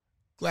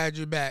Glad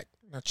you're back.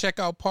 Now check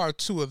out part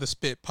 2 of the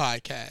Spit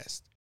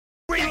Podcast.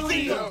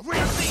 I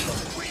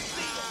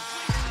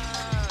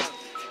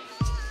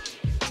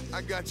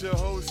got your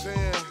whole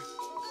saying.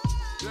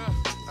 Yeah,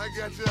 I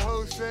got your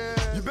whole saying.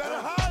 You better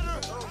hide her.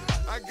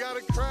 I got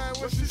her crying.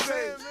 What she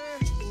saying,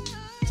 man?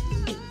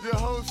 Your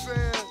whole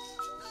saying.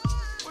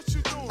 What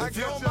you doing? I got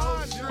your whole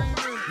streaming.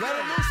 Let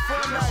her loose for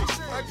a night.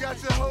 I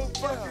got your whole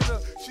fucking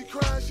up. She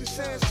crying. She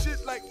saying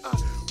shit like,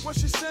 what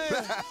she saying?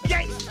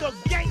 Gangsta.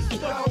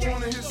 I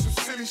wanna hear some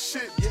silly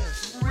shit.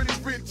 Yes. Really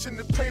rich and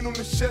the paint on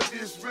the Chevy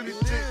is really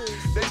thick.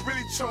 They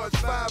really charge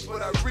 5,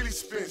 but I really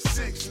spent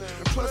 6.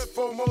 And plus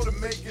 4 more to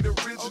make it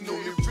original.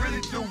 It really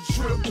do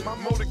trip. My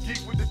motor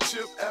geek with the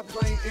chip,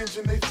 airplane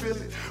engine, they feel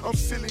it. I'm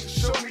silly.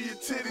 Show me your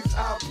titties,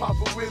 I'll pop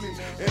a willy.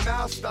 And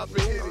I'll stop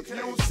and hit it. You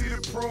don't see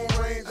the prune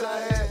range I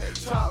had.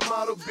 Top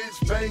model bitch,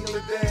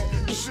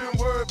 Bangladesh. You shouldn't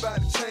worry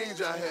about the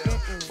change I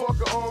have. Fuck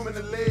her arm and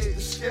the leg.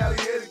 Scally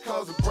headed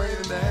cause a brain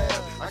and a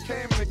half. I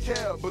came in the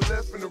cab, but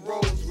left in the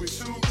roads with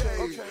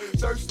 2Ks.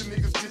 Thirsty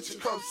niggas, get your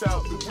cups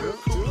out, the whip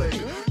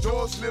Kool-Aid.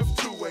 Doors lift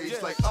 2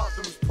 ways, like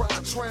Optimus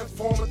Prime.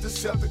 Transformer,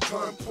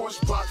 Decepticon,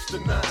 Porsche box to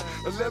 9.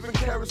 11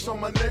 carats on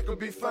my neck will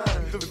be fine.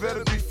 The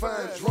vet'll be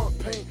fine. Drunk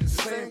paint,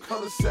 same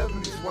color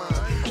 70s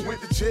wine.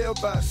 Went to jail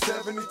about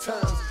 70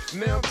 times.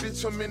 Now,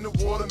 bitch, I'm in the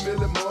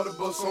watermelon motor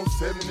bus on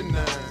 79.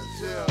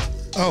 Yeah.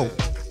 Oh,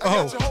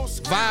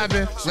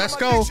 vibing. Let's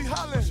go.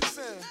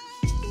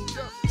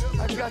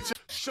 I got your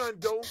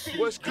shundo.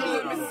 What's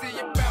good?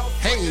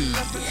 Hey.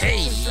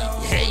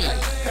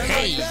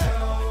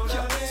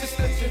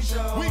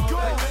 We go.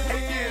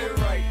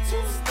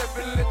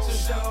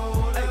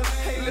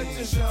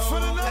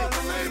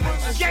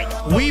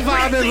 We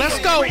vibing. Let's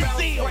go.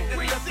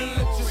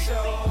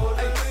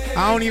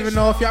 I don't even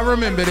know if y'all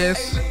remember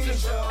this.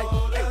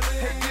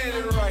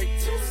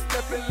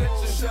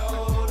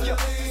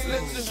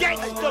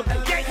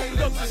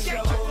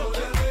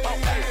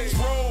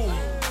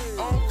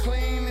 I'm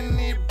clean in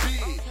this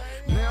bitch.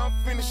 Now I'm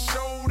finna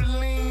show the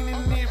lean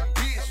in this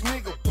bitch.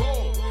 Nigga,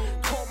 ball.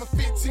 Call me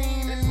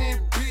 15 in this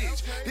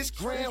bitch. This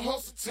grand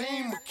hustle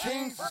team of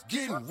kings is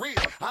getting rich.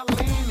 I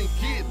lean and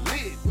get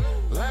lit.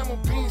 Lima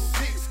bean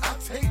 6, I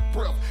take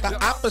breath. The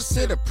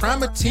opposite of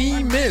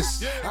Primatine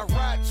Miss. I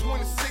ride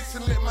 26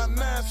 and let my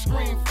 9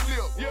 screen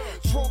flip.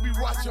 Trophy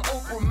watching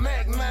Oprah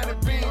Mac 90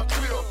 being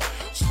clip.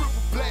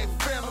 Triple black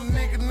phantom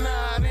nigga,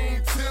 nah, it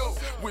ain't tilt.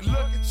 With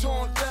Lucky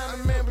Charm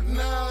diamond man, but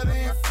nah, it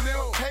ain't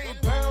flip. Hey,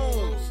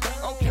 bounce.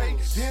 Okay,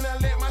 then I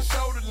let my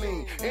shoulder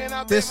lean. And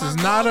I This is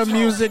not a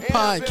music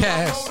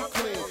podcast.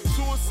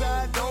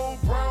 Suicide door,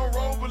 brown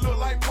rover look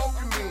like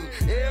Pokemon.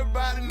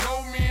 Everybody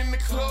know me in the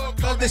club.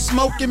 Cause they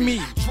smoking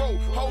me. Tro,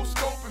 whole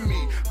scoping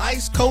me.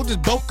 Ice cold as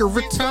Boca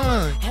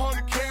Raton.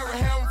 100 carat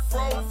hammer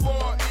froze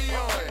for an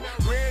eon.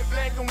 Red,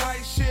 black, and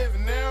white Chevy,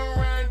 now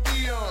around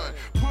Dion.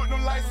 Put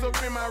them lights up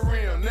in my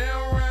rim,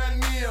 now around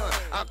neon.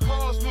 Our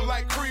cars look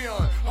like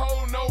Creon.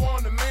 Hold no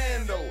on the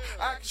man though.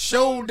 I can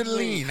Shoulder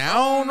lean. I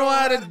don't know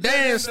how to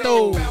dance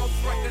though.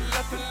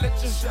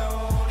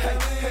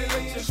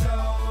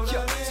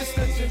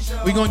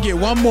 We gonna get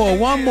one more.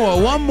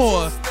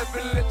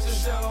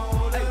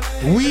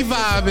 We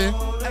vibing.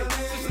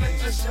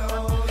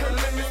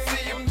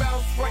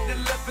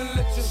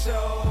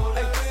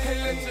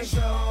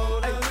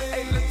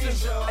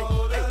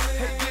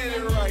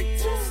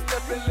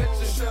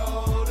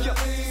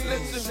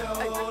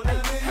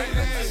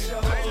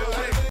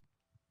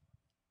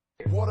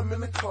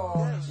 Watermelon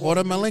car.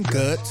 Watermelon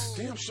guts.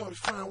 Damn, shorty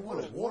fine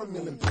with a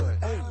watermelon butt.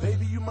 Hey,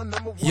 baby, you my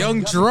number 1.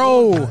 Young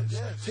Dro.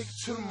 Take it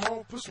to the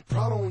mall, put some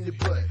powder on your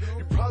butt.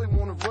 You probably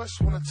wanna rush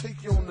when I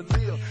take you on the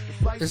live.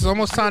 It's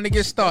almost time to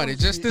get started.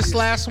 Just this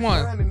last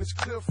one. And it's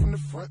clear from the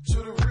front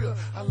to the rear.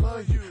 I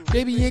love you.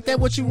 Baby, ain't that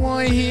what you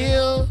want to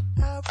hear?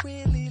 I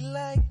really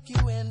like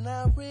you and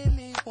I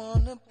really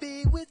wanna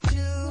be with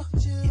you.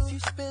 If you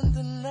spend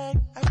the night,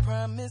 I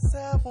promise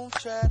I won't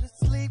try to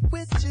sleep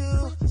with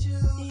you.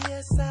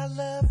 Yes, I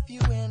love you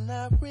and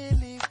I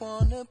really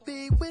wanna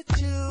be with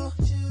you.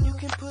 You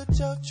can put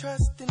your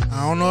trust in me.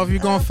 I don't know if you're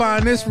gonna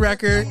find this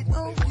record.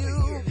 On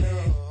you.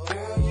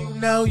 You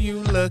know you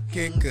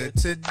looking good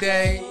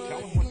today.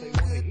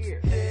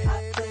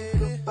 I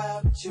think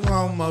about you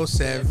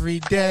Almost every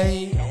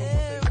day.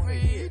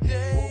 every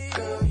day.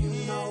 Girl,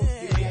 you know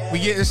We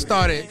getting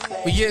started.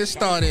 you're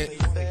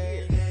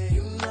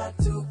not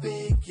too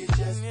big, you're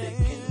just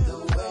thinking the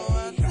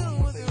way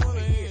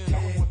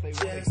you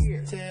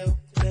just tell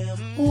them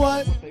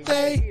What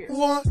they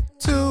want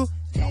to.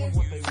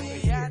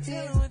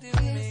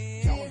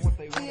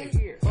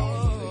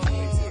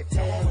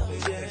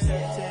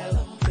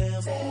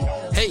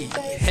 Hey.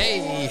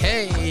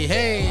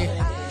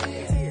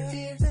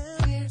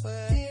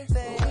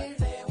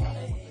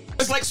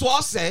 It's like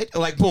Swaz said,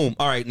 like, boom.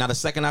 All right, now the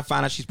second I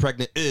find out she's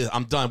pregnant,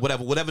 I'm done.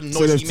 Whatever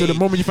noise she So the made.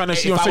 moment you find out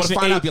she If on I would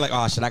Section find 8, out, I'd be like,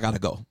 oh shit, I gotta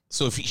go.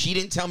 So if she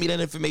didn't tell me that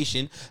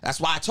information, that's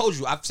why I told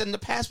you. I've said in the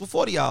past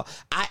before to y'all,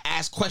 I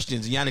ask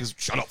questions and y'all niggas,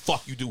 shut up,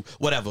 fuck you do,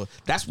 whatever.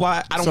 That's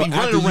why I don't be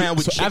running around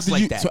with chicks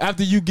like that. So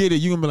after you get it,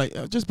 you gonna be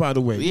like, just by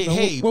the way,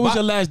 hey, what was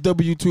your last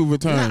W-2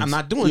 return? Nah, I'm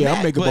not doing that. Yeah,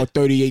 I'm making about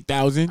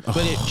 38,000. But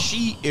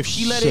if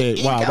she let Shit,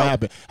 it wow, ink what out,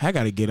 happened? I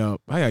gotta get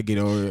up. I gotta get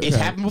over it. It's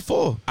happened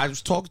before. I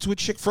was talking to a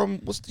chick from,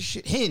 what's the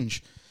shit,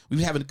 Hinge. We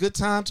were having a good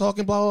time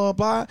talking, blah, blah,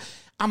 blah.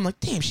 I'm like,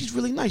 damn, she's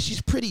really nice.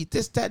 She's pretty.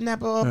 This, that, and that,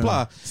 blah, blah,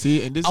 blah.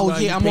 See, and this is oh, why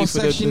yeah, you I'm pay on for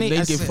the Section 8.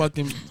 naked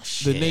fucking,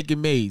 the naked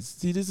maids.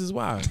 See, this is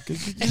why.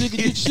 Because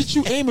the shit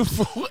you aiming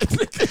for.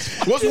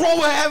 What's wrong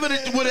with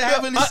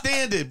having a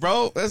standard,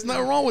 bro? There's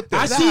nothing wrong with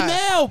that. I see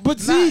now, but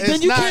see,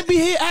 then you not. can't be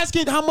here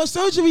asking how much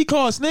surgery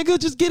costs, nigga.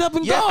 Just get up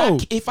and go.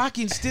 If I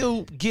can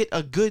still get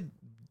a good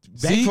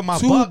bang See, for my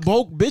two buck.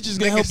 broke bitches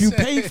can help you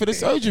pay for the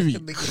surgery.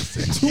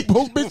 Two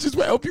broke bitches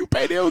will help you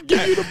pay. They'll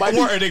give you the money.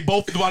 Or they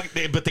both,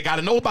 but they got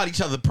to know about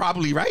each other,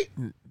 probably, right?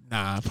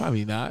 Nah,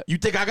 probably not. You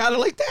think I got it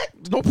like that?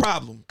 No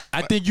problem.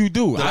 I think you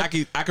do. I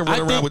can run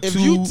around with if two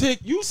you take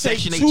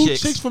Section 8 two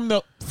chicks. from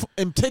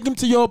and take them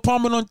to your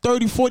apartment on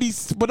 30, 40,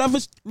 whatever,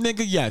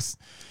 nigga, yes.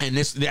 And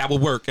that will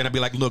work. And I'll be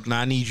like, look,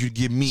 now I need you to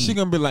give me. She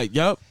gonna be like,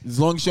 yup, as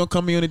long as you don't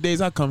come here on the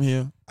days I come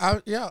here.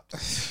 Yeah.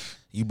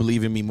 You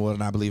believe in me more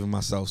than I believe in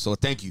myself. So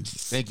thank you.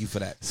 Thank you for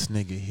that. This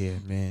nigga here,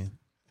 man.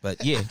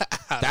 But yeah,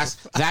 that's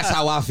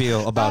how I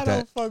feel about that. I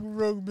don't fuck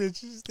broke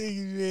bitches.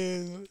 Niggas,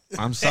 man.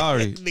 I'm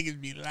sorry. Niggas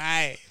be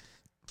lying.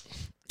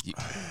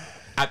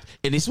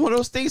 And it's one of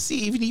those things. See,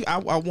 even I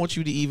want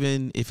you to,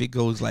 even if it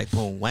goes like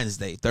boom,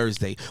 Wednesday,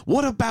 Thursday.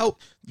 What about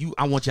you?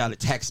 I want y'all to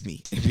text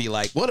me and be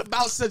like, "What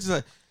about such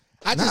a?"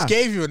 I just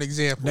gave you an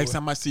example. Next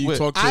time I see you What?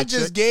 talk to I a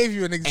just chick, gave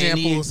you an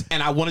example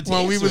and I wanted to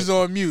when we answer was it.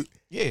 on mute.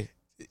 Yeah,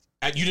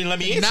 you didn't let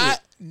me answer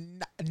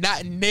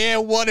Not near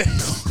one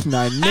of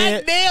not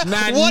near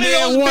one of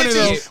those one of bitches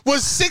those.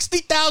 was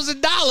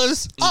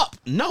 $60,000 up.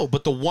 No,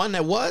 but the one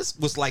that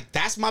was like,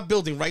 that's my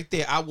building right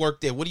there. I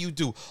work there. What do you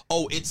do?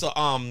 Oh, it's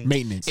a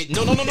Maintenance.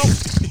 No.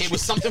 It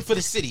was something for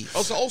the city.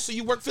 So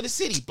you work for the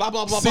city. Blah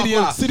blah blah City blah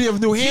blah. of, City of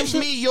New Hampshire.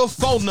 Give me your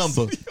phone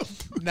number.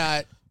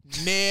 Not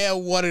near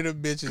one of the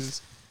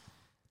bitches.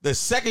 The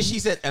second she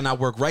said, and I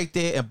work right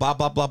there, and blah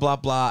blah blah blah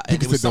blah. And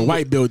Nigga said the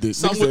white building.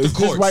 Some Nigga with said, the "Is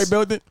this courts. white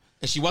building?"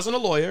 And she wasn't a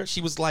lawyer. She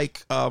was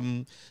like,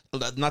 not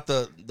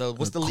the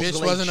what's the legal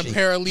Bitch wasn't a aid shit?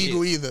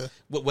 paralegal Yeah. either.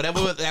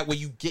 Whatever that where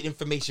you get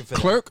information for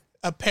Clerk.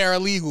 A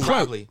paralegal.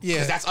 Probably. Yeah.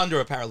 Because that's under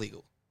a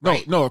paralegal. No,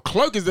 Right? no, a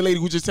clerk is the lady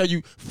who just tell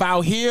you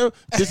file here.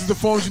 This is the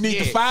forms you need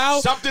to Yeah,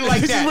 file. something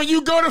like this that. is when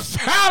you go to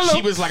file them.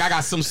 She was like, I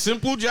got some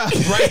simple jobs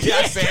right there.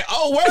 I said,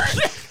 oh,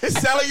 word? It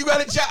sound like you got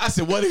a job. I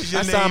said, what is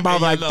your That name? sound about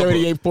and your like number?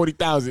 38,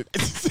 40,000.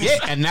 Yeah,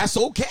 and that's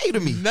okay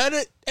to me. None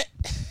of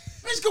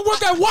Bitch can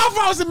work at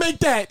Waffle House and make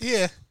that.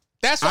 yeah.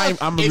 That's I why ain't,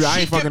 If I she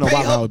ain't can fucking a pay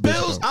Waffle her House bitch.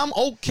 bills, though. I'm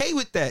okay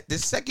with that. The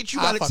second you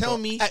I got to fuck tell a-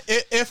 me,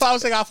 if I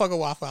was like, I'll fuck a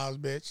Waffle House,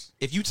 bitch.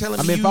 if you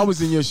telling I me mean, if you, I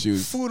was in your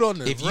shoes, Food on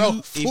the if road.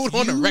 you, Food if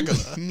on the you regular.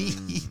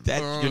 need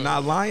that, you're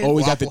not lying.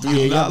 always after Waffle 3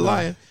 You're a.m. not though.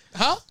 lying.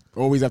 Huh?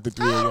 Always after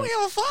 3 I a.m. don't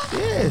give a fuck.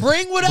 Yeah.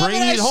 Bring whatever Bring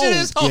that it home. shit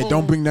is home. Yeah,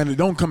 don't bring none.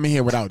 Don't come in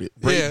here without it.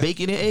 Bring Yeah.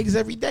 bacon and eggs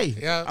every day.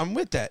 Yeah. I'm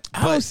with that.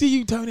 I don't But see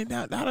you turning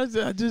down. I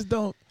just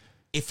don't.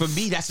 if for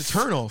me, that's a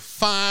turnoff.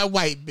 Fine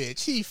white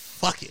bitch. He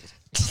fucking.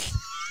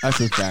 That's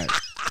a fact.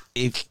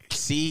 If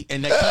see,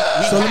 and that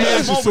So let me had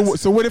ask you.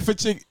 moments. So what if a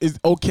chick is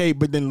okay,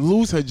 but then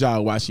lose her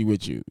job while she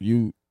with you?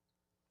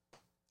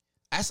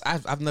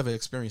 I've never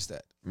experienced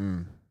that.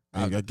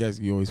 I guess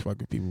you always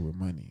fucking people with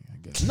money. I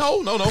guess.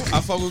 No.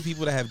 I fuck with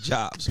people that have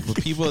jobs. But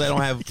people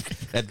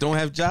that don't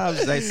have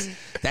jobs,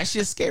 that's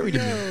just scary to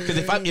me. Because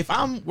if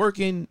I'm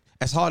working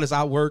as hard as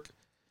I work,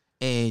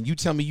 and you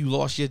tell me you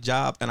lost your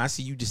job, and I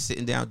see you just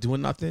sitting down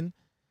doing nothing,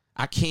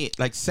 I can't,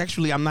 like,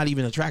 sexually, I'm not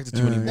even attracted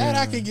to you anymore. That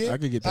I can get. I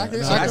can get that. I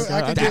can- No, I can-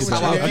 can that's get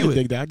how I what you view there. it.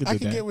 dig that. I can I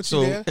dig can that. get what you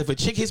So there. if a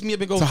chick hits me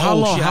up and goes, So how oh,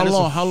 long? shit, How I just-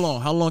 long? How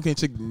long? How long can a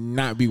chick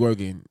not be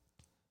working?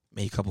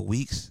 Maybe a couple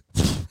weeks.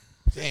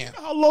 Damn.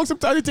 How long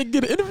sometimes it take to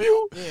get an interview?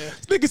 Yeah.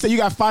 Nigga say you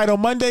got fired on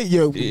Monday.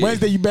 Yeah,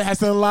 Wednesday you better have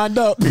something lined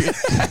up.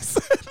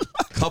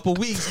 Couple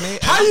weeks, man.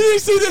 How you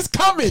didn't see this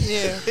coming?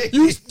 Yeah.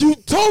 You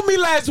told me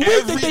last week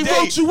that Every they day.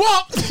 wrote you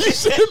up. You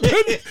should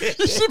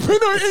have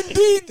been on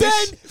Indeed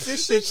then.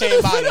 This shit came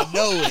out of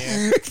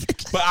nowhere.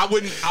 But I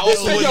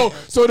also Say, yo,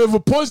 so the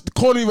reports, the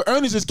quarterly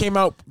earnings just came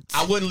out.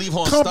 I wouldn't leave her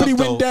on Company stuff,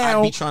 went though. down.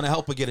 I'd be trying to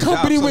help her get a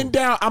Company job. went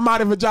down. I'm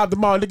out of a job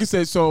tomorrow. Nigga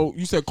said, so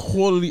you said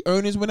quarterly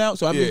earnings went out.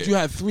 So I mean, Yeah. you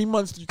had 3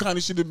 months. You kind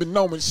of should have been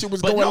knowing shit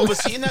was But going no, on. but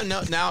see,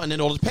 now and it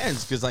all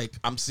depends. Because, like,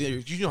 I'm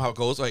serious. You know how it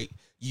goes. Like,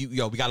 we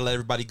got to let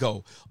everybody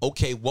go.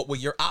 Okay, what were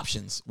your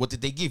options? What did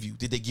they give you?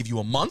 Did they give you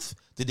a month?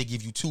 Did they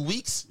give you 2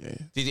 weeks?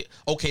 Yeah.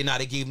 Okay, now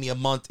they gave me a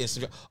month.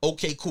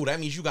 Okay, cool. That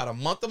means you got a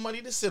month of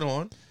money to sit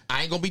on.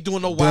 I ain't going to be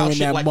doing no wild During shit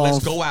that like, month-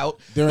 let's go out.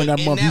 During But that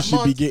in month, you that should be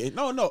month, getting.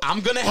 No. I'm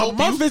going to help A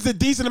month you. is a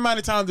decent amount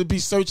of time to be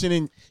searching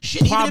and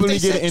Shit, probably even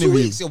if they get an said 2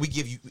 interview. weeks, so we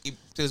give you,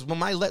 because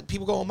when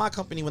people go on my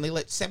company, when they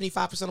let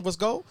 75% of us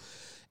go,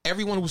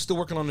 everyone who was still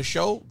working on the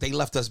show, they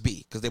left us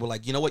be because they were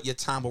like, you know what, your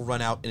time will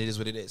run out and it is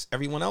what it is.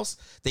 Everyone else,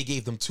 they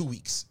gave them 2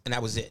 weeks and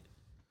that was it.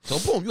 So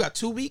boom, you got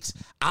 2 weeks.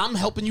 I'm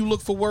helping you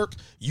look for work.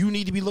 You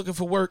need to be looking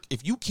for work.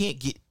 If you can't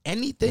get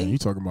anything, You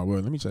talking about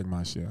what? Let me check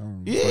my shit.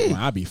 Yeah.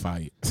 I'll be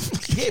fired.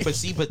 yeah,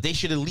 but they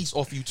should at least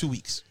offer you 2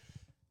 weeks.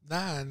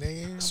 Nah,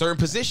 nigga. Certain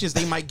positions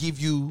they might give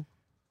you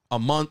a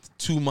month,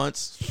 2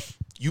 months.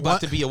 You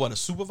about to be a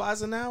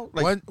supervisor now?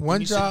 Like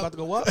One you said you job about to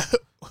go up?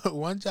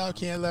 one job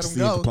can't let them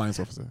Senior go. compliance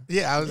officer.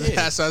 Yeah,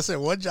 that's what I said.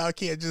 One job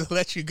can't just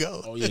let you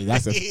go. Oh yeah,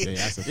 that's a fact. Yeah.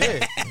 That's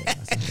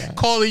a fact.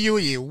 Call the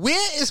union.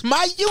 Where is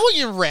my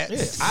union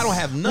reps? Yeah, I don't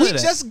have none We of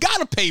that. just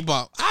got a pay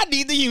bump. I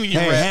need the union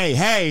rep.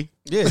 Hey.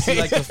 Yeah, see,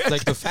 like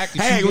the fact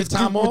that Hey, you get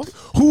time off.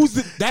 Who's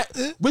that?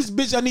 Which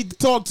bitch I need to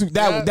talk to?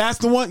 That's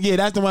the one. Yeah,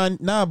 that's the one.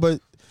 Nah,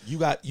 but You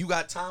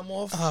got time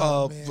off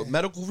man. for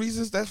medical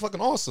reasons. That's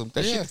fucking awesome.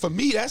 That Yeah. shit for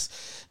me. That's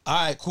all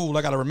right. Cool.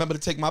 I gotta remember to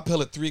take my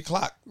pill at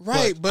 3:00.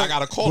 Right, but- I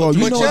gotta call. bro,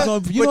 them you three know your-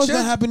 what's gonna but your-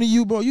 happen to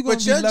you, bro. You gonna But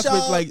be your left job,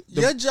 with like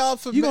your job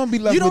for you gonna be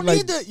left you don't with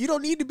need like to you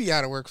don't need to be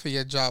out of work for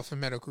your job for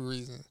medical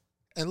reasons.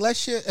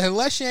 Unless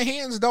your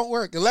hands don't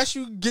work. Unless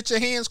you get your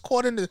hands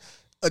caught in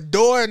a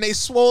door and they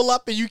swole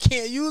up and you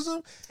can't use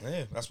them.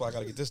 Yeah, that's why I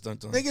gotta get this done.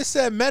 Nigga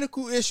said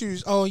medical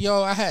issues. Oh,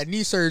 yo, I had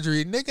knee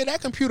surgery. Nigga,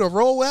 that computer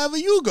roll wherever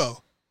you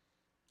go.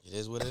 It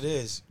is what it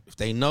is. If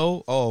they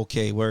know, oh,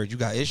 okay, word, you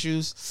got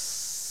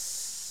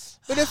issues.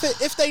 But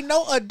if they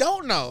know or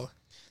don't know,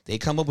 They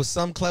come up with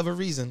some clever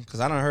reason because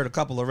I done heard a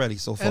couple already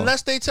so far.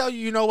 unless they tell you,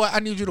 you know what, I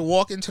need you to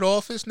walk into the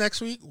office next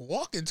week.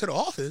 Walk into the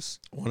office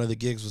One of the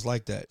gigs was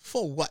like that.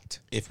 for what?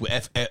 If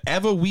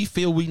ever we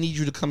feel we need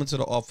you to come into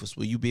the office,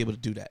 will you be able to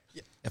do that?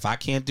 Yeah. If I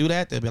can't do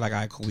that, they'll be like, all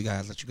right, cool, we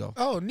gotta let you go.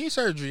 Oh, knee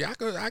surgery. I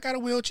got a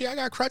wheelchair. I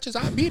got crutches.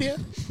 I'll be there.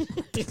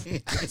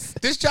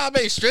 This job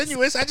ain't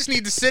strenuous. I just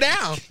need to sit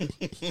down.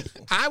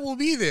 I will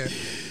be there.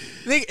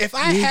 Nigga, if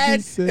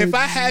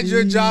I had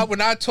your job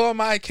when I tore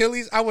my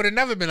Achilles, I would have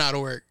never been out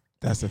of work.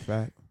 that's a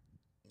fact.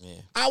 Yeah.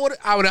 I would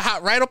have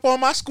hopped right up on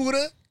my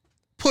scooter,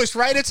 pushed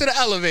right into the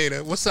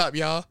elevator. What's up,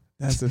 y'all?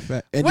 That's a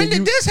fact. And When then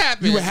did this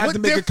happen? You would have What to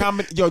make a different-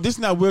 comment. Yo, this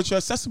not wheelchair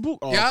accessible.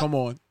 Oh, Yeah. come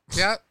on,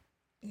 Yeah.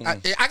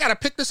 I gotta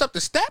pick this up the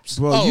steps.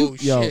 bro. Oh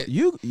shit.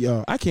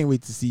 Yo, I can't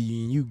wait to see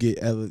you and you get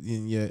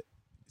in your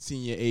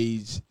senior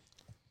age.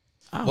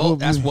 I Well, hope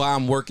that's you- why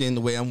I'm working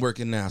the way I'm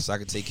working now, so I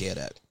can take care of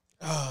that.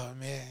 Oh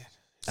man.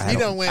 I He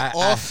done went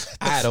off.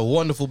 I had a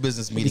wonderful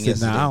business Nigga meeting said,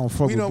 yesterday. nah, I don't fuck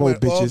We with done both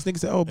went bitches. off. Nigga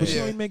said, oh, but she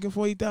Yeah. only making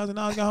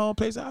 $40,000 got her own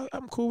place.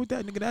 I'm cool with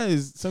that, nigga. That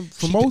is for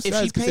She- most. if That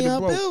she is pay considered her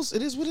broke. bills,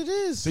 it is what it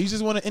is. So you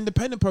just want an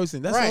independent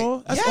person. That's Right.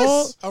 all. That's Yes.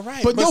 all. All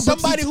right, But but no,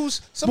 somebody but see-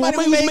 who's somebody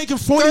but who who's make making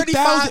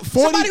 40,000, 35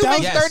 somebody who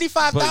makes Yes,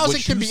 35,000 but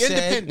what can you be said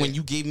independent. when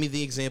you gave me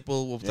the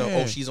example of the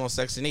Yeah. she's on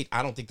Section 8,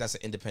 I don't think that's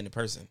an independent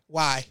person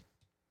Why?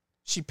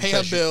 She pay her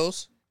Because she-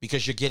 bills.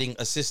 because you're getting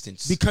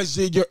assistance. Because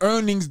your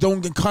earnings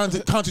don't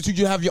constitute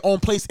you to have your own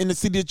place in the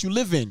city that you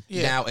live in.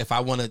 Yeah. Now, if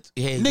I want to,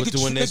 hey, we're Nigga,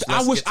 doing this. I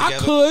let's wish get I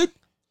together. could.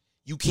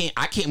 You can't.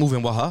 I can't move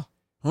in with her.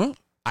 Huh?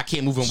 I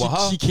can't move in with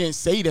her. She can't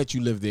say that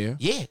you live there.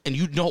 Yeah, and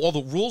you know all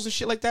the rules and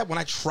shit like that. When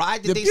I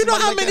tried to The- date You know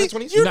somebody how like that many in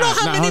 20 you know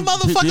how many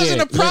motherfuckers in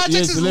the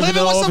projects is living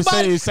with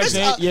somebody?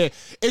 Section It's, 8, yeah,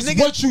 it's nigga-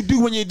 what you do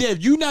when you're there.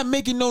 If you not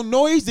making no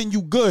noise, then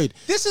you good.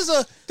 This is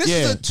a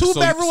Yeah.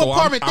 2-bedroom So I'm-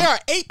 apartment. I'm- There are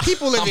 8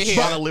 people I'm living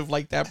trying to here. live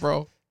like that,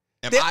 bro.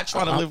 Am There- I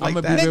trying to live I'ma like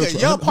be that? real Nigga, with you.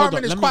 your Hold on,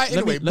 apartment is let me- quiet let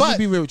me- anyway, Let me but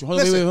be real with you. Hold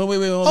on, listen,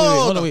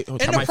 wait. In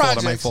the My fault,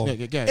 my projects, fault.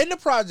 Yeah. in the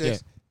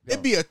projects, Yeah.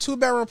 it'd be a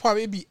 2-bedroom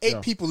apartment. It'd be 8 Yeah.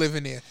 people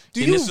living there.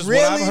 Do And you this is what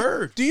really? I've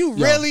heard. Do you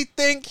Yo. really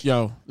think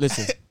Yo,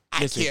 listen.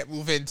 I listen. can't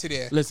move into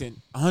there? Listen,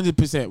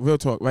 100% real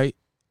talk, right?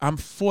 I'm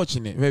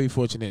fortunate, very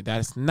fortunate that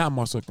it's not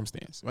my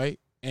circumstance, right?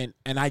 And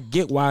I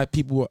get why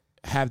people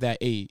have that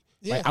aid.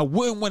 Yeah. Like, I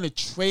wouldn't want to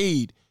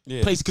trade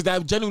Yeah. place because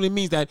that generally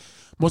means that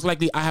most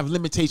likely I have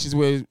limitations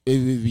where it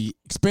would be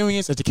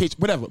experience, education,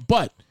 whatever.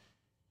 But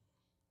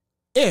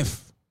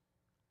if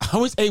I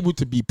was able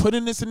to be put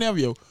in a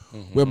scenario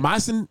where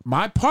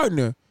my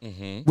partner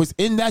was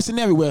in that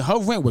scenario where her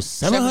rent was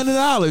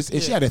 $700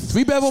 and she had a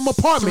 3-bedroom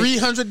apartment,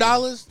 $300.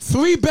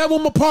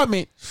 3-bedroom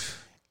apartment,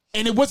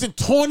 and it wasn't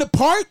torn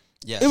apart.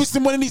 Yes. It was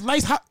in one of these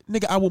nice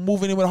nigga. I would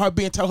move in with a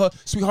heartbeat and tell her,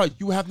 sweetheart,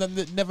 you have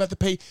never have to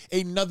pay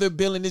another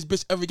bill in this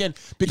bitch ever again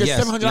because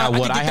Yes. $700. Now, I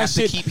what can I get have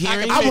that to shit. keep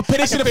hearing- I would pay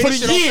that I shit can up for pay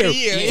the that shit up year. for the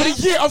year.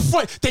 For the year up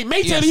front. They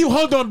may tell Yes. you,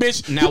 hold on,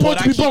 bitch. Now, You supposed what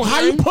to I be keep broke. How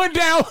you hearing- put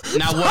down?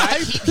 Now, what I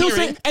Right? keep You know what I'm hearing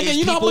saying? And then is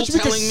you know how much we people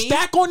can telling me-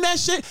 stack on that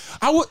shit.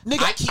 I would,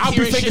 nigga. I keep I'll be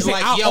hearing faking shit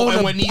saying, like, yo,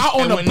 and when I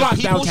own and a when the block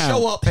people downtown.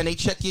 show up and they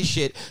check your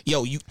shit,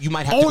 yo, you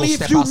might have Only to if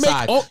go step you make-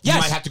 outside. oh, yes.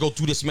 You might have to go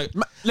through this.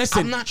 Listen,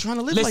 I'm not trying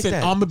to live listen,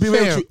 like that. I'm gonna be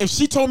real Fair. with you. If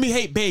she told me,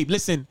 "Hey, babe,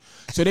 listen,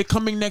 so they're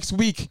coming next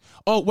week."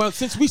 Oh well,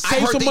 since we I save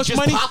heard so they much just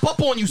money, pop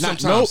up on you Nah,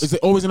 sometimes. no, it's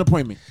always an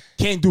appointment.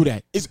 Can't do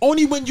that. It's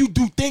only when you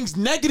do things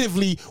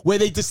negatively where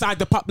they decide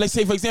to pop. Let's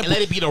say, for And example,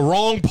 let it be the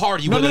wrong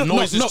party where the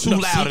noise is too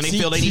loud and they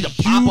feel they need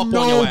to pop up on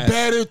your You know ass.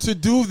 better to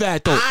do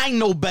that though. I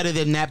know better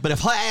than that, but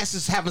if her ass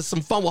is having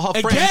some fun with her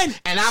Again, friends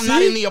and I'm not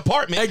see? in the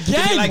apartment, then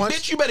Again. be like, Once-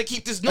 bitch, you better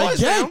keep this noise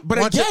Again, down. but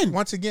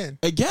Once again,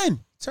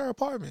 it's her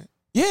apartment.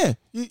 yeah.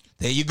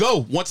 There you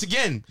go. Once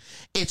again,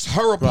 it's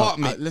her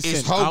apartment. listen,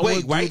 it's I her way,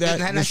 would do right? that.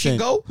 And how she Listen,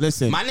 go.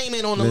 listen, my name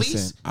ain't on the listen,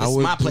 lease. I It's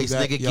would my do place,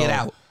 that, nigga. yo. Get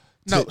out.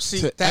 No,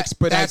 see, to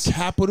expedite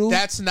capital.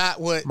 That's not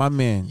what my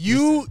man.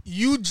 You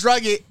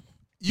drug it.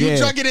 You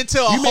drug it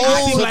into a You make it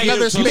whole seem like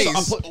another it's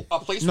space. A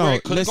place No, where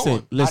it could have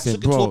gone. listen, I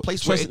took it bro. to a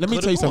place where Trust, it let me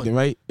could tell you have gone. something,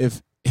 right?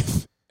 If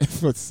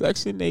a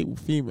Section 8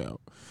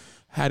 female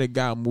had a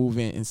guy move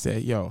in and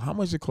said, "Yo, how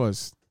much it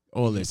costs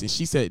all this?" and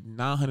she said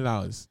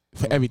 $900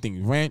 for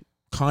everything, rent,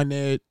 Con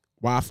Ed,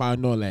 Wi-Fi,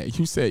 and all that.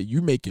 You said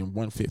you making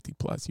 $150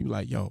 plus. You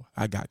like, yo,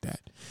 I got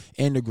that,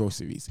 and the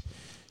groceries.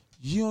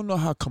 You don't know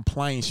how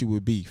compliant she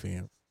would be,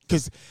 fam.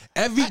 Because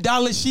every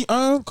dollar she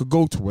earned could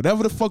go to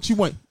whatever the fuck she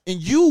want.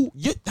 And you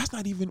that's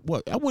not even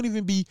what. That wouldn't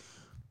even be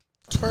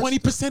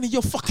 20% of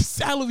your fucking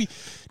salary.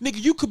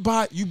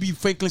 Nigga, you be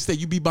Franklin State,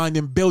 you be buying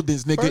them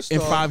buildings, nigga, First in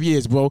off- 5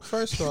 years, bro.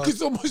 first off- Because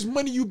so much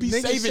money you be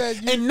Nigga said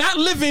saving you- and not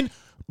living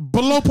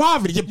below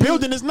poverty. Your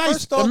building is nice,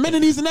 First off-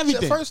 amenities and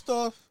everything. First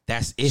off,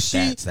 That's if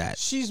that's that.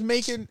 she's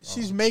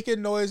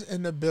making noise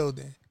in the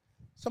building.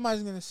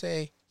 Somebody's gonna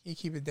say, "You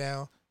keep it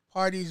down."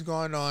 Parties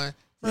going on.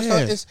 First Yeah.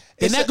 off,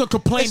 They're not gonna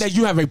complain it's- that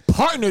you have a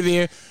partner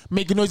there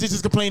making noise. They're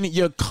just complaining that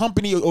your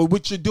company or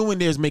what you're doing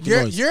there is making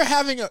noise. You're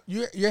having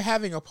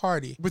a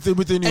party.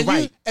 Within your And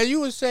right. you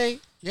would say,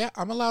 "Yeah,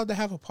 I'm allowed to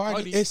have a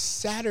party. It's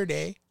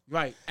Saturday."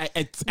 Right.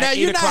 At Now 8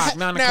 you're o'clock,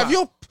 9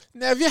 o'clock.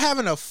 if you're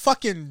having a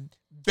fucking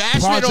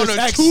bashment Project on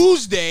a X.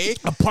 Tuesday,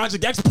 A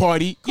Project X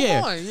party.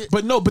 Yeah. on.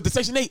 But the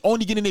Section 8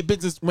 only get in their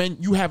business when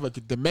you have a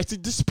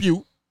domestic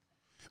dispute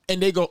and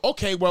they go,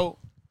 okay, well,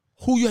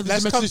 who you have the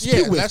domestic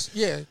dispute with?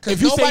 Because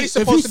If you nobody's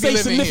say supposed to be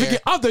living significant here.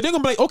 other, they're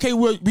gonna be like, okay,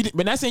 well,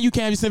 we're not saying you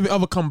can't have your significant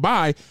other come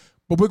by,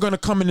 but we're gonna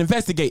come and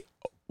investigate.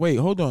 Wait,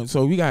 hold on.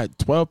 So we got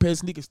 12 pairs of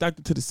sneakers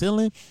stacked to the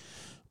ceiling.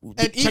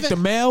 And Check the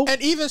mail.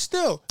 And even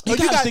still, You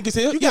got sneakers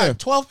here? You Yeah. got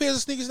 12 pairs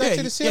of sneakers next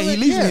to the ceiling. he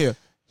leaves them here.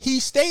 He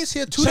stays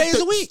here 2 Check days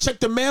the- a week. Check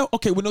the mail.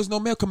 Okay, when there's no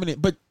mail coming in,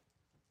 but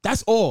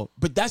that's all.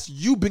 But that's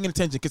you bringing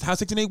attention because how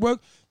Section 8 work?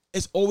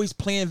 It's always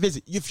planned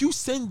visit. If you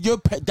send your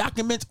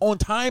documents on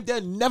time,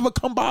 they'll never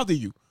come bother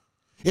you.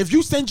 If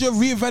you send your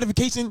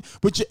re-verification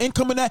with your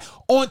income and that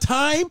on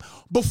time,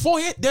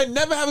 beforehand, they'll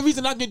never have a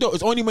reason knocking your door.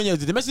 It's only when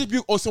there's a domestic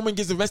dispute or someone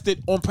gets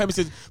arrested on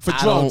premises for I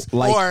drugs. don't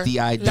like Or- the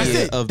That's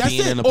idea it. of That's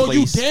being it. in a Or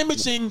place. you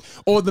damaging,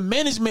 or the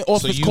management So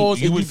office calls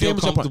you and would you feel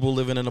damage your comfortable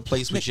living in a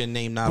place with your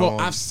name not Bro, on.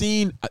 I've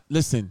seen.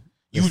 Listen.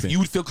 You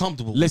would feel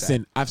comfortable.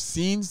 Listen, I've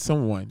seen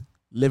someone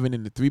living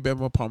in the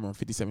 3-bedroom apartment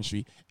on 57th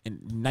Street, and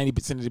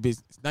 90% of the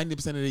business,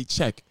 90% of their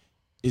check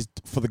is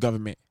for the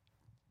government.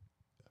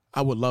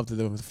 I would love to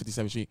live on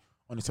 57th Street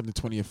on the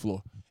 20th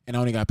floor, and I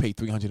only got paid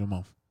 $300 a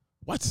month.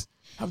 What?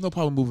 I have no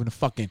problem moving to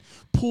fucking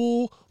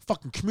pool,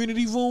 fucking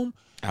community room.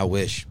 I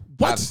wish.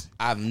 What?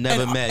 I've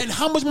never met. And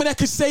how much money I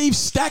could save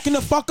stacking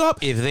the fuck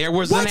up? If there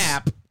was What? an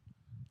app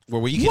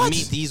where you can What?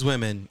 meet these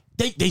women,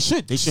 They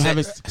should have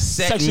a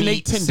Section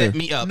 8 Tinder. set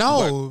me up.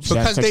 No, Should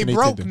have because they Section 8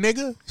 broke, Tinder.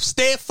 nigga.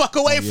 Stay the fuck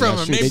away Yeah, from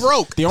that's them. true. They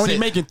broke. They only Sit-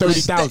 making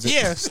 30,000.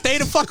 Yeah, stay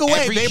the fuck away.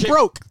 Every They chick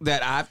broke.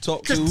 that I've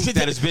talked to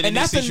that has been in and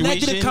this that's a situation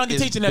negative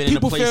connotation has that been in a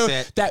people place feel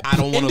that I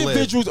don't want to live.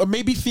 individuals or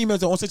maybe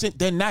females that are on Section 8,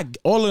 they're not.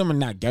 All of them are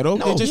not ghetto.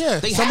 No, They're just, yeah.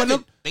 they some haven't. of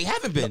them. They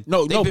haven't been.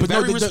 No, They've no, been but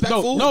very no,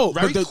 respectful, no,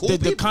 very but cool the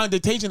people.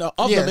 connotation of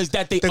Yeah. them is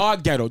that they are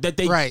ghetto, that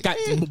they Right. got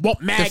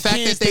want mad The fact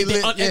kids, that they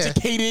they're live,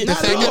 uneducated, The Not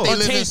fact at that all. they live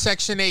in untamed.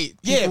 Section 8.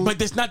 Yeah, people- but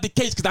that's not the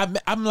case because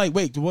I'm like,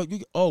 wait, what?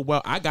 Oh,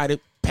 well, I got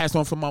it passed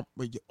on from my.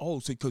 Wait, oh,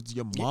 so because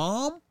your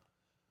mom,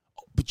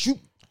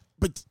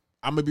 but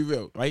I'm gonna be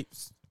real, right?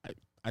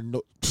 I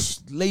know,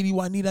 Lady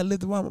Juanita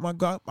lived around with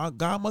my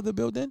godmother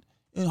building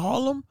in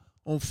Harlem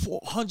on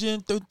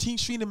 413th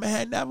Street in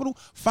Manhattan Avenue,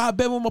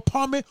 5-bedroom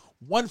apartment,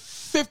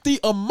 $150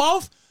 a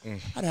month.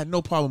 I'd had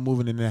no problem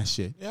moving into that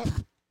shit. Yep.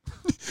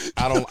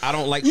 I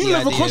don't like You the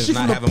live idea across of the street not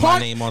from the having my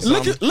park. name on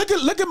Look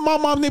something. at my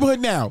mom's neighborhood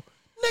now.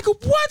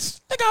 Nigga, what?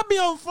 Nigga, I be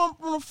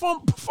on the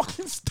front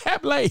fucking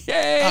step like,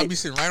 hey. I'll be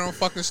sitting right on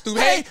fucking stoop.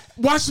 Hey,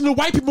 watching the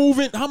white people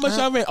moving. How much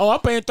I rent? Oh, I'm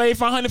paying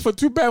 $3,500 for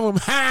 2-bedroom.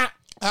 Ha!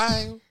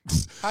 Hi.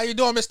 How you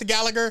doing, Mr.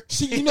 Gallagher?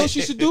 You know what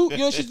she should do? You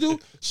know what she should do?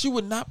 She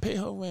would not pay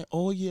her rent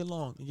all year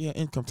long. Yeah,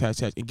 income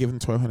tax and give them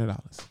 $1,200.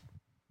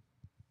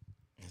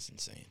 That's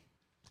insane.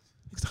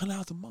 It's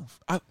 $100 a month.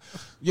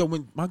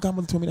 When my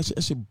godmother told me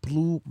that shit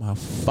blew my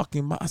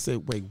fucking mind. I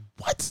said, wait,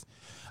 what?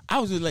 I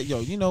was just like,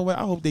 yo, you know what?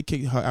 I hope they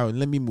kick her out and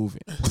let me move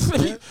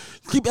it.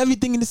 Keep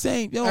everything in the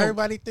same. Yo,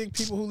 Everybody think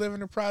people who live in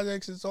the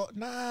projects is all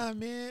man.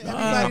 Everybody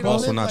I'm don't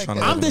also live not like trying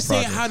that. to live I'm in just the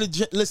saying how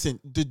to listen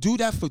to do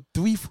that for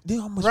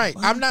how much Right.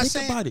 money? I'm not Think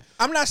saying. about it.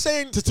 I'm not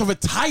saying. To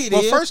retire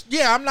Well, there. first,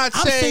 yeah, I'm not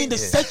I'm saying to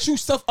saying. set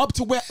yourself up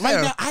to where right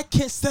Yeah. now I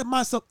can't set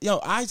myself. Yo,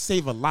 I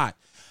save a lot.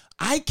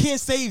 I can't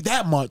save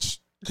that much.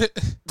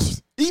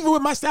 Even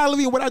with my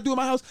salary and what I do in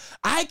my house,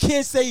 I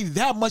can't save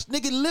that much.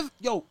 Nigga, live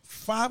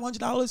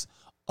 $500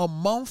 a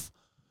month.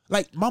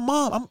 Like my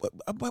mom,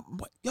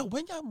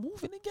 when y'all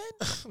moving again?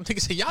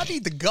 Nigga say y'all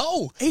need to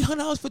go.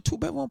 $800 for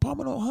 2-bedroom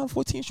apartment on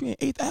 114th Street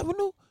and 8th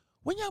Avenue.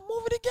 When y'all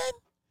moving again?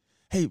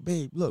 Hey,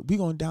 babe, look, we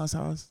going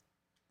downsize.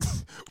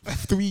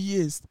 3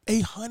 years,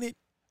 $800.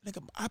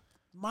 Nigga,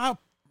 my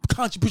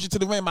contribution to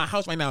the rent of my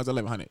house right now is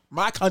 $1,100.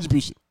 My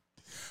contribution.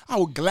 I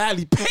would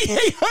gladly pay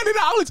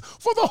 $800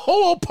 for the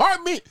whole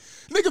apartment.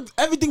 Nigga,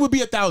 everything would be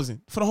 $1,000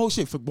 for the whole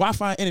shit, for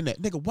Wi-Fi and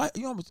internet. Nigga, what?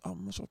 You almost I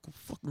can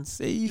fucking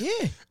save.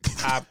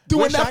 Yeah.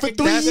 Doing that for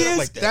 3 years.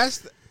 Like that.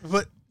 That's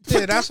what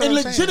I'm saying.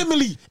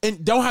 Legitimately,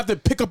 and don't have to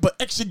pick up an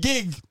extra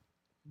gig.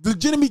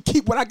 Legitimately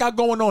keep what I got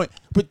going on.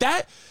 But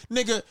that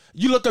nigga,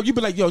 you look up, you be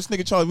like, yo, this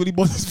nigga Charles really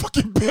bought this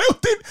fucking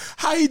building.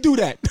 How he do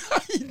that? How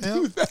he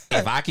do that?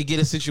 If I could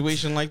get a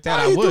situation like that,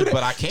 How I he do would, that?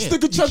 but I can't. This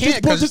nigga Chuck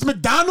just bought this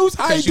McDonald's.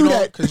 How he do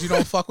that? Because you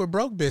don't fuck with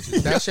broke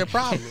bitches. That's your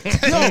problem.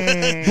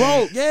 Yo,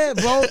 bro, yeah,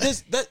 bro.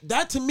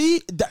 That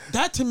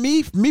to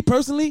me, me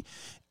personally,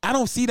 I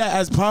don't see that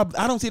as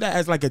I don't see that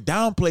as like a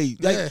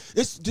downplay. Like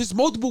it's just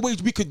multiple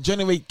ways we could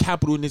generate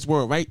capital in this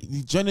world, right?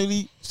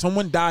 Generally,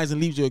 someone dies and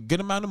leaves you a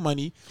good amount of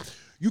money.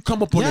 You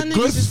come up on a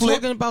good flip.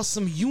 Talking about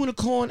some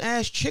unicorn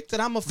ass chick that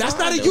I'm a. That's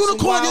not a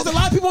unicorn. There's a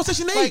lot of people on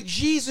Section 8. Like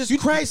Jesus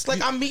Christ,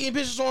 like I'm meeting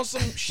bitches on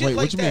some shit Wait,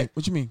 like what you that. mean?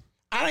 What you mean?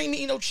 I ain't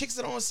meeting no chicks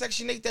that are on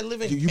Section 8 that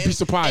live in. You'd be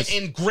surprised.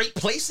 In great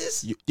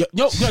places. Yo,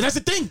 that's the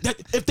thing. That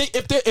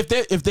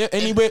if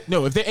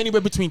they're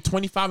anywhere between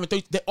 25 and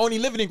 30, they're only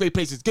living in great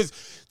places because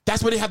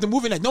that's where they have to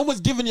move in at. No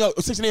one's giving you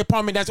a Section 8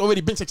 apartment that's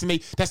already been Section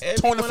 8.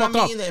 That's torn the fuck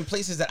up. In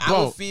places that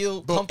I would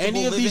feel comfortable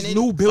any of living these in,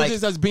 new buildings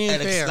like, that's being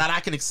that I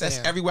can access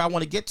everywhere I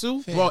want to get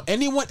to. Bro,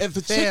 anyone if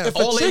a chick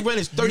all they rent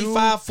is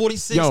 35,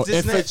 46. Yo, this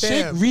if and a that.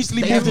 chick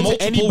recently They have moved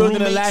into any multiple building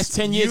in the roommates. last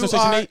 10 years on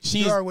Section 8,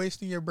 you are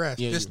wasting your breath.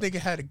 Yeah, this nigga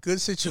had a good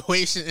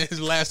situation in his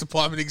last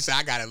apartment. He said,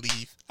 I gotta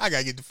leave. I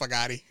gotta get the fuck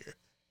out of here.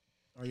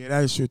 Oh yeah,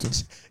 that is true too.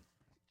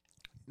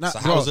 So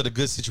how is it a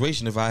good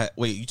situation if I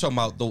wait? You talking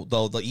about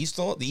the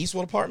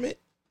Eastwood apartment?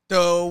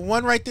 The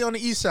one right there on the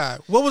east side.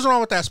 What was wrong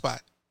with that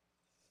spot?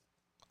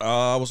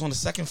 I was on the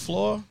second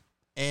floor,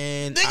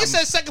 and Nigga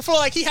said second floor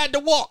like he had to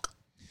walk.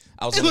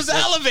 It was an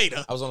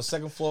elevator. I was on the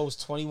second floor. It was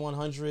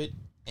 2100,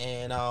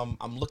 and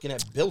I'm looking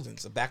at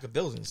buildings, the back of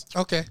buildings.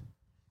 Okay.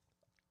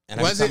 And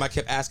every time I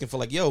kept asking for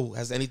like, yo,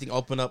 has anything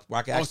opened up where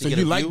I can actually get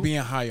a view? So you like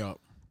being high up?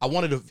 I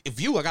wanted a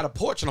view. I got a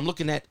porch, and I'm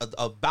looking at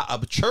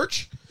a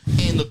church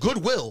and the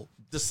Goodwill,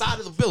 the side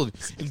of the building,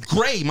 in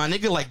gray, my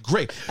nigga, like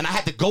gray. And I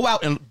had to go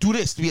out and do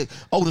this to be like,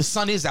 oh, the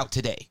sun is out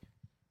today.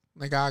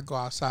 Like I'll go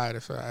outside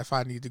if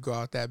I need to go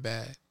out that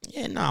bad.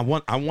 Yeah, I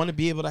want to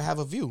be able to have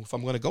a view if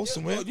I'm going to go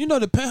somewhere. You know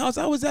the penthouse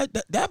I was at,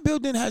 that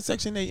building had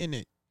Section 8 in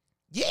it.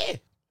 Yeah.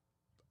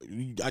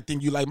 I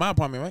think you like my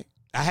apartment, right?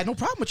 I had no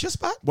problem with your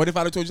spot. What if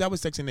I had told you that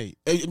was Section 8?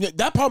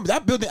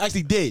 That building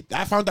actually did.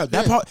 I found out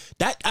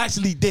that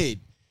actually did.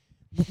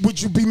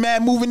 Would you be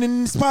mad moving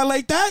in a spot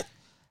like that?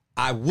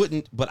 I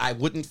wouldn't, but I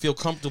wouldn't feel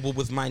comfortable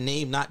with my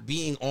name not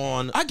being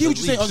on. I get what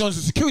you're saying on the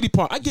security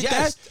part. I get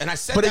that. And I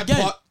said but that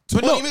again, part but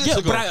 20 minutes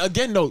ago.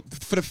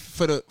 But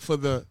for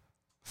the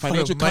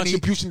financial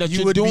contribution that you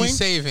you're would doing, be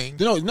saving.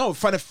 No,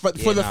 for the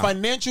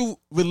financial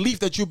relief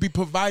that you'll be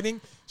providing,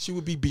 she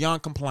would be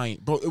beyond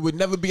compliant. But it would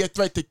never be a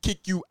threat to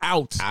kick you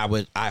out.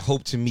 I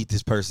hope to meet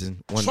this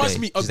person one Trust day.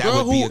 me, a that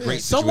girl would be who, a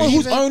great someone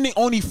situation. who's earning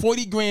only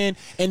 $40,000,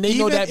 and they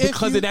know Even that if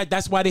because you- of that,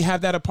 that's why they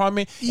have that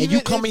apartment. And Even you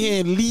if come in here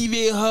and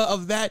alleviate her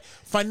of that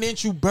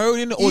financial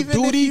burden or Even if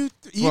duty. you-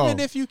 even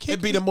bro, if you kick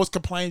it'd be me- the most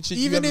compliant shit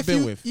you Even ever if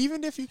been with.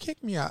 even if you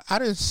kick me out, I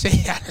didn't say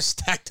I done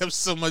stacked up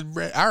so much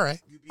bread. All right,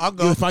 I'll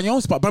go. You'll find your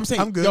own spot. But I'm saying,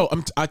 I'm good. yo,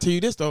 I tell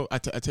you this though. I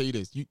tell you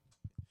this.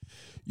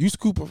 You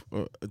scoop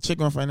a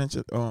chick on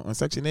financial on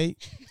Section 8,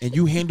 and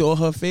you handle all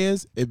her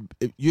affairs.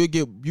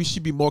 You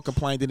should be more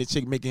compliant than a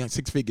chick making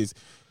 6 figures.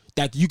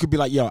 That you could be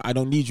like, yo, I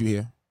don't need you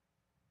here.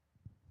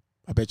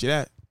 I bet you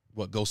that.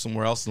 What, go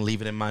somewhere else and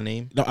leave it in my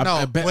name? No,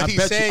 I bet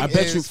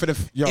you for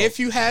the if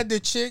you had the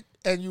chick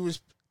and you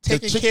was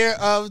taking care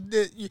of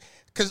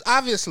because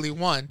obviously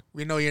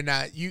we know you're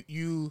not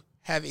you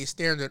have a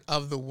standard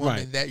of the woman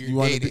Right. that you're You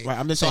wanna be- dating. right,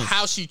 I'm just so saying.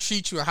 how she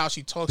treats you and how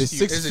she talks The to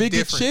you is a six-figure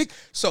difference. chick?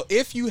 So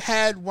if you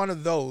had one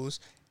of those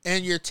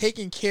and you're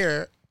taking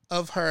care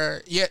of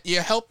her,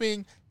 you're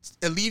helping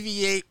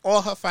alleviate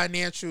all her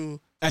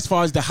financial. as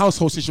far as the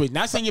household situation.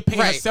 Not saying you're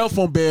paying a Right. cell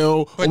phone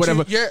bill or But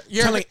whatever. you're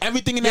telling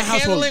everything in the you're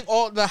household handling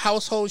all the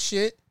household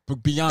shit.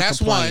 beyond That's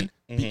compliant.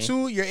 one.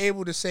 2, you're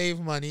able to save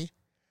money.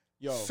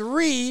 Yo,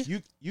 3,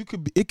 you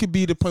could be, it could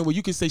be the point where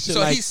you could say shit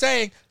so like, he's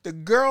saying the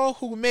girl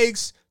who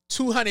makes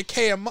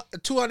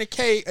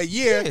 $200K a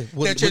year Yeah, that you're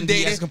wouldn't be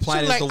dating, as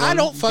compliant she's as the like, I one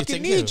don't you fucking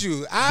take care need of.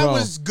 you. I Bro,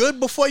 was good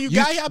before you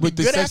got here. I'll be with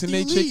the good Section after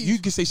you 8 chick, leave. you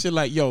can say shit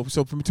like, yo,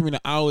 so from between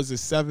the hours of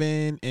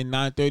 7 and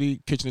 9:30,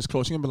 kitchen is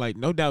closed. You're gonna be like,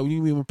 no doubt, you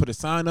didn't even put a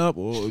sign up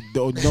or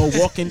no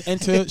walk and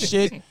enter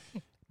shit.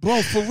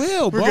 Bro, for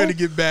real, bro. We're gonna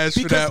get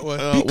bashed for that one.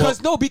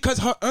 Because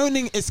her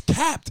earning is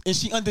capped and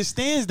she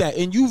understands that,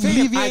 and you I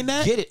alleviating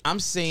that. get it. I'm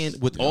saying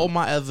with all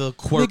my other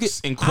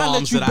quirks Nigga, and I'll qualms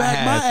let you that back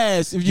I my have.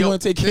 ass if you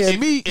want to take care of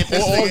me.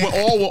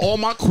 With all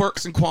my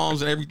quirks and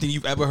qualms and everything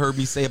you've ever heard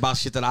me say about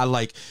shit that I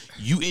like,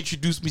 you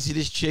introduce me to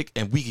this chick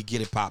and we could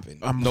get it popping.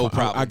 No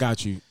problem. I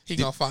got you. He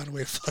gonna find a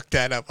way to fuck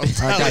that up. I'm I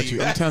telling got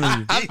you. I'm telling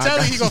you. I'm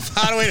telling you, he gonna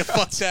find a way to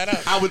fuck that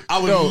up. I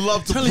would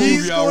love to tell prove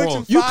he's y'all going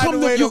wrong. to You Find come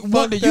a way to to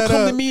fuck you that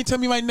come to up. me and tell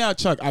me right now,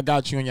 Chuck. I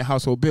got you on your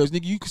household bills,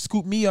 nigga. You can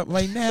scoop me up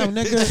right now,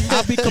 nigga.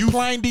 I'll be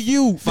complying to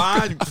you.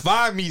 Find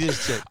me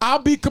this chick. I'll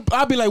be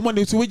like, one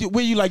day. So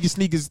where you like your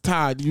sneakers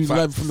tied? You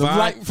like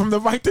from the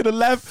right to the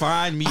left.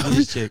 Find me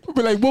this chick. I'll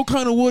be like, what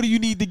kind of water you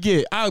need to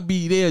get? I'll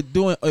be there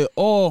doing it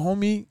all,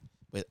 homie.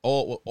 With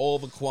all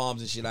the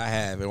qualms and shit I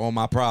have and all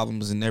my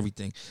problems and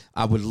everything,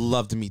 I would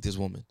love to meet this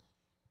woman.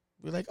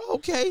 We're like,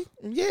 okay,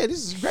 yeah,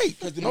 this is great.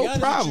 No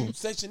problem.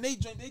 Section 8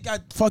 joint, they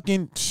got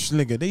fucking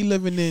nigga. They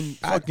living in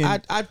fucking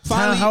I'd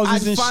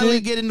townhouses and finally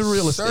shit. get into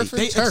real estate. Surf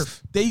and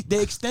turf. They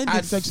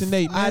extended Section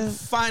 8, man. I'd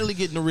finally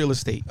get into real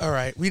estate. All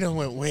right, we done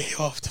went way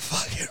off the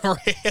fucking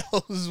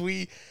rails.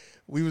 We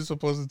were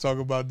supposed to talk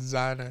about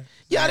designer.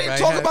 Yeah, I didn't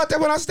talk about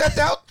that when I stepped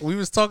out. We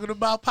was talking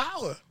about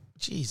power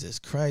Jesus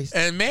Christ.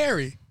 and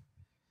Mary.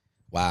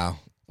 Wow.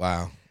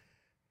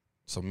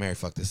 So Mary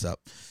fucked this up.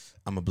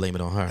 I'm gonna blame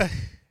it on her.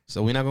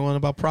 So we're not going on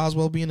about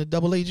Proswell being a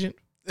double agent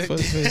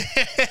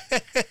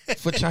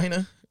for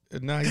China.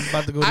 Now he's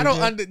about to go. I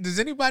don't. Does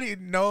anybody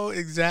know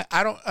exact?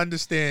 I don't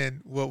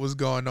understand what was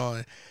going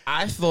on.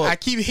 I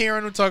keep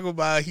hearing him talk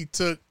about he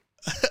took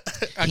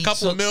a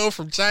couple mil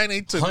from China.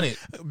 He took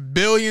 100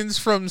 billions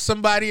from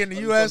somebody in the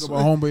U.S. About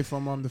homeboy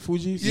from the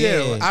Fugees.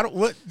 Yeah, I don't.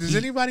 What does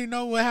anybody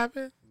know what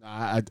happened?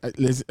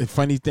 Listen, a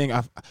funny thing.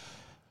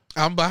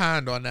 I'm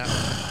behind on that.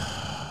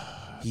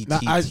 He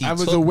I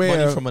was took aware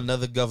money from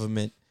another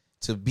government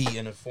to be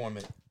an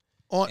informant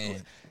on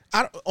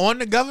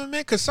the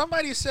government, because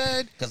somebody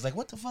said, because like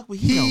what the fuck would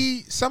he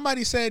know?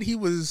 Somebody said he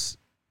was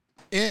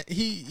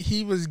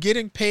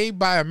getting paid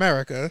by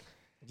America,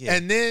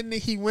 and then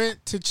he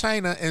went to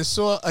China and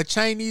saw a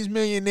Chinese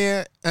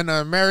millionaire and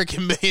an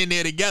American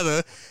millionaire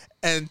together,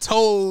 and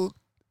told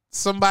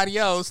somebody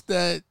else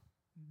that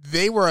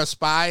they were a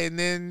spy, and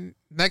then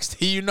next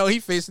thing you know, he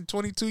facing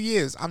 22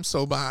 years. I'm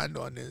so behind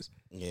on this.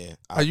 Yeah.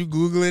 Are you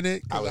Googling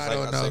it? I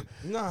don't know.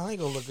 No, I ain't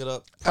gonna look it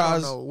up. I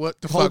don't know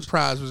what the fuck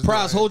Prize was doing.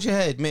 Hold your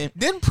head, man.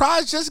 Didn't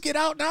Prize just get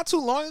out not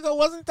too long ago?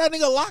 Wasn't that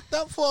nigga locked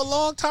up for a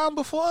long time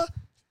before?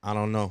 I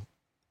don't know.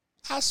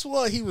 I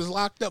swore he was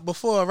locked up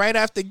before, right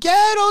after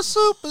Ghetto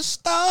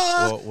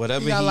Superstar. Well,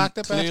 whatever he got locked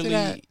up after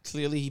that.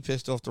 Clearly he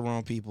pissed off the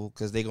wrong people,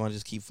 because they're gonna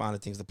just keep finding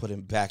things to put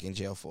him back in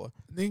jail for.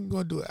 They ain't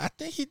gonna do it. I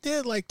think he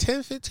did like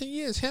 10, 15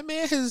 years. Him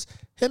and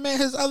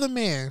his other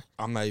man.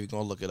 I'm not even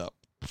gonna look it up.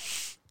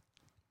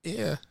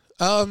 Yeah.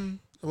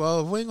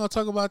 Well, if we ain't gonna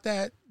talk about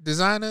that,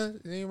 designer.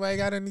 Anybody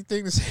got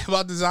anything to say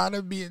about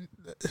designer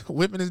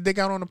whipping his dick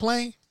out on the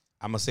plane?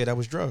 I'm gonna say that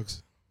was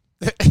drugs.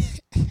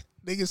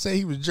 Niggas say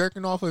he was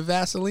jerking off with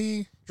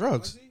Vaseline.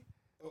 Drugs.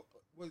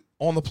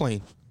 On the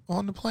plane.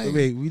 On the plane.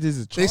 Wait, we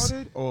just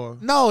chartered or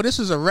no? This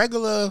was a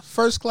regular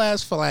first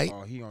class flight.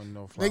 Oh, he on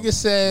no fly. Nigga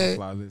said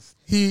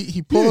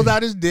he pulled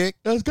out his dick.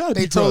 That's gotta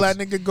They be told drugs.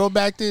 that nigga go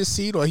back to his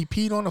seat, or he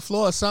peed on the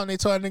floor or something. They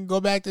told that nigga go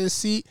back to his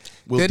seat.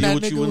 We'll then deal that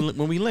with nigga you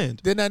when we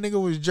land. Then that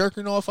nigga was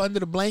jerking off under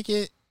the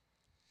blanket.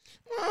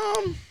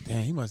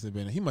 Damn, he must have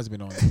been on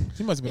on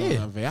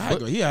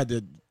Viagra. He had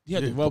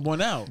to rub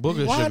one out.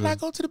 Booger Why sugar. not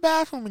go to the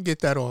bathroom and get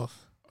that off?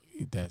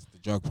 That's the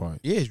drug part.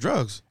 Yeah, it's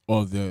drugs.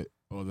 Or the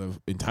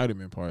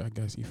entitlement part, I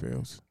guess he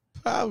feels.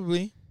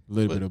 Probably. A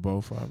little bit of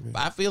both, probably.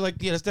 I feel like,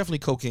 yeah, that's definitely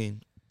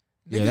cocaine.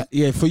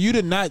 Yeah, for you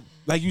to not,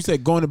 like you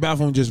said, go in the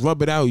bathroom and just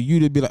rub it out, you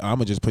to be like, I'm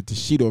gonna just put the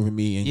sheet over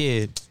me. And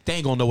Yeah, they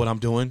ain't gonna know what I'm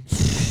doing.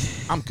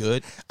 I'm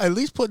good. At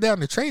least put down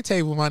the tray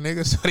table, my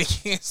nigga, so they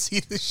can't see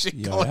the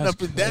shit going that's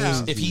up and down.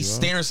 crazy. If he's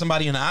staring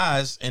somebody in the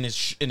eyes and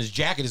his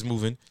jacket is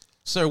moving,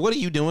 sir, what are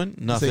you doing?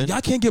 Say, Nothing.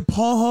 y'all can't get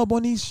Pornhub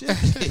on these shit.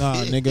 Nah,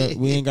 nigga,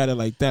 we ain't got it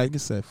like that. You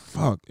said,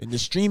 fuck. And the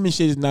streaming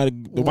shit is not a.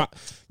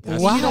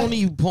 Why? You don't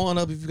need porn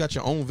up if you got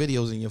your own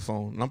videos in your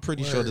phone. And I'm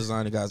pretty sure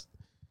designer guys,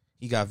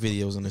 he got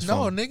videos on his No,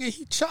 phone. nigga,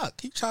 he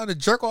trying to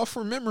jerk off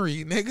from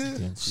memory, nigga.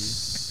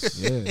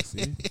 Yeah,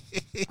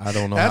 see? I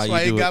don't know That's how why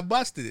you he do got it.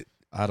 busted.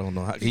 I don't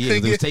know how. Yeah,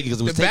 it was taking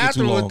because it was the taking too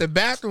bathroom long. the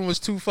bathroom was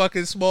too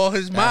fucking small.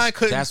 His mind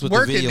couldn't That's what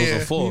work the in videos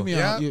there. are for.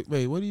 Yeah.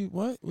 Wait, what do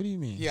you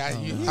mean? Yeah,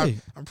 yeah.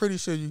 I'm pretty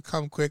sure you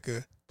come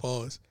quicker.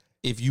 Pause.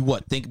 If you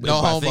think No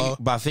homo.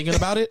 by thinking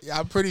about it. Yeah,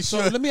 I'm pretty So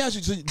sure. let me ask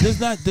you: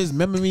 so there's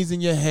memories in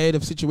your head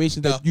of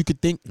situations that you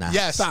could think. Nah.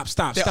 Yes.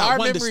 Stop. There are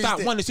Wonder, memories stop.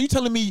 that- Wonder. So you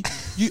telling me,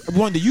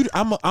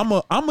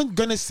 I'm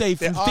gonna say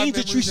from There are things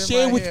that you memories in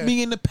shared my with head.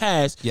 me in the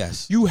past.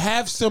 Yes. You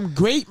have some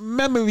great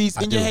memories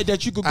in your do. head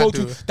that you could I go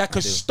do. to that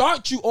could do.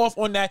 start you off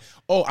on that.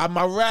 Oh, I'm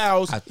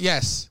aroused.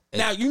 Yes.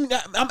 Now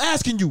I'm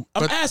asking you.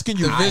 But the I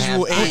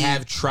visual have, I aid.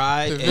 have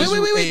tried. The and-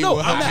 visual Wait. aid No,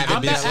 will I'm help.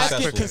 not been asking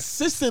successful.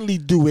 consistently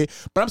do it.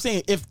 But I'm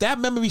saying if that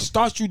memory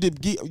starts you to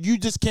get, you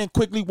just can't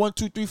quickly 1,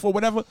 2, 3, 4,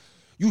 whatever.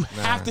 You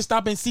have to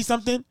stop and see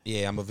something.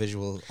 Yeah, I'm a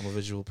visual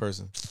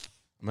person.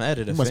 I'm an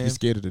editor. You must fam. be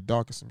scared of the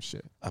dark or some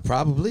shit. I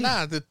probably.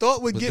 Nah, the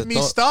thought would But get the me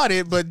thought-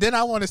 started, but then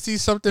I want to see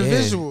something Yeah,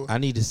 visual. I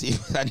need to see.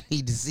 I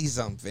need to see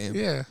something,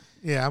 fam.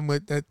 Yeah, I'm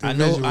with that. I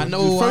know. Visual. I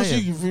know. who I First,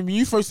 am. when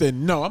you first said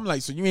no, I'm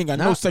like, so you ain't got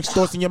no Nah. sex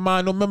thoughts in your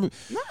mind, no memory.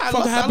 I Fuck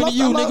love- happened I to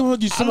you, love-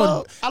 nigga? You I someone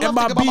love thinking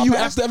about MIB my you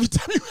past. after every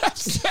time you have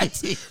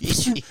sex.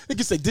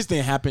 Nigga say this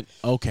didn't happen.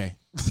 Okay.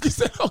 Nigga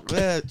said okay.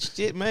 Well,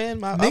 shit, man.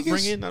 My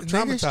upbringing. I'm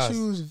Niggas traumatized.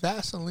 choose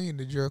Vaseline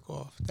to jerk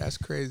off. That's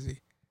crazy.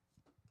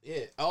 Yeah.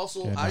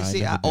 Also, Yeah, nah, I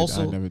say I never did that.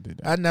 also I never did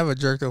that. I never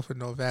jerked off with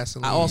no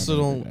Vaseline. I also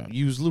never don't did that.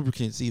 use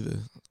lubricants either.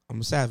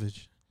 I'm a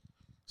savage.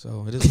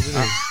 So it is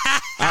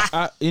what it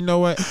is. You know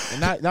what?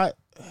 Not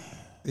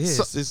Yeah,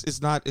 So-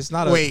 it's not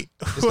a Wait,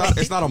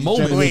 it's not a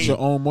moment. generate Wait. your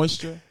own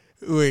moisture.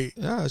 wait.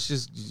 Yeah, it's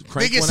just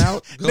crank Nigga, one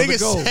out, go to nigga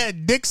go.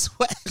 said dick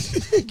sweat.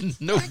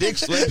 No dick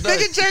sweat.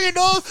 Nigga jerking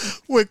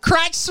off with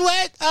crotch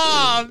sweat.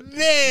 Oh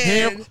man.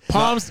 Hair,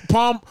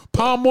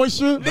 palm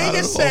moisture. Not at Nigga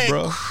all, said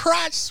bro.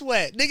 crotch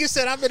sweat. Nigga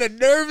said I'm in a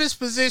nervous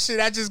position.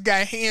 I just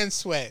got hand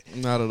sweat.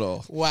 Not at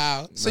all.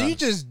 Wow. So Nah. you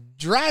just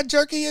dry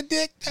jerking your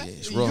dick?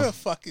 it's You're raw. a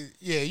fucking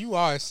you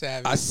are a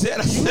savage. I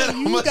said you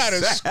I'm got a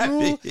a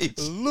screw savage.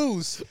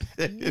 loose.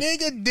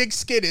 Nigga dick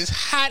skin is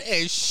hot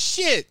as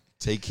shit.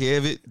 Take care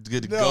of it.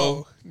 Good to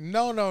go.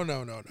 No.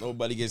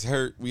 Nobody gets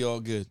hurt. We all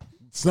good.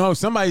 No,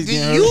 somebody's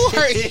getting You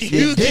hurt. hurt.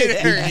 You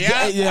get hurt.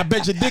 Yeah. Yeah, I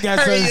bet your dick has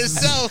Hurt some-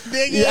 yourself,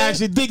 nigga. You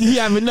actually think he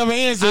have another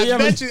answer.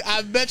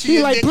 I bet you He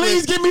your like, dick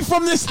please would, get me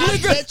from this I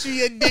nigga. bet you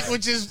your dick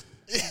would just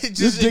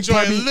dick enjoy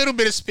probably- a little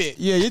bit of spit.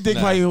 Yeah, your dick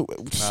Nah, probably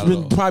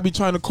all. probably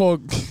trying to call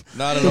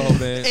Not at all,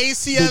 man.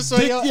 ACS the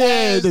on dick, your yeah,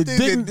 ass, the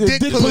nigga,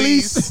 dick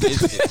police.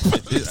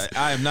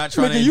 I am not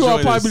trying to Nigga, enjoy you are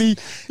this. probably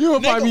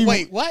Nigga,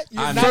 wait, what?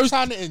 You're I not know.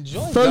 trying to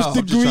enjoy it. First No, I'm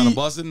just degree- trying to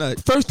bust a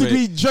nut. first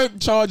degree jerk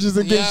charges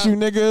against Yeah. you,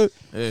 nigga.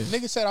 Yeah.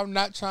 Nigga said I'm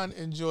not trying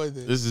to enjoy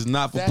this. This is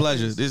not for That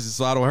pleasure. is- This is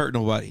so I don't hurt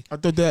nobody. I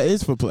thought that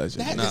is for pleasure.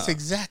 That Nah. is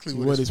exactly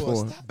What what it's it's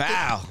for. for. Stop.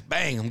 Bow,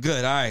 bang. I'm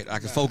good. All right, I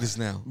can focus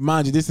now.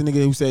 Mind you, this is a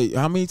nigga who said,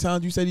 how many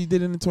times you said he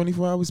did in the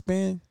 24-hour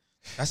span?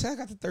 I said I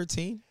got the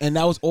 13. And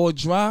that was all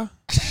dry?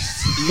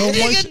 No Nigga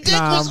moisture? dick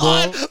was bro.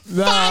 on Nah,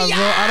 fire. bro.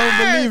 I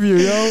don't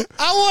believe you, yo.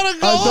 I want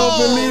to go I don't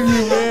home. believe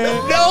you,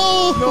 man.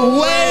 No,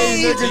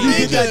 way, Nigga,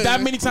 you did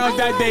that many times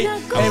that day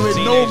and with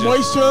no teenager.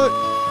 moisture?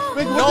 Nigga,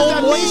 what No does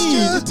that moisture?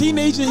 mean? The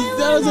teenager, that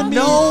doesn't mean.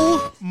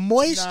 No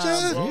moisture.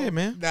 Nah, bro. Yeah,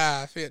 man.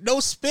 Nah, fam. No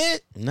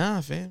spit.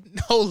 Nah, fam.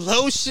 No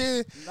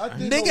lotion.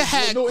 Nothing, Nigga no-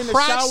 had no in the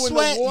crotch shower, no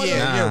sweat. water. Yeah,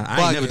 Nah, you're I ain't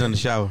bugging. never done the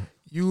shower.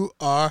 You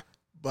are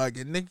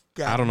bugging. Nigga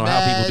got I don't know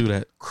how people do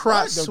that.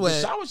 Crotch The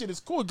sweat. shower shit is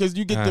cool because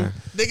you get Nah.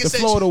 the Nigga said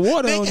flow of the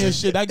water nigga- on your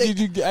shit. I give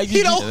you. I give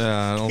He don't.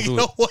 I don't You do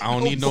don't it. want I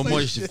don't no need no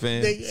moisture, moisture,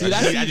 fam. nigga.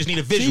 I just need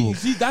a visual.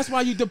 See, that's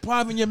why you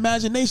depriving your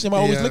imagination by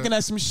always Yeah. looking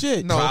at some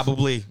shit. No.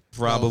 Probably.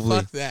 No,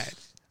 fuck that.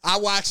 I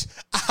watch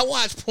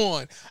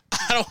porn.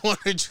 I don't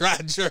want to dry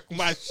jerk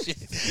my shit.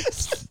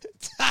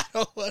 I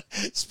don't want,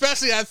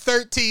 especially at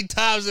 13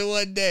 times in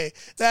one day.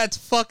 That's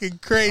fucking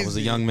crazy. I was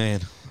a young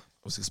man. I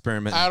was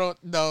experimenting. I don't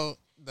know.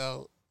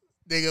 No.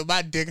 Nigga,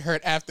 my dick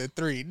hurt after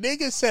 3.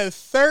 Nigga said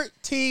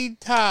 13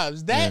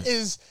 times. That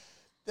is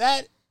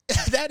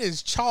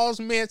Charles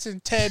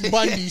Manson, Ted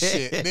Bundy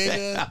shit,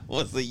 nigga. I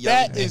was a young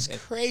That man. is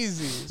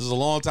crazy. This was a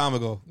long time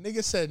ago.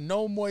 Nigga said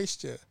no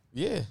moisture.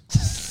 Yeah.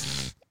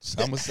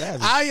 I'm a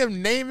savage. I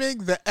am naming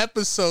the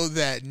episode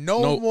that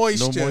no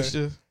moisture, No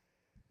moisture.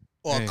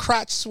 or Dang.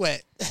 crotch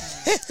sweat. You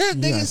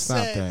Nigga gotta stop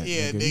said, that.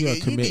 yeah, nigga. nigga, You, are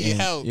you committing, need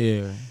help.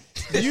 Yeah,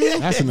 You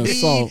That's an need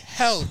assault.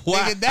 help. Wow.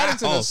 Nigga, that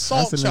is an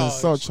assault that's an charge.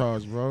 assault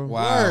charge, bro.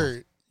 Wow.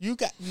 Word. You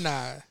got,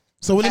 nah.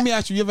 So let me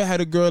ask you: you ever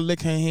had a girl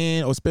lick her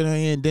hand or spit her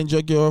hand, then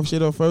jerk your off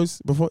shit off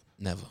first before?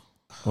 Never.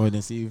 Or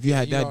then see if you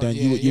had You that don't- done,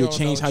 yeah, you would you would don't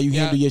change know. how you Yeah.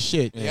 handle your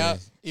shit. Yeah.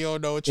 You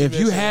don't know what you If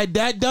you missing. had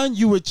that done,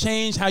 you would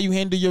change how you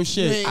handle your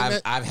shit. Man,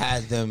 I've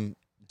had them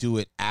do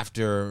it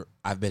after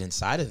I've been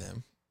inside of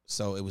them,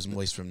 so it was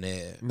moist from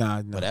there.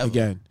 Nah, Whatever.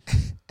 again,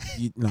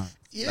 nah.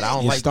 yeah. But I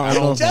don't You like. started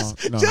I don't, off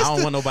Just- wrong. No. I just-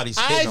 don't want nobody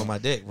spitting I've- on my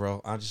dick,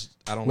 bro. I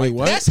don't Wait, like.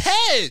 what? That's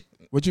head.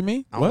 What you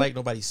mean? I don't What? like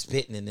nobody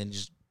spitting and then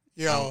just.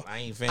 Yo, I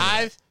ain't a fan of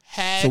I've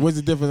had. So what's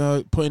the difference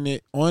of putting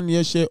it on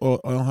your shit or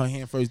on her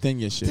hand first, then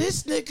your shit?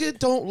 This nigga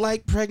don't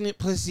like pregnant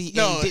pussy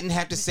No. and didn't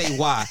have to say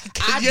why.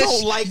 I Your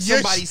don't sh- like your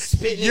somebody sh-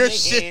 spitting your in their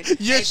shit, hand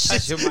your and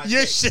touching shit, my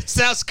your dick. shit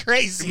sounds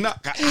crazy. No,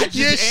 I just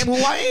Your am sh- who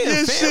I am, your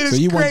fam. shit So is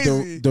you want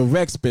crazy. the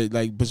Rex spit,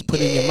 like just put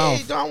it in your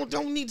mouth.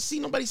 Don't need to see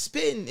nobody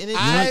spitting and then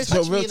I- touch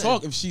So me real in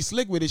talk, the- if she's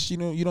slick with it,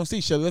 you don't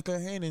see. She'll lick her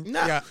hand and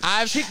Nah,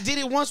 Yeah, chick did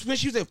it once when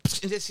she was like,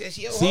 and just, she,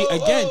 see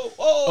again.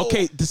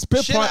 Okay, the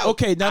spit Chill part. out.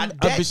 Okay, now I-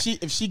 but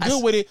if she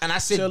good with it, and I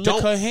said, she'll lick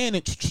don't- her hand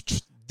and.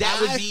 that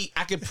would be.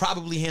 I could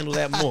probably handle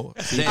that more.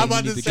 than I'm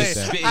about you to need to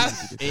say, get that.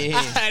 spitting.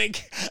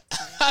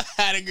 I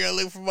had a girl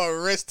look from my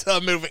wrist to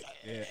a movie.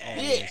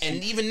 Yeah,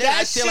 and even then, I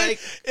That feel shit like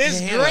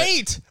is yeah,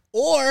 great.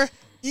 Or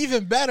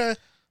even better,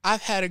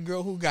 I've had a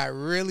girl who got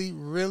really,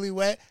 really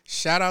wet.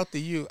 Shout out to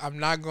you. I'm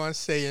not going to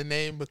say your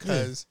name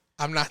because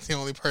I'm not the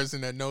only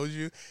person that knows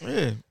you.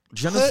 Yeah,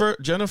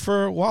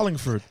 Jennifer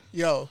Wallingford.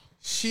 Yo,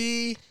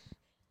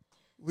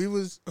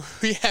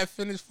 we had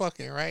finished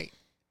fucking, right?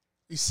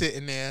 We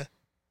sitting there,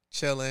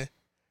 chilling,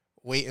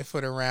 waiting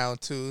for the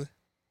round 2,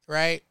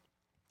 right?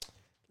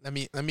 Let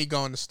me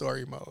go into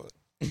story mode.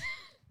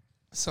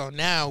 So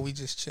now we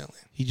just chilling.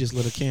 He just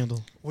lit a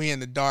candle. We in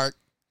the dark.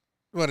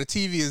 Well, the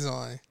TV is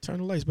on. Turn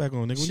the lights back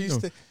on, nigga. What you She's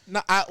doing?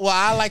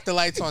 I like the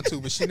lights on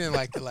too, but she didn't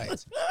like the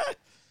lights.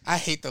 I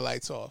hate the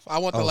lights off. I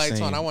want the lights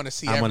same. on. I want to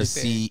see I everything. want to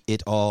see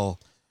it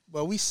all.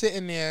 But we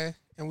sitting there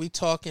and we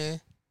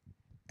talking,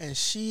 and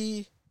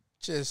she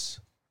just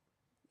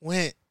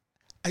went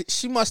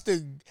she must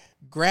have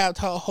grabbed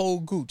her whole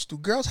gooch. Do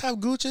girls have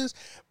gooches?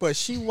 But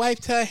she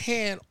wiped her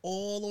hand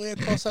all the way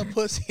across her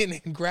pussy and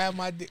then grabbed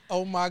my dick.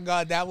 Oh my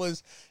God, that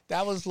was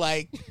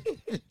like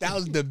that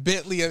was the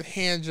Bentley of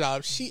hand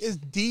jobs. She is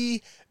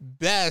the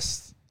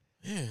best.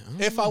 Yeah,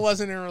 If I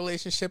wasn't in a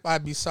relationship,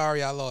 I'd be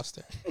sorry I lost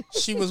her.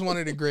 She was one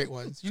of the great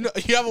ones. You know,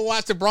 you ever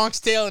watch The Bronx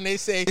Tale and they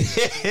say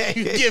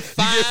you get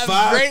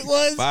five great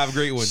ones? 5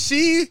 great ones.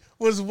 She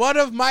was one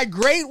of my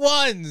great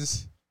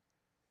ones.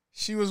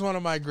 She was one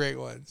of my great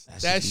ones.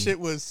 That shit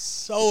was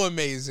so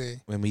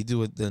amazing. When we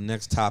do the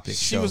next topic,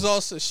 She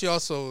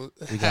also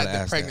had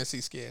the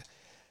pregnancy scare.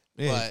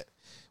 Yeah, But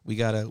we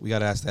gotta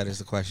ask that as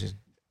the question.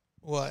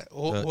 what?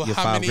 Your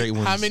how 5 many? great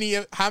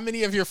ones. How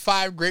many of your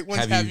 5 great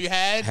ones have you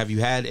had? Have you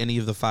had any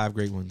of the 5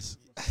 great ones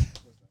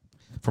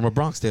from A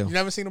Bronx Tale? You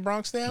never seen The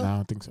Bronx Tale? No, I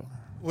don't think so.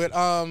 With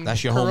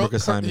That's your homework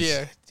assignments.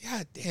 Yeah.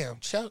 God damn,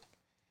 Chuck.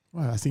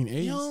 What? I seen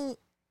AIDS.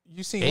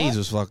 You seen AIDS what?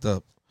 was fucked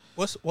up.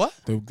 What?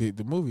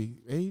 The movie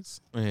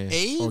AIDS. Yeah.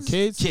 AIDS? Or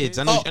kids. Kids.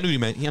 I knew you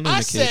meant. I I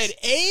meant said kids.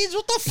 AIDS.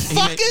 What the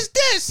fuck meant- is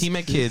this? He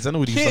meant kids. I know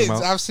what he was Kids.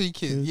 talking about. I've seen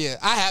kids. Yeah,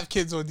 I have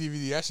kids on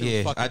DVD. That shit was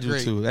Yeah, fucking I do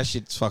great. too. That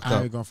shit's fucked I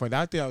up. ain't gonna find.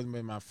 I think that was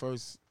my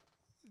first.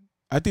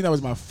 I think that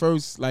was my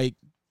first like.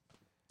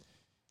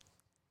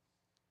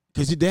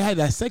 Because they had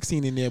that sex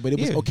scene in there, but it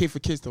was Yeah. okay for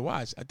kids to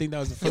watch. I think that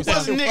was the It first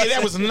wasn't, time. nigga.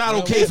 That was not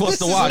okay for us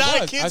to This is watch. not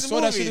a I kid's saw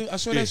that movie. shit. I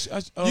saw that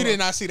shit. You did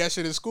not see that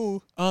shit in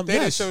school. They yes.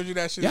 didn't show you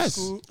that shit in Yes.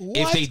 school.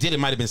 If What? they did, it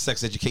might have been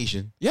sex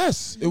education.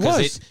 Yes, it 'Cause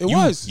was. It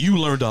was. You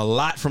learned a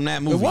lot from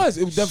that movie. It was.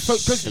 Because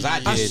 'Cause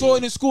I I did. saw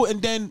it in school,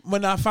 and then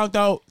when I found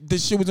out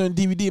this shit was on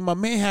DVD, my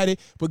man had it.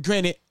 But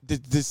granted,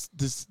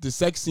 the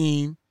sex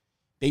scene,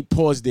 they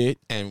paused it.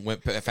 And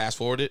went fast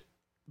forwarded.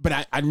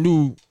 But I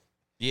knew.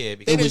 Yeah, They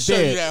because didn't was show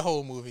there. you that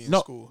whole movie in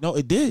No, school. no,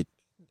 it did.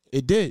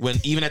 It did. when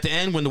even at the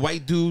end when the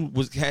white dude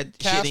had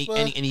Casper? shit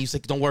and he's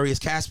like, "Don't worry, it's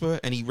Casper,"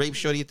 and he raped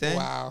Shorty at the end.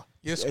 Wow.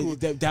 Your school.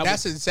 that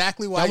That's was-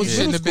 exactly why that you was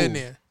shouldn't middle have been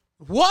school.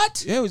 there.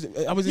 What? Yeah, it was.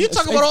 I was. You in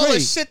talking eighth about all the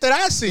grade. shit that I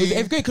It was see?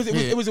 eighth grade because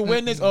Yeah. it was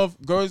awareness of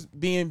girls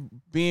being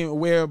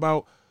aware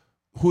about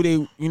who they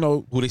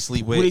Who they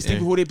sleep with? who they sleep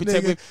with, who they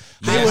protect Nigga, with.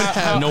 they would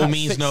have- no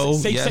means no,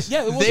 yes.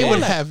 Yeah, it was They all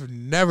would that. have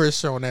never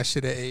shown that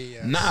shit at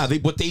AES. Nah,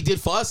 what they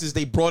did for us is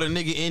they brought a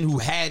nigga in who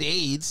had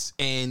AIDS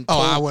and Oh,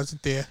 told- I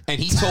wasn't there. and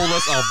he told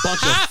us a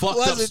bunch of fucked up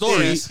Wasn't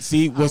stories.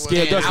 See, what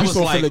scared and us, I we was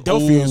saw like,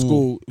 Philadelphia in ooh.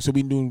 school, so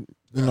we knew,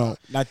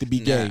 not to be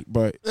gay, Nah.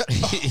 but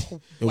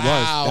it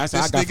Wow, was. That's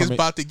this what I got nigga's from it.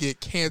 about to get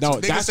canceled. No,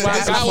 Nigga that's said, what I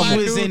that's got how from I I it.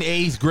 was knew. in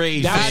 8th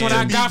grade. That's fam. what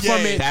I got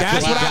from it.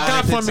 That's what I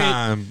got from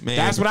it. Man.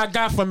 That's what I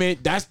got from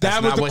it. That That's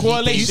was not the what he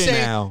correlation. thinks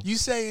now.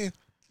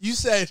 You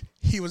said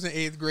he was in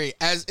 8th grade,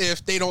 as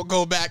if they don't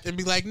go back and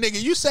be like,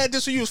 nigga, you said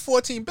this when you was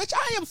 14. Bitch,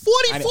 I am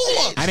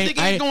 44. I didn't-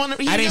 I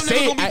didn't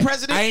say gonna be it.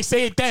 president. I ain't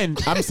say it then.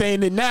 I'm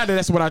saying it now.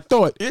 That's what I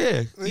thought.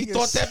 Yeah, he Niggas-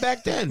 thought that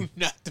back then.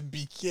 Not to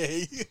be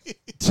gay.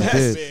 I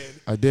did. Man.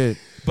 I did.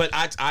 But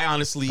I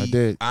honestly,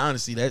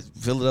 that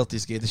Philadelphia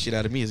scared the shit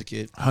out of me as a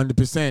kid.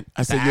 100%.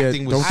 I said, yeah.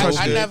 acting was Don't so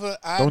touch good. me.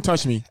 Don't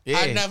touch me.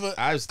 Yeah,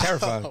 I was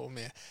terrified. Oh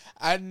man,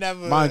 I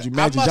never. Mind you,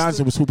 Magic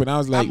Johnson was swooping. I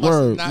was like, must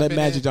have word, not let been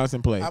Magic in-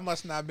 Johnson play. I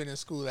must not have been in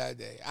school that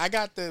day. I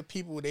got the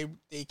people they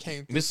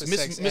came through Miss for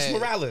sex Miss ed.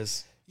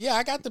 Morales. Yeah,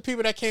 I got the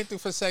people that came through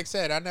for sex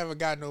ed. I never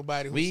got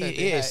nobody who said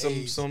they had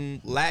AIDS. some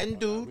Latin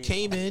dude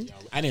came in.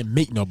 I didn't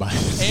make nobody.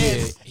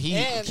 And,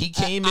 Yeah, he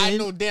came I in.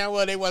 knew damn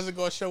well they wasn't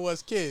gonna show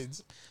us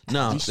kids.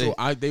 No,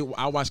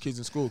 I watched kids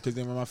in school because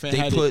then when my friend They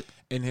had put it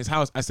in his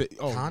house, I said,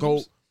 "Oh, condoms?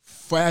 go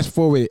fast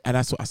forward," and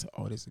I said,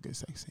 "Oh, this is a good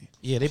sex scene."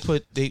 yeah,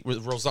 they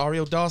with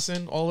Rosario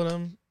Dawson, all of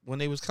them when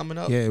they was coming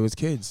up. Yeah, it was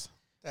kids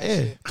That Yeah.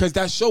 shit. because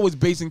that show was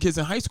based in kids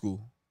in high school.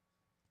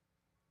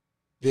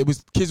 It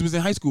was kids was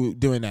in high school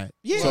doing that.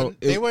 Yeah. so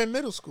They were in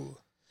middle school.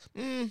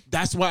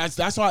 that's why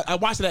I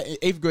watched it in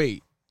 8th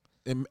grade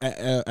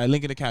at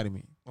Lincoln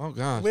Academy. Oh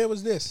God, Where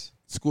was this?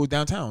 School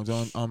downtown.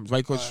 It's on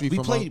right across the street we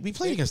from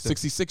played against them.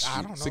 66th Street.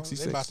 I don't know.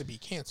 66. They about to be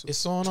canceled.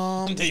 It's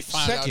on they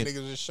find out second.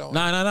 niggas was showing.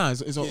 Nah.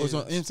 It's on Yes.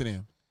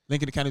 Amsterdam.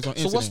 Lincoln Academy's on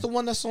So Amsterdam. what's the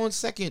one that's on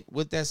second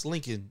with that's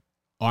Lincoln?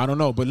 Oh, I don't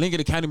know, but Lincoln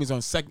Academy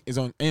is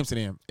on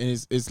Amsterdam, and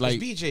it's like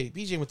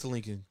BJ went to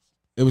Lincoln.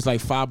 it was like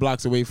 5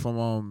 blocks away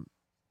from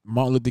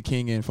Martin Luther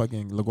King and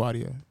fucking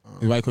LaGuardia.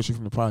 It's right across the street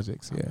from the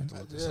projects. Yeah,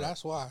 Yeah,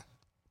 that's why.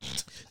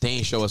 They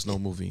ain't show us no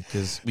movie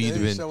because They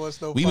didn't show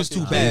us no we was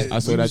fucking too bad. kids. I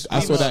saw that. I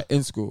saw that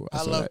in school. I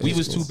saw love- that We in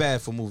was school. too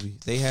bad for movie.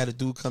 They had a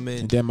dude come in.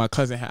 And then my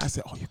cousin had. I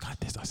said, "Oh, you got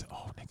this." I said,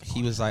 "Oh, nigga."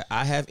 He was like,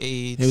 "I have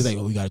AIDS. He was like,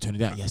 "Oh, we gotta turn it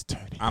down." Yes,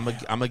 turn it.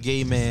 I'm a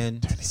gay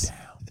man. Turn it down.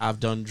 I've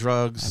done I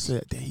drugs."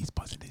 said, "Then he's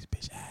busting this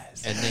bitch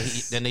ass." And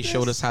then they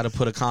showed us how to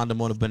put a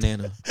condom on a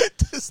banana.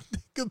 This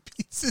nigga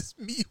pieces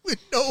me with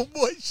no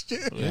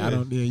moisture. Yeah, I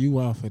don't. Yeah, you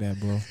wild for that,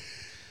 bro.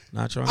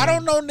 Not trying. I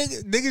don't know,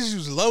 niggas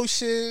use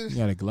lotion. You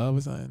got a glove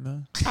or something?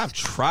 No? I've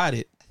tried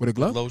it. With a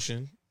glove?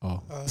 Lotion.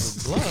 Oh, Glove.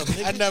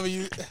 Nigga. I never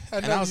use.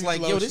 And I was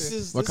like, yo, this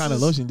is what kind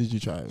of lotion did you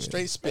try? With?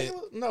 straight spit.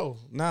 No.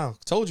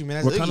 Told you,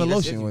 man. That's What kind of icky.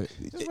 That's lotion?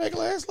 icky. What- Just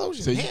regular ass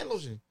lotion. So you- Hand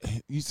lotion.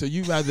 So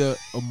you rather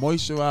a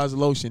moisturized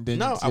lotion than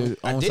No, your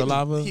I own didn't.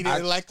 salova? He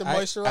didn't like the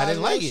moisturized I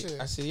didn't like lotion.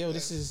 it. I said, yo,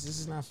 this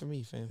is not for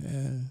me, fam.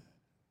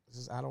 Yeah.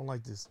 I don't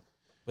like this.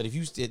 But if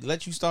it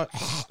let you start,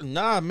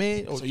 nah,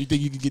 man. So you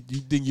think you could get? You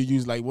think you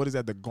use like what is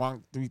that? The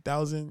Guanc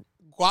 3000?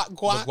 Guac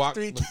 3.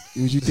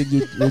 What you think?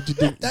 What you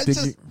think?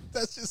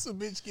 That's just a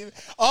bitch giving.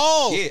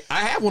 Oh, Yeah, I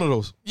have one of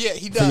those. yeah,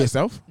 he For does.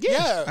 yourself?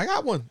 Yeah. I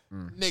got one.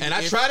 Nigga, And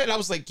I if- tried it. I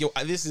was like, yo,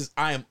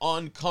 I am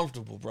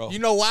uncomfortable, bro. You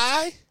know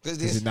why? 'Cause Is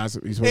this, it not?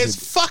 You're supposed It's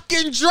to,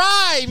 fucking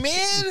dry,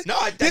 man. No,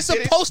 I They're did it.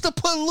 supposed to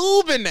put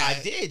lube in that.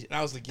 I did. And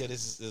I was like, yeah,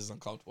 this is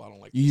uncomfortable. I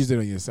don't like you used it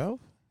on yourself?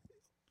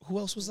 Who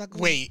else was I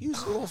going Wait. to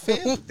use it on,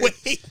 fam?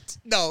 Wait,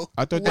 no.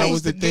 I thought that Wait,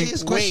 was the thing.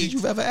 Gayest question Wait.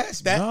 you've ever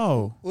asked me. That-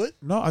 No. What?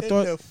 No, I in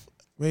thought. the f-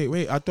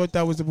 Wait. I thought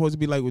that was supposed to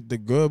be like with the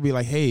girl be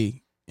like,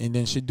 hey, and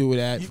then she'd do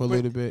that for a but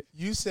little bit.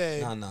 You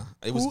said Nah.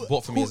 It was Who-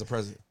 bought for me who- as a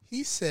present.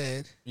 he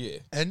said, Yeah.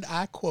 and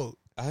I quote,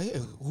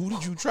 Who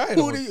did you try it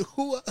 "Who on? do you,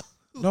 who?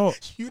 No.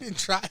 You didn't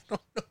try it on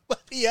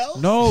nobody else."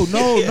 No,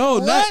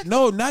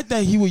 What? not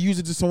that he would use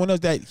it to someone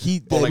else. That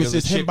like was a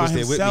just him chick by was there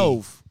with me.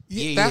 himself.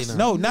 Yeah, that's yeah,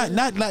 No,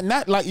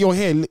 not like your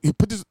head.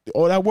 Put this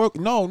all that work.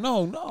 No.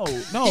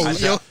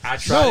 I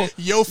tried it.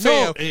 Yo,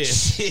 fam. Yeah.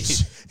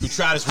 You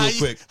try this real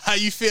quick. How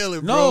you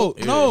feeling, bro?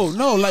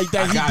 No, like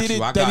that. I got He did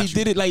you, I it. That got he you.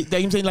 did it. Like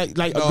that. I'm saying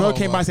like a No, girl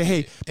came by and said,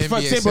 "Hey, for NBA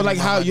example, like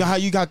sending my how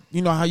you got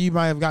how you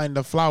might have gotten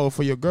the flower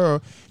for your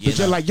girl, Yeah, but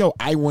you're nah. like, yo,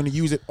 I want to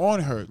use it on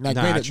her. Now,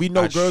 Nah, granted, we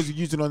know girls who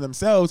use it on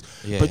themselves,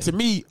 Yeah. but to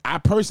me, I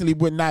personally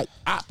would not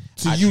opt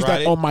to I use tried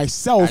that it. on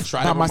myself I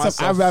tried by it with myself.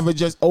 I'd myself. rather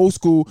just old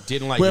school.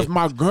 Didn't like where it. if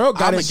my girl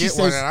got I'ma it, she get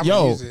one says, and I'ma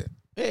yo. use it.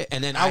 Yeah,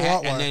 and then I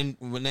want one.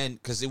 and then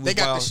because it was They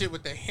got while, the shit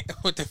with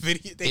the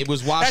video. It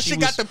was while that she shit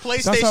was- got the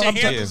That's how PlayStation I'm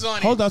handles on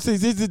it. Hold on, see,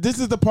 this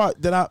is the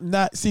part that I'm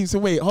not. See, so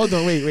wait, hold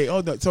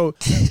on. So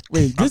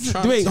wait,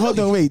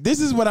 This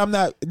is what I'm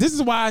not. This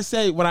is why I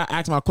say when I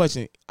ask my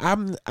question.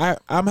 I'm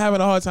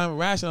having a hard time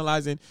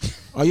rationalizing.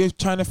 Are you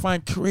trying to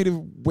find creative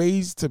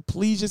ways to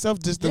please yourself?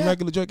 Just the Yeah.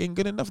 regular joke ain't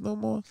good enough no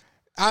more.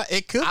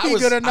 It could I be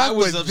was- good enough, I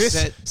was but this.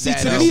 upset See,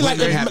 that to me, like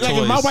women if, have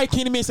if my toys. wife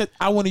came to me and said,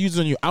 "I want to use it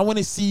on you. I want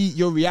to see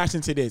your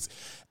reaction to this,"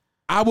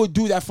 I would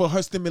do that for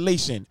her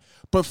stimulation.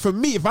 But for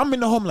me, if I'm in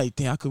the home, like,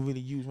 damn, I could really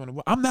use one.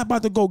 I'm not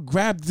about to go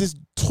grab this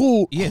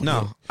tool. Yeah,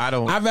 no, I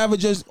don't. I'd rather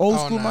just old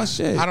Oh, school nah. my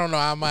shit. I don't know.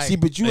 I might. See,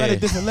 but you at a Yeah.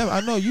 different level.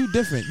 I know you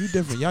different.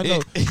 Y'all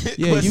know.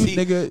 Yeah, But you see,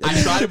 nigga.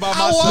 I tried it by I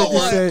myself. want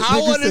one. Said- I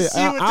nigga want to said,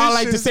 see what I this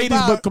like shit to is say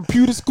about. this, but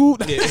computer school.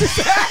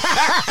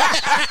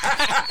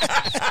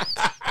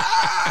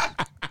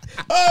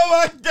 Oh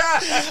my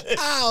god!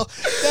 Ow,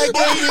 that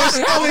gave me a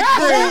stomach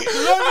cramp.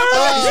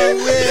 Oh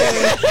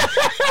man.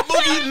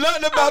 Boogie,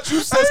 nothing about you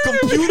says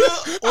computer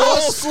or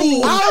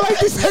school. I don't like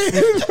to say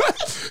this.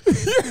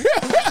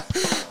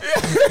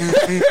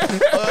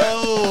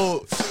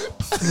 Oh,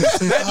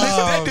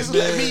 that just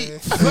let me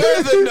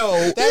further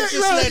know. That just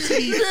lets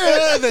me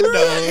further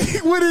know.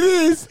 what it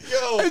is.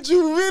 Yo. That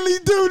you really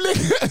do,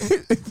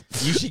 nigga.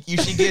 You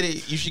should get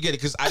it. You should get it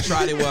because I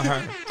tried it with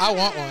her. I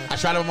want one. I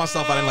tried it with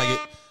myself. I didn't like it.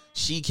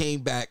 She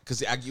came back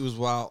because it was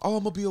wild. Oh,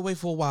 I'm gonna be away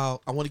for a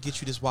while. I want to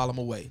get you this while I'm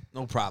away.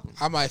 No problem.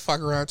 I might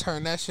fuck around,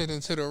 turn that shit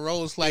into the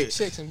rose like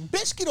chicks, and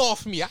bitch, get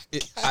off me. I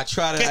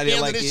tried it. I can't didn't handle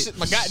like this it. shit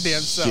my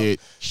goddamn self. Shit.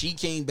 She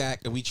came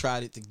back and we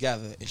tried it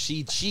together, and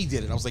she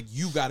did it. I was like,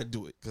 you got to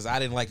do it because I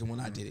didn't like it when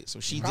I did it.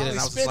 So she did it. Probably And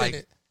I was just spitting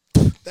like,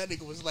 it. That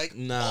nigga was like,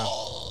 nah.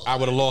 I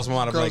would have lost my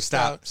mind. I'd be like, Grossed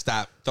out.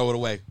 stop, throw it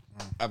away.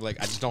 I'd be like,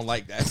 I just don't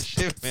like that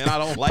shit, man. I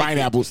don't like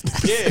Pineapples.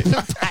 it. Yeah.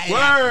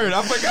 Word.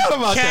 I forgot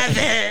about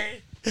that.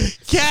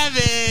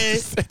 Kevin,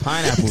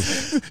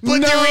 Pineapples.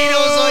 put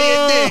Doritos on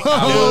your dick.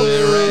 I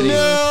wasn't ready.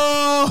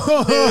 No.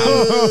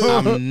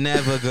 I'm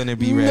never gonna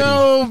be ready.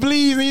 No,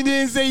 please. You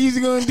didn't say you was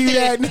going to do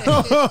that. No.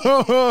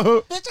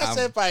 Bitch, I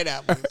said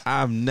pineapple.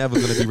 I'm never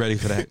gonna be ready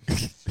for that.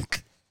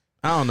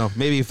 I don't know.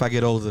 Maybe if I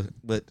get older,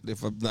 but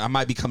if I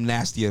might become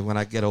nastier when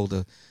I get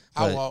older.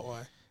 I But want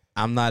one.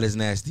 I'm not as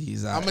nasty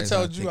as I'm gonna as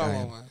tell think you I I want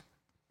am. one.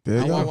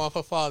 There I you want go. one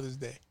for Father's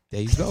Day.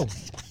 There you go.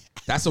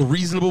 That's a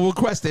reasonable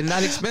request. They're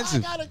not I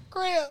expensive. got a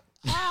crib.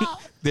 Ow.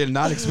 They're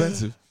not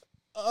expensive.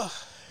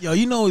 Yo,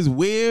 you know it's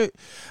weird.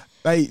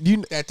 Like,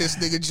 you That this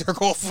nigga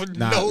jerk off with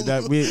nah, no.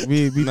 that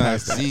we Nah,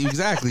 passed that. see,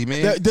 exactly,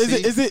 man. Does See?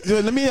 it, is it?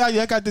 Let me.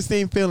 I got the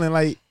same feeling.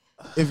 Like,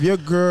 if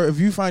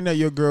you find out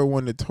your girl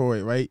won the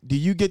toy, right? Do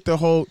you get the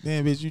whole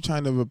damn bitch? You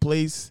trying to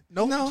replace?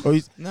 no. Or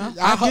you, No.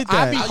 I get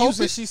that. I be I'll use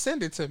hoping it. she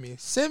send it to me.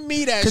 Send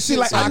me that Cause shit. see,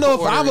 like so I know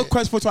can if I order it.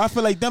 request for toy, I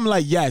feel like them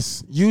like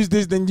yes, use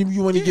this. Then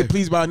you want to Yeah. get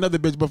pleased by another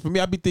bitch. But for me,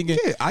 I be thinking,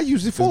 Yeah, I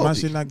use it is for my it.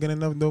 shit not good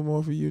enough no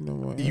more for you no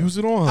more? Use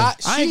it on her.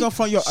 I ain't gonna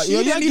find your. She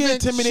Y'all didn't get even,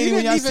 intimidated she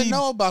when y'all didn't even see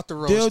know about the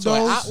rose toy.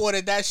 dildos? I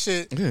ordered that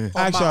shit Yeah. on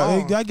my Actually,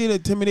 own. y'all get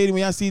intimidated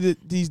when y'all see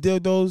these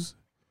dildos.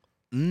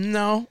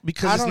 No,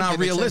 because I it's don't not get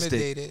realistic.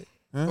 intimidated.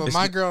 Huh? But It's-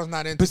 my girl's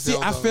not into But see,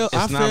 I dildos. feel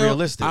It's not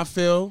realistic. I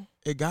feel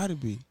it gotta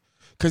be,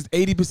 cause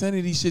 80%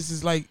 of these shits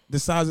is like the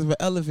size of an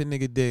elephant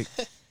nigga dick,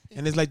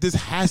 and it's like this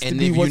has to And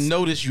be if you what's.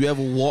 notice, you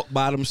ever walk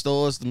by them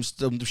stores, them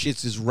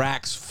shits is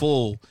racks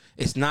full.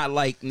 It's not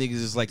like niggas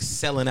is like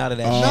selling out of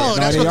that shit. No,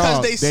 that's they because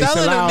are. they selling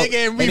sell them, out,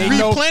 nigga, and they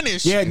know-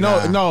 replenish. Yeah,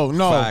 Nah, no.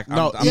 fact. You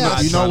know I'm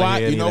not you know trying to why?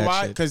 hear You any know of that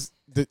why? shit. Because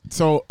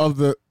so of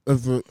the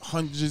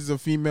hundreds of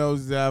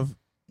females that have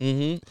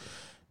Mm-hmm.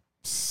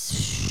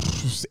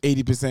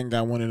 80%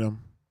 got one of them.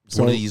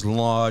 One of these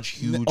large,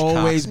 huge.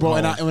 Always, cocks. bro.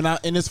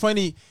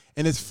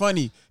 And it's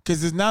funny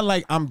because it's not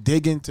like I'm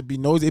digging to be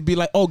nosy. It'd be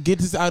like, oh, get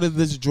this out of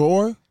this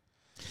drawer,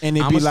 and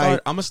it'd be like,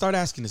 I'm gonna start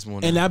asking this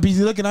morning. and I'd be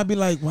looking, I'd be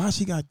like, why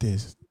she got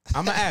this?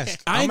 I'm gonna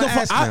ask. I ain't I'm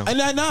gonna.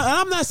 gonna ask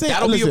now. I'm not saying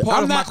That'll be a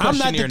part of my I'm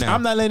questionnaire now.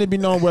 I'm not letting it be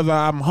known whether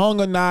I'm hung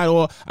or not,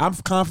 or I'm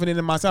confident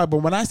in myself. But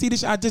when I see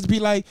this, shit, I just be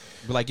like,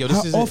 Be like, yo, this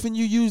how isn't. often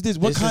you use this?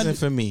 What This kind isn't of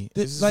for me.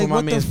 This is like for my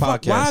what the man's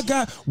fuck? podcast. Why I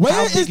got? Where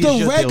How is big the is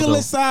your regular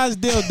dildo? size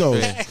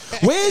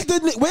dildo?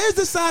 Where's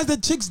the size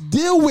that chicks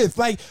deal with?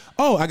 Like,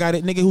 oh, I got a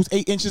nigga who's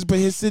 8 inches, but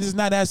his shit is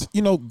not as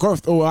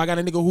girth, or I got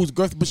a nigga who's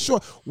girth but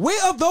short. Where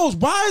are those?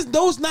 Why is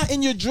those not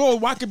in your drawer?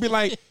 Why I could be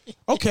like,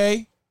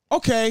 okay.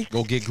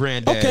 Go get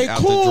granddad Okay, out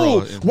cool.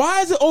 the drawer.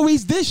 Why is it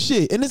always this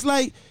shit? And it's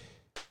like,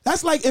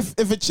 that's like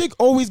if a chick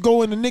always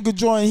go in the nigga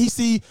drawer and he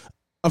see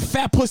a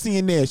fat pussy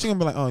in there, she gonna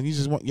be like, oh, you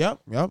just want, yep,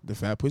 the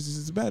fat pussy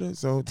is better,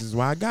 so this is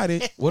why I got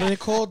it. What are they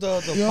called?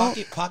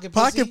 The pocket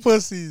pussy? Pocket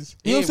pussies.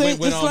 You know what I'm saying?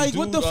 when, It's like,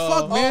 what the dude,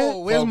 fuck, man? Oh,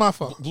 where's my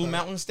phone? Blue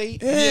Mountain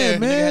State. Yeah, The nigga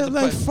man, had to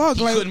like, play. fuck,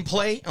 He like- couldn't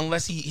play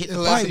unless he hit the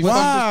Unless Like, he pussy.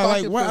 fucked why? his Like,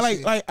 pocket why?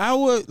 pussy. Like, I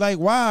would, like,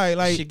 why?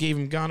 Like, Shit gave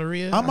him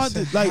gonorrhea. I'm I out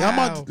to, said, like, I'm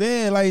how? out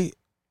there, like,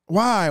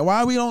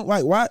 why we don't,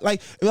 like, why?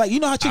 Like, you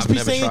know how chicks I've be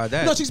never saying, tried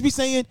that. you know, chicks be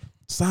saying,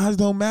 size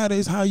don't matter,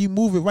 it's how you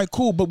move it. Right,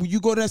 cool. But when you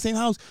go to that same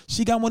house,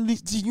 she got one of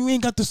these, you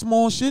ain't got the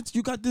small shits,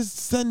 you got this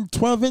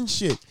 12-inch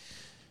shit.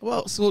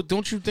 Well, so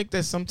don't you think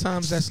that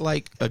sometimes that's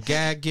like a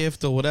gag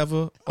gift or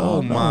whatever? Oh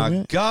no, my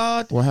man.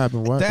 God. What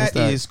happened? What? What's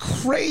That is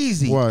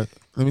crazy. What?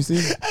 Let me see.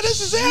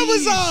 This is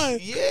Jeez.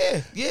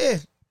 Amazon. Yeah.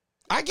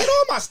 I get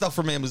all my stuff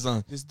from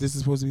Amazon. This is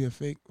supposed to be a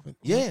fake.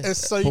 Yeah.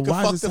 It's so you But can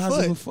why fuck is the the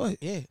size of a foot. foot?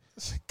 Yeah.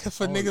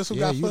 For niggas who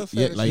got foot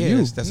yeah, fetish. like Yeah,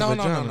 you. that's a No.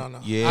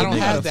 vagina. Yeah, I don't nigga.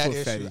 have a that foot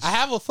issue. fetish. I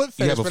have a foot You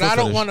fetish, have a but foot I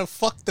don't fetish. want to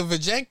fuck the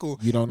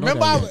vajankle. You don't know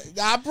Remember,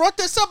 that I brought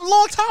this up a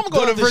long time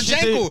ago. But The the shit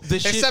vajankle, the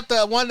shit- except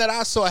the one that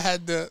I saw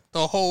had the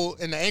hole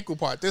in the ankle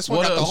part. This one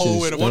What got the else hole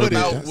is- where the what foot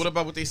about- is. What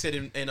about what they said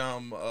in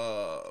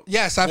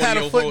Yes, I've had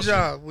a 40-year-old foot motion,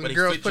 job where when they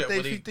girls fit put you- their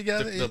where feet they-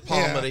 together. the palm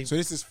yeah. of they So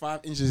this is 5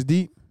 inches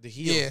deep. the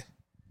heel. Yeah.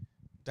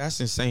 That's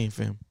insane,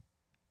 fam.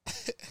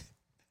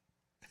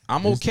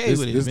 I'm This- okay this,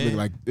 with it, this man.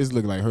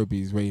 Look like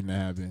herpes waiting to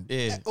happen.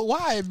 Yeah.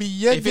 Why? It'd be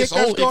your If dick it's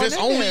that's only- if going it's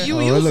in only there. you Oh,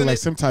 it using look like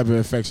it. some type of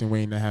infection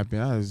waiting to happen.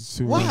 I was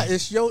too Why? late.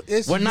 It's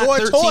We're not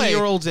your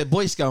 13-year-olds at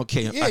Boy Scout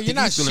camp. Yeah, I you're think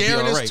not he's gonna be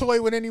sharing all this right.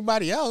 toy with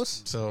anybody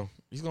else. So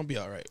he's gonna be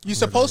all right. You're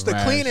supposed to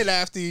rash. clean it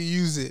after you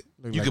use it.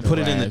 Look You like can a put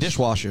it in the rash.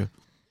 dishwasher.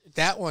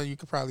 That one you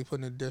could probably put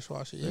in the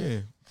dishwasher. Yeah. Yeah.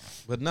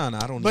 But no,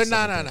 I don't. But need no.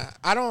 something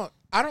like that.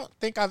 I don't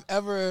think I've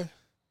ever.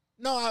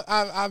 No,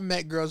 I've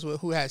met girls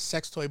who had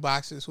sex toy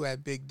boxes who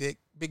had big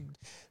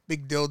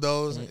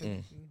dildos,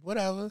 and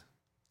whatever.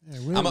 Yeah,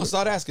 I'm gonna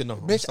start asking though.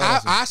 Bitch,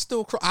 I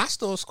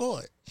still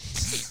scored.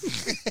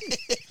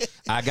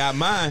 I got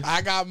mine.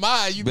 I got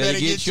mine. You Better better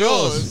get get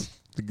yours.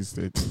 Nigga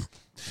said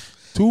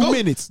 2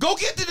 minutes. Go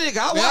get the nigga.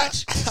 I Yeah.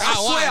 watch.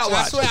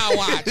 I swear I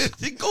watch.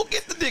 Go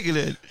get the nigga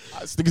then.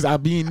 Niggas, I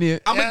be in there.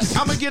 I'm Yeah.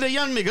 gonna get a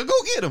young nigga.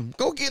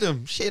 Go get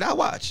him. Shit, I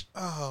watch.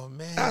 Oh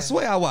man. I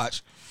swear I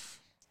watch.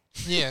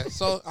 Yeah.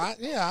 So I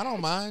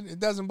don't mind. It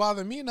doesn't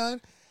bother me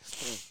none.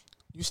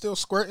 You still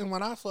squirting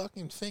when I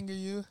fucking finger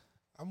you.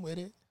 I'm with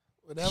it.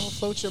 Whatever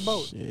floats your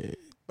boat. Yeah.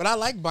 But I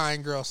like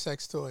buying girls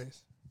sex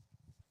toys.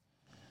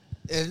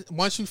 And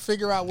once you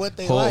figure out what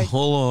they like,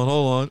 Hold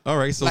on. All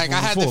right, so like I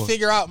had to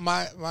figure out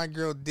my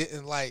girl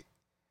didn't like.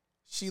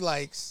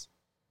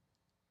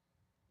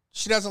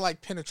 She doesn't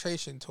like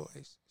penetration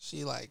toys.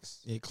 She likes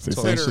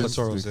Sensation.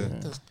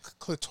 the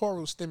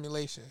clitoral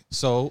stimulation.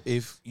 So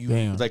if you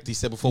Damn. like they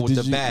said before with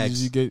the bags,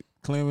 Did you get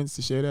Clemens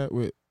to share that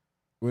with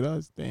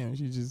us? Damn,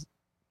 she just.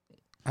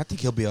 I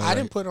think he'll be all right. I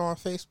didn't put it on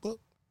Facebook.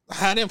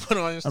 I didn't put it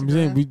on Instagram. I'm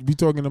saying we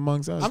talking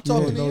amongst us. I'm We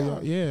talking don't to know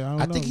y'all. Yeah, I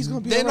don't I know. think he's gonna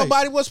be Then all right.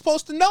 nobody was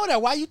supposed to know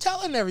that. Why you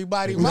telling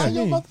everybody? Mind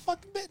your Exactly.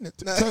 motherfucking business.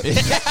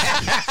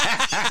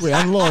 Wait,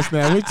 I'm lost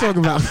now. What you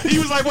talking about? He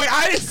was like, "Wait,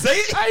 I didn't say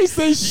it. I ain't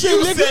say shit.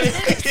 You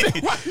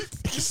nigga.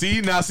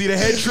 See the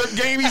head trip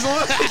game he's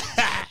on.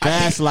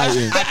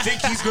 Gaslighting. I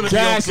think he's gonna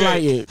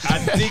Gaslighting. I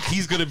think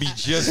he's gonna be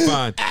just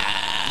fine.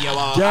 Yo,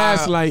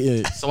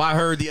 Gaslighting. so I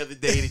heard the other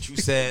day that you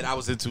said I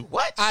was into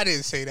what? I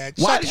didn't say that.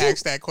 Why Chuck did you-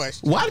 asked that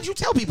question. Why did you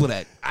tell people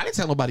that? I didn't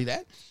tell nobody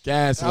that.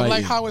 Gaslighting. I'm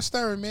like Howard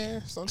Stern,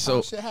 man. Sometimes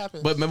So, shit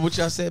happens. but remember what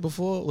y'all said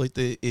before? Like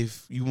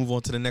if you move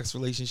on to the next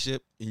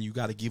relationship and you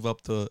got to give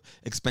up the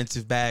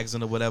expensive bags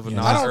and the whatever. Yeah.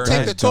 No, I don't heard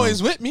take that. the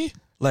toys with me.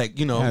 Like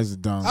That's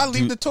dumb. I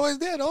leave Dude. the toys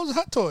there. Those are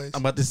her toys. I'm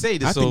about to say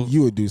this. I So think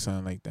you would do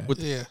something like that. With-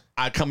 Yeah.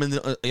 I come in.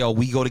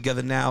 We go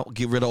together now.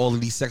 Get rid of all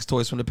of these sex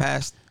toys from the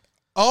past.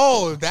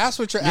 Oh, that's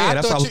what you're. Yeah,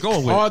 that's what I was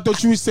going with. Oh, I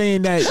thought you were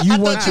saying that you I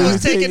want thought you your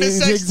was taking the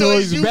his sex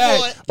toys you back,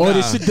 bought. or the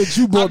Nah. shit that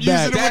you bought using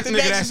back. them That's the nigga.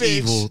 next That's bitch.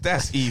 evil.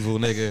 That's evil,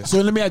 nigga.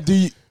 So let me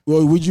ask: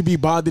 would you be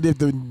bothered if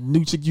the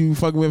new chick you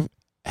fucking with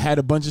had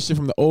a bunch of shit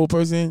from the old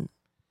person?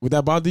 Would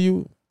that bother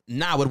you?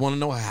 Nah, I would want to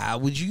know how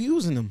would you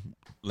using them.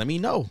 Let me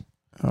know.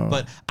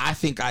 But I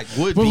think I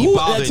would But be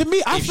bothered to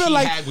me, I if feel she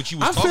like had what you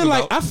was I talking feel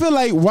like about. I feel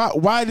like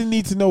why they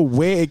need to know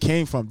where it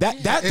came from? That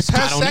It's her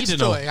I don't sex need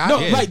to know. toy. I no,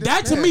 don't- like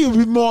that to me would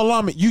be more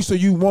alarming.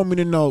 You want me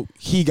to know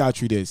he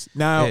got you this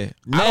now? Yeah.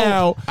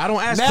 Now I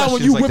don't ask now when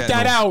questions you like whip that,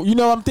 that no. out, you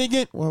know what I'm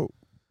thinking? Well,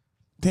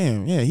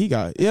 damn, yeah, he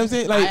got. You know what I'm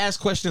saying? Like, I ask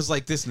questions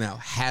like this now.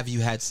 Have you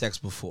had sex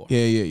before?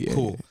 yeah.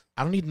 Cool.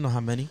 I don't need to know how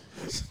many.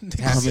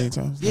 How many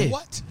times? Yeah.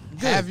 What?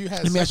 Have you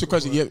had? Let me ask sex you a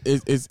question.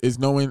 before? Yeah, is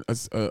knowing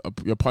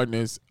your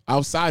partner's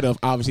outside of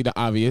obviously the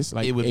obvious,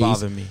 like It would AIDS,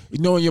 bother me.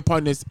 knowing your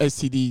partner's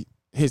STD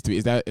history,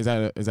 is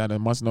that a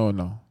must know or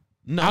no?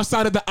 No.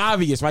 Outside of the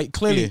obvious, right?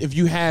 Clearly, Yeah. if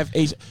you have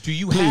H, Do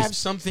you please, have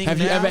something Have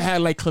you now? ever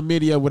had like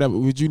chlamydia or whatever?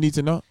 Would you need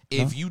to know?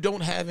 If you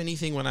don't have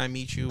anything when I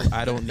meet you,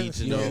 I don't need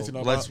to You don't know. need to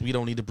know We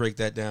don't need to break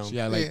that down. She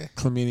had like Yeah.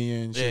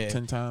 chlamydia and shit Yeah.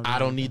 10 times. I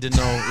don't need to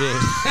know. Yeah.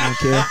 I don't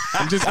care.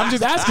 I'm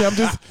just asking. I'm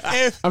just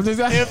If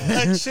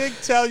asking. a chick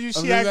tell you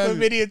she had just-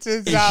 chlamydia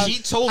 10 If times,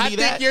 she told me I think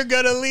that- you're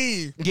gonna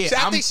leave. Yeah,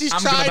 I think she's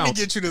I'm gonna trying to bounce.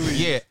 get you to leave.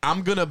 Yeah,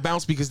 I'm gonna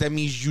bounce because that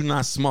means you're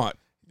not smart.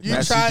 You're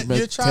She's trying made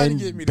to 10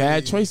 get me to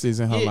bad leave. choices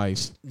in her Yeah.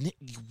 life.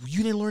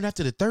 You didn't learn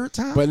after the third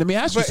time. But let me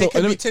ask you. But So it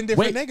could let be me, 10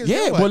 different wait, niggas, Yeah,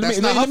 then well, what? let me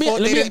That's not her fault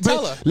they didn't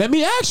tell her. let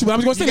me ask you. I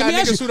was gonna say. You Let me got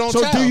ask niggas you. who don't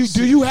So tell.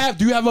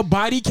 do you have a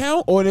body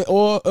count or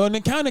an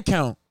account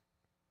account?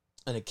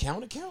 An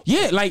account?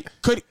 Yeah, like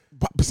could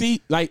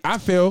see like I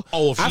feel.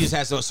 Oh, if she I- just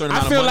has a certain I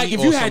amount feel of money like if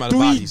or you some had amount of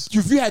three, bodies.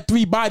 if you had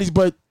 3 bodies,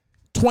 but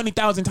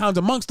 20,000 times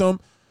amongst them,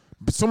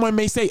 but someone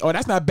may say, "Oh,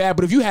 that's not bad."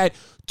 But if you had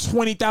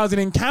 20,000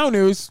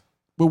 encounters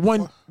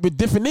with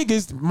different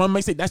niggas, one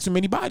may say that's too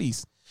many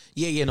bodies.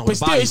 Yeah, no. But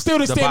the bodies, it's still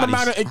the same bodies.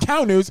 amount of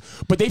encounters,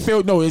 but they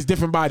feel no, it's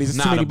different bodies.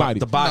 It's too many the, bodies.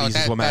 The bodies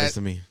No, is what matters that-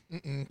 to me.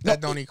 That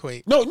don't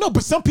equate. no,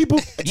 but some people.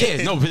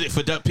 Yeah, no,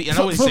 for the, I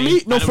know what for he's me,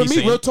 saying. no, I know for what he's me,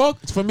 saying. real talk.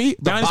 For me,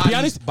 be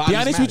honest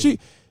bodies with you.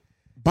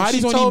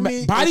 Bodies She told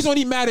me bodies if-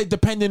 only matter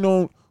depending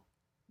on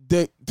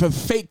the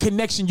fake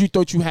connection you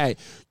thought you had.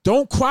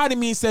 Don't cry to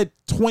me and said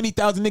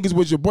 20,000 niggas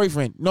was your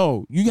boyfriend.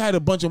 No, you had a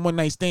bunch of one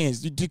night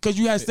stands because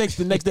you had sex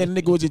the next day. The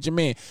nigga was your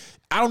man.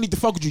 I don't need to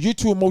fuck with you. You're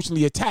too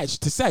emotionally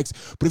attached to sex.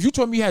 But if you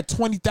told me you had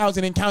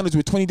 20,000 encounters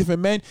with 20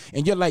 different men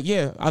and you're like,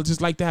 yeah, I just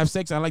like to have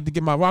sex. I like to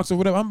get my rocks or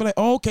whatever. I'm like,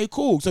 oh, okay,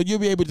 cool. So you'll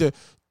be able to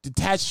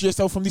detach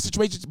yourself from these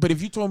situations. But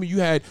if you told me you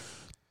had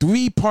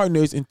 3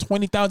 partners in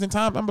 20,000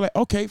 times, I'm like,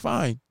 okay,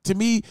 fine. To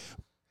me,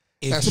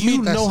 If That's- you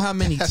that's- know how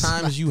many that's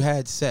times not- you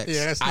had sex,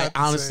 Yeah, that's I not the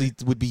honestly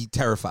same. would be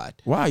terrified.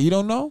 why? You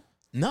don't know?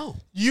 No.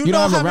 You You know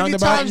don't have a how many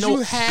roundabout? times I know-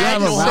 you I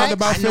had know how- sex?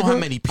 roundabout I know how figure?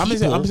 many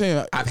people I'm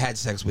saying, I've had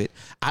sex with.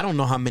 I don't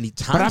know how many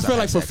times. but I feel I've like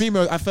had for sex.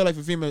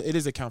 females, it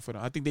is a count for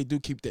them. I think they do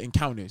keep the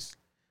encounters.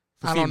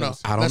 For I don't know.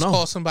 females. I don't Let's know.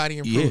 call somebody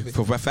and Yeah, prove it.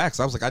 for facts.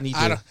 I was like, I need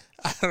to.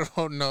 I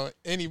don't know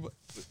anybody.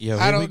 Yeah,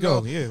 I here don't we go.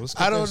 know. Yeah, let's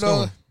get I don't this know.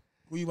 going.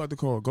 Who you about to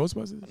call?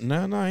 Ghostbusters? No,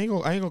 I ain't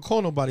gonna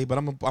call nobody, but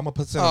I'm gonna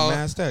put some Oh.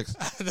 mass text.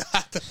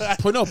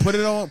 Put it on. Put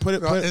it On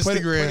put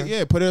Instagram.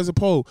 it, put it as a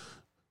poll.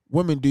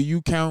 Women, do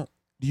you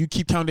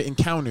keep counting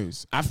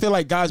encounters? I feel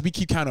like guys, we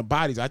keep counting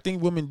bodies. I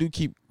think women do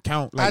keep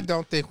count. Like, I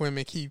don't think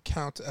women keep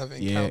count of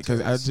encounters.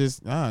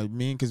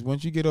 yeah, because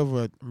once you get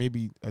over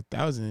maybe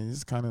 1,000,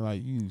 it's kind of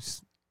like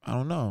I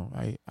don't know.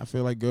 I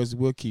feel like girls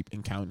will keep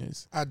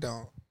encounters. I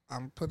don't.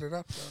 I'm put it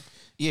up though.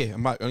 Yeah,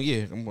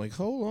 I'm like,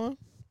 hold on,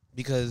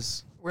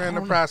 because We're in I the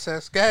don't know.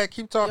 process. Go ahead,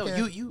 keep talking.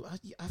 Yo,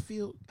 I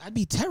feel I'd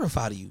be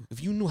terrified of you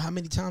if you knew how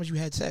many times you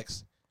had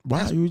sex.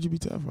 Why would you be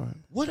terrified?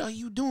 What are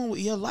you doing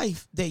with your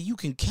life that you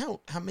can count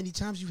how many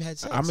times you had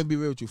sex? I'm gonna be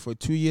real with you. For a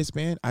 2-year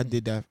span, I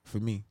did that for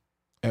me.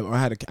 I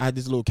had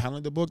this little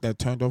calendar book that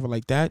turned over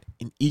like that,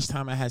 and each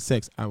time I had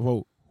sex, I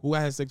wrote who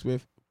I had sex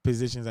with,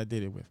 positions I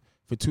did it with.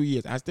 For 2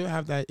 years, I still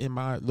have that in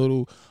my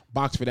little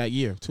box for that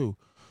year too.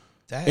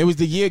 It was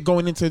the year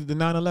going into the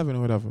 9/11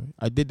 or whatever.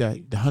 I did that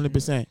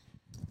 100%.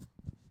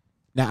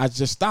 Now I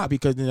just stopped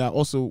because then I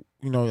also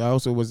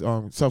was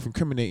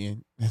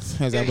self-incriminating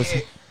as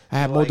I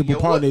had multiple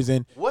partners,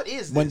 and what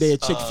is one day a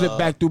chick flipped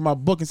back through my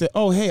book and said,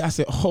 "Oh, hey," I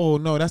said, "Oh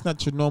no, that's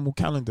not your normal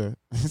calendar."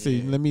 I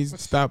said, "Let me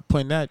stop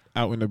putting that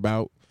out and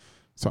about."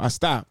 So I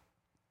stopped.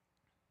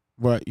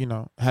 But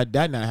had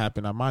that not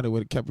happened, I might have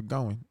would have kept it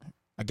going.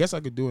 I guess I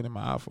could do it in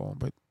my iPhone,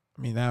 but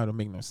I mean now it'll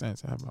make no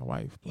sense. I have my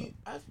wife. But.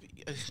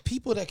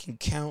 People that can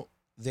count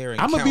their I'm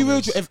encounters. gonna be real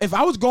with you. If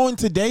I was going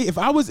today, if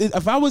I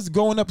was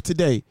going up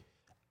today,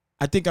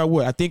 I think I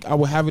would. I think I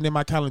would have it in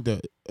my calendar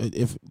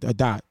if a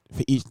dot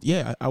for each.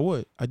 Yeah, I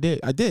would. I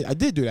did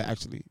do that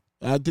actually.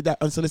 I did that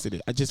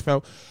unsolicited. I just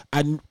felt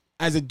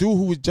as a dude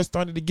who was just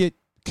starting to get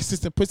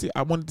consistent pussy,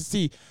 I wanted to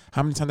see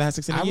how many times I had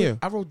sex in a year.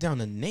 I wrote down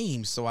the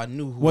names so I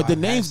knew who Well, the I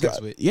names, had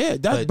sex with. yeah,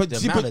 that, but the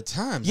see, amount of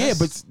times. yeah,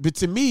 that's- but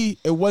to me,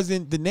 it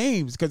wasn't the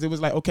names because it was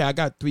like, okay, I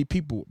got 3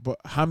 people, but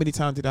how many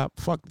times did I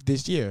fuck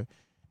this year?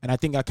 And I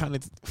think I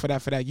counted for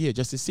that year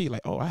just to see,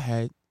 like, oh, I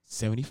had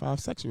 75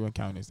 sexual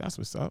encounters. That's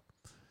what's up.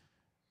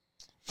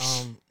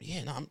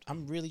 yeah, no,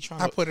 I'm really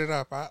trying. I to... put it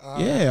up.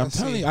 I'm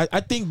telling you, I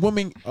think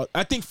women.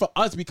 I think for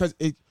us because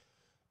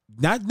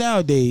not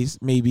nowadays,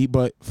 maybe,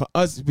 but for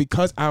us,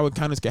 because our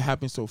encounters can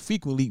happen so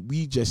frequently,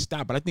 we just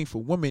stop. But I think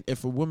for women,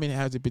 if a woman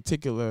has a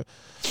particular,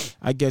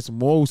 I guess,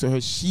 morals to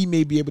her, she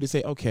may be able to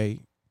say, okay.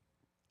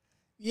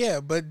 Yeah,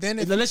 but then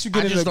Unless you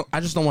get I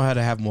just don't want her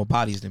to have more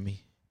bodies than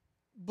me.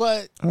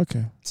 But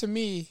okay, to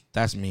me,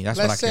 that's me. That's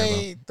what I let's care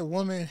say about. the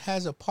woman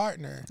has a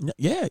partner.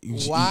 Yeah.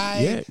 Why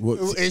Yeah,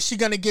 well, is she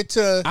gonna get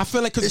to? I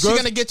feel like is she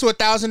gonna get to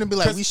 1,000 and be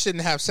like, we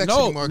shouldn't have sex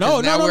anymore?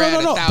 No. Now we're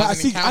at 1,000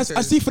 But I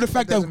encounters. see for the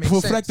fact doesn't that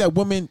make sense.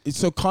 women is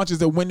so conscious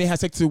that when they have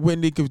sex,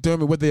 when they can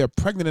determine whether they're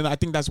pregnant, and I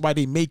think that's why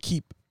they may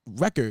keep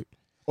record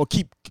or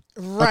keep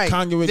a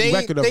congruent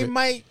record of they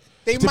it.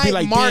 They to might be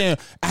like, mark. damn,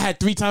 I had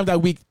 3 times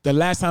that week. The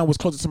last time was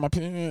closer to my.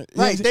 You know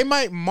Right, they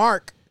might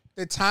mark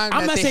the time.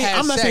 I'm that not they saying had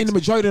I'm not sex, saying the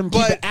majority of them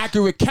keep but an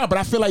accurate count, but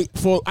I feel like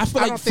for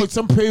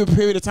some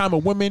period of time, a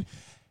woman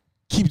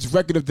keeps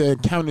record of the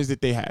encounters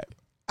that they had.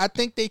 I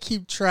think they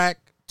keep track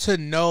to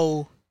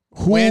know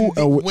Who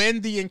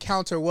when the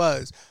encounter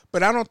was,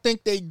 but I don't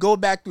think they go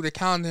back through the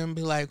calendar and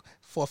be like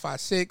 4, 5,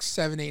 6,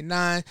 7, 8,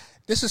 9.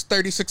 This is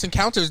 36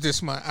 encounters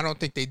this month. I don't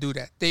think they do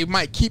that. They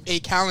might keep a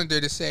calendar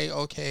to say,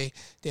 okay,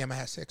 damn, I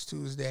had sex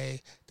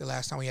Tuesday. The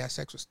last time we had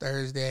sex was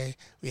Thursday.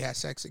 We had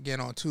sex again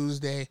on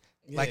Tuesday.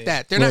 Like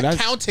that. They're not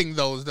counting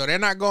those though. They're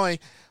not going,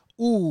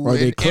 ooh,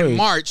 in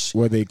March.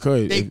 Well, they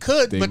could. They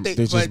could, but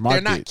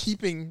they're not it.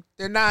 keeping.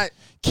 They're not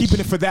keeping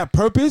it for that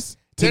purpose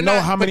to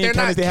know how many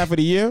encounters they have for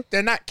the year.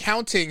 They're not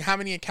counting how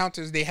many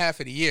encounters they have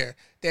for the year.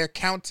 They're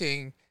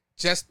counting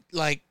just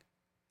like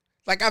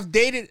I've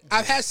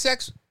had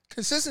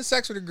consistent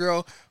sex with a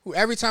girl who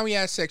every time we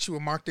had sex, she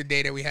would mark the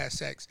day that we had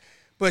sex,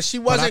 but she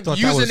wasn't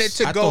using it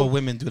to I go. thought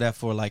women do that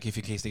for like if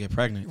in case they get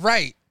pregnant,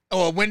 right?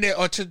 Or when they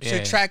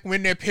to track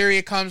when their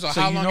period comes or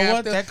so how you long know after.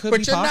 what? That could but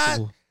be you're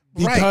possible. not.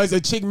 Because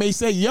a chick may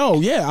say, "Yo,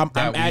 yeah, I'm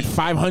at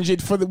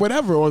 500 for the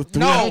whatever or 3."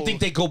 No, I don't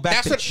think they go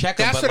back to check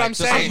them. That's what I'm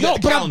saying. No,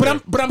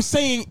 but I'm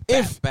saying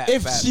if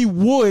she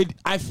would,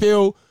 I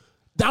feel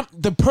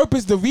the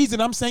purpose, the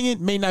reason I'm saying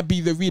it may not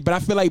be the reason, but I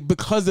feel like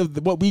because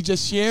of what we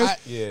just shared,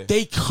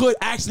 they could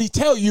actually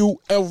tell you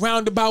a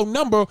roundabout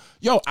number.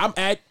 Yo, I'm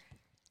at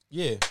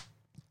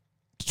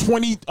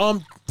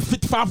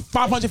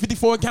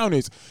 554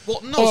 encounters. Well,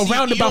 no, or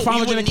around about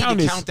 500 encounters.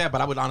 Need to count that, but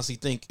I would honestly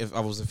think if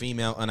I was a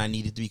female and I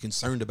needed to be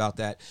concerned about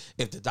that,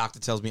 if the doctor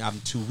tells me I'm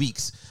 2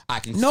 weeks, I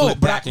can flip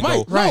back and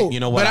go, right.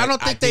 You know what? But I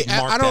don't think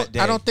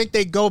I don't think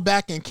they go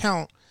back and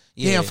count.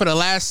 Yeah, for the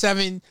last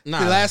 7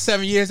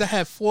 years, I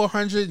had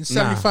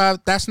 475.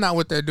 That's not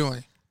what they're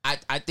doing.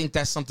 I think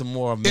that's something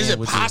more. Is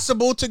it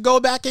possible to go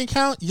back and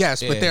count?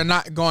 Yes, but they're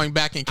not going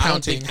back and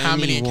counting how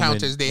many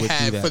encounters they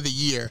had for the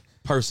year.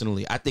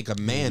 Personally, I think a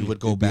man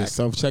would go back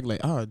self check like,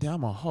 oh damn,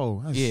 I'm a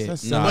hoe.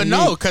 That's but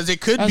no, because it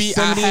could be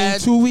I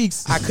had 2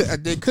 weeks.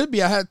 It could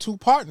be I had 2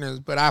 partners,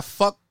 but I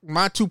fucked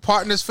my 2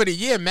 partners for the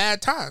year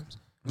mad times.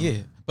 Yeah,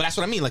 but that's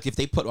what I mean. Like if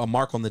they put a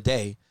mark on the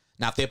day,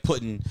 now if they're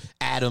putting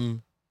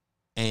Adam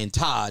and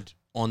Todd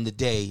on the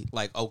day,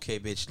 like okay,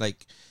 bitch,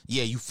 like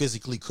yeah, you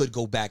physically could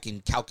go back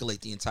and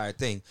calculate the entire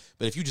thing,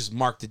 but if you just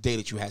mark the day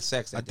that you had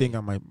sex, I think I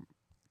might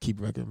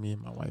keep record of me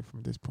and my wife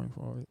from this point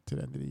forward to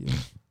the end of the year.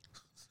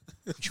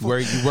 You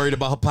worried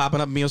about her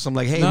popping up me or something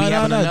like, hey, we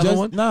having another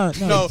one? No,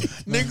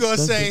 nigga gonna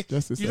say,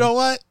 you know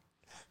what?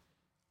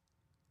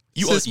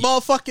 Since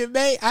motherfucking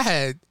May, I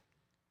had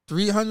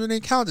 300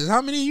 encounters.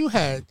 How many you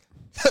had?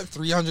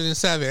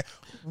 307.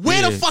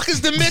 Where the fuck is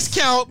the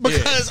miscount?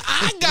 Because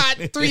I got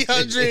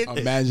 300.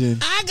 Imagine.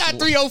 I got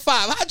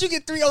 305. How'd you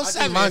get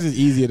 307? Mine's is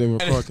easier to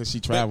record because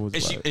she travels.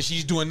 And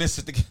she's doing this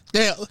at the.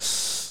 Yeah.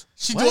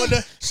 She doing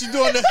the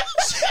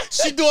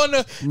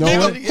no,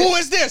 nigga, who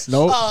is this?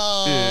 No.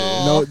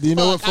 No, do you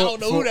know what? I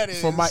don't know who that is.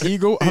 For my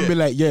ego, I'm be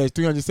like, yeah, it's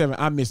 307.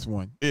 I missed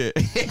one. Yeah.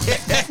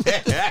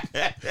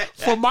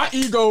 For my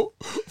ego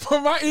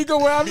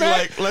where I'm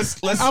at, like,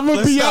 I'm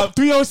gonna be up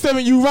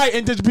 307. You right,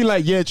 and just be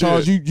like, yeah,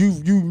 Charles,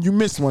 you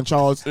missed one,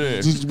 Charles.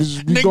 Just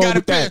nigga got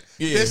with that.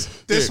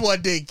 This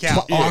one didn't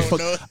count. I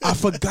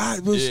forgot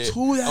it was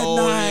 2 that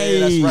night. Yeah,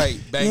 that's right.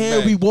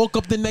 Bang. We woke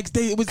up the next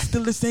day. It was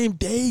still the same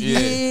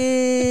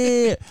day.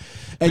 Yeah.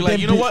 And like,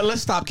 you know what?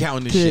 Let's stop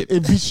counting this shit.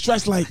 And be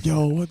stressed like,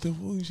 yo, what the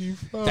fuck is she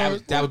from?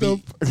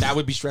 That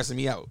would be stressing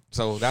me out.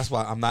 So that's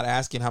why I'm not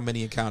asking how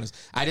many encounters.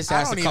 I just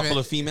asked a couple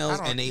of females,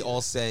 and they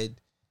all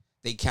said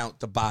they count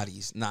the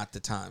bodies, not the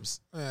times.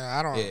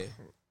 Yeah,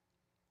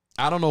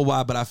 I don't know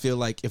why, but I feel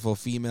like if a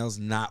female's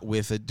not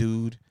with a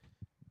dude,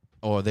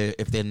 or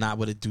if they're not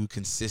with a dude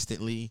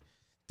consistently,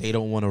 they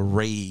don't want to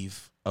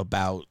rave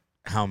about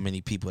how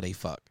many people they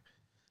fuck,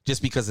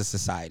 just because of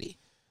society.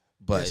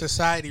 But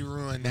society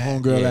ruined that.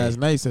 Homegirl last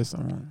night said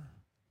something.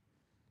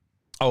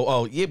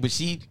 Oh yeah, but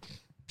she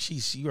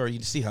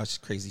already see how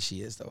crazy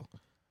she is though.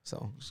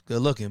 So she's good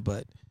looking,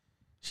 but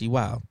she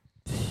wild.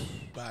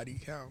 Body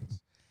counts.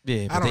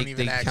 Yeah, but I don't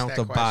even ask count that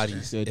the question.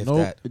 bodies. Said, If nope,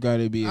 that. it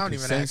gotta be. I don't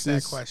even ask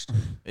that question.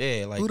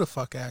 Yeah, like who the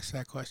fuck asked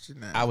that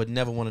question now? I would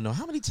never want to know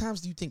how many times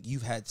do you think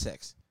you've had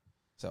sex.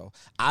 So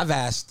I've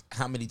asked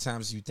how many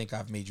times you think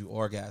I've made you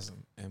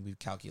orgasm, and we've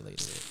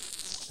calculated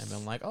it, and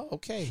I'm like, oh,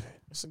 okay,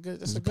 that's a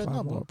good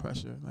number.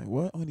 Pressure, like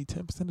what? Only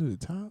 10% of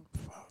the time?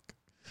 Fuck.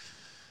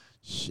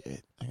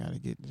 Shit, I gotta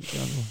get it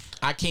together.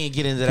 I can't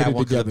get into Get that it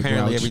one because together,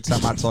 apparently Grouch. every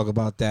time I talk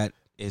about that,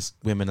 it's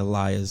women are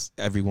liars.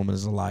 Every woman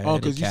is a liar. Oh, and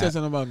a because you cat. said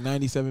something about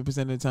 97%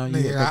 of the time you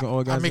Nigga, get like an I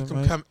orgasm. make them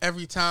right? come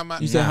every time.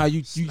 You said how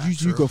you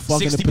could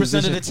fuck in a 60%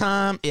 position. of the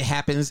time, it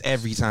happens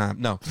every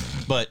time. No,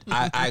 but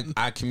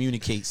I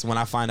communicate. So when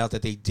I find out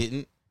that they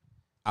didn't,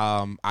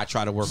 I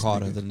try to work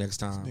harder the next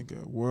time.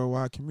 Nigga,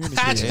 worldwide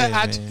communicator. Yeah,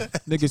 I- man.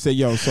 Nigga say,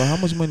 yo, so how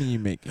much money you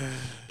make?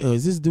 Yo,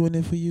 is this doing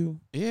it for you?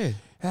 Yeah,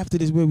 After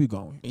this, where we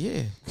going?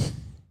 yeah.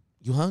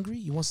 You hungry?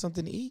 You want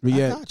something to eat? But I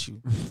yeah. got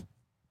you.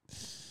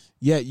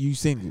 Yeah, you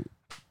single.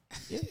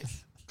 Yeah,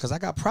 because I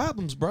got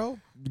problems, bro.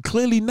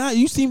 Clearly not.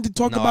 You seem to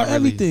talk No, about I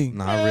really, everything.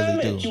 No, I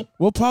really do.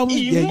 What problem?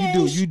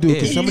 Yeah, you do.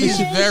 Because Yeah. some of this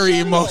He's shit, very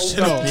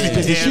emotional. no,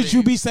 because the shit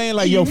you be saying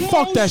like, yo,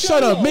 fuck that,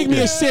 shut up, make me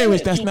a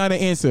sandwich. That's not an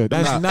answer.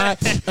 That's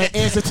not an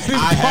answer to this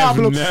I have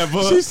problem.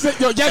 never She said,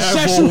 yo, yes,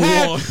 ever you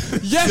have.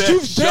 once Yes, said,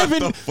 you've "Shut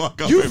given. the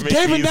fuck up You've and make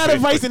given me a that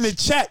advice in the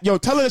sandwich." chat. Yo,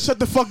 tell her to shut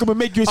the fuck up and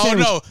make you a Oh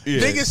sandwich. no, Yeah.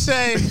 nigga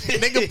saying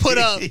nigga put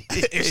up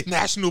it's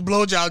National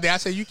Blowjob Day. I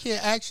said you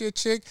can't ask your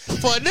chick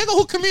for a nigga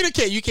who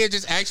communicate. You can't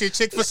just ask your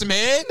chick for some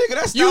head. Nigga,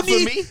 that's you not for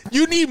need, me.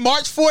 You need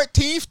March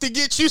 14th to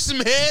get you some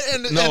head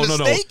and, and a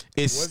steak.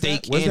 It's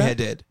steak What's and that? head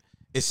dead.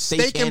 It's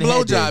Steak and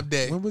head blowjob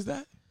day. day. When was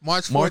that?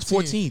 March 14th. March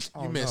 14th.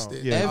 You missed no.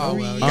 it. Yeah. Oh,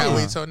 well, you gotta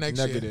wait till next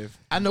year. Negative.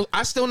 I know.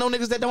 I still know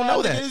niggas that don't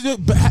know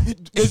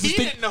that. There's He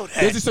didn't know that.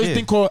 There's a such Yeah.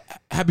 thing called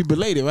happy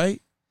belated,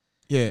 right?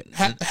 Yeah.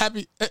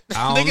 Happy don't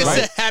nigga know.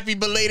 said happy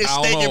belated I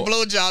don't steak and know.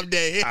 blowjob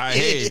day. I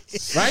hear.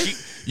 Right?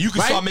 You can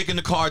Right? start making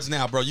the cards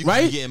now, bro. You can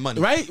Right? be getting money.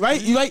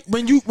 Right? You like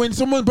when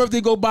someone's birthday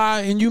go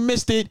by and you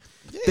missed it,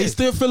 they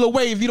still feel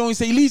away if you don't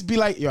say at least be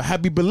like, yo,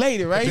 happy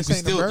belated, right? This You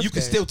ain't can a still, you can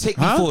birthday. still take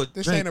Huh? me for a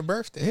This drink. ain't a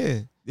birthday. Yeah,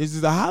 This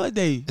is a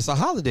holiday. it's a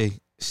holiday.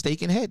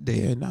 Steak and head day.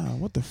 Yeah, nah,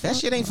 what the fuck? That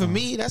shit ain't for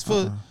me. That's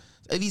for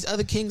these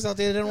other kings out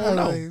there that don't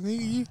know. Like,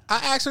 nigga, I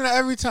ask him that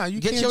every time. You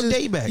Get can't your just,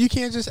 day back. You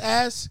can't just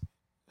ask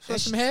for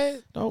some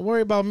head. Don't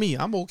worry about me.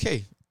 I'm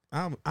okay.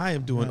 I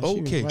am doing Nah, she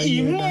was okay. right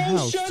here in the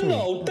house,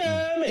 too.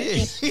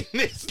 This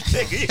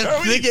nigga, you heard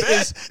what he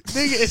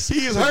said?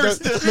 He is hurt hurt.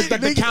 still. Looked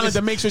at the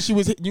calendar, make sure she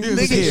was you was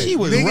Nigga, here. She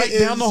was Nigga right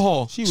down the is-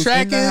 hall. She was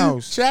in the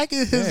house. Tracking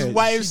his Yeah,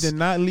 wife's she did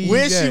not leave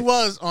where yet. she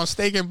was on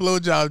steak and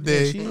blowjob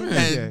day, she didn't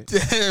and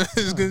leave Dan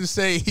was gonna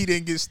say he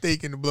didn't get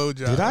steak in the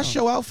blowjob. Did I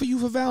show out for you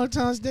for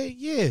Valentine's Day?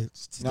 Yeah. No,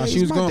 Today's she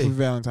was my going day. for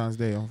Valentine's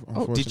Day.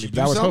 Unfortunately, did you do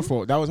that was her something?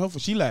 fault. That was her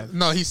fault. She left.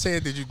 No, he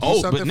said, "Did you do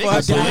Oh, but something for nigga,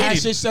 us?" I had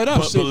belated. shit set up.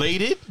 But Shit.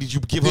 belated? Did you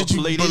give Did up you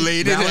belated,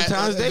 belated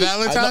Valentine's Day?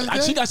 Valentine's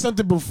Day? She got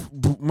something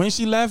when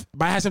she left,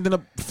 but I had something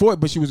up for it,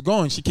 but she was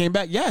gone. She came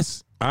back,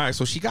 yes. All right,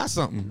 so she got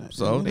something.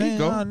 So there you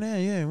go.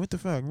 Yeah, what the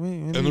fuck?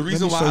 And the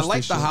reason why I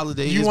like the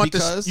holiday You is want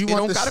because you it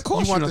want don't gotta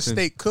cost you want the nothing.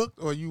 steak cooked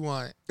or you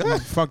want?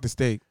 Fuck the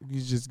steak.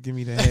 You just give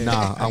me the head.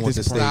 Nah, I At want this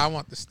the point. steak. Nah, I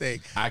want the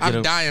steak. I get I'm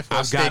a- dying for a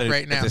I've got steak it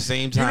right now. at the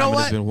same time, you know and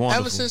what? it's been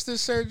wonderful. Ever since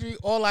this surgery,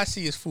 all I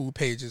see is food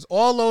pages.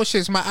 All those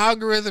shits. My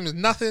algorithm is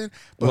nothing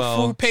but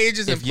food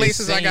pages and if you're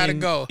places I gotta saying-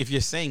 go. If you're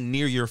saying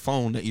near your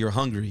phone that you're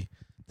hungry,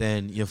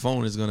 then your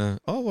phone is gonna.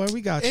 Oh, well,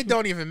 we got you. It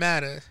don't even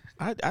matter.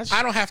 I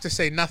I don't have to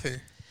say nothing.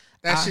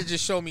 That should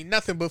just show me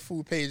nothing but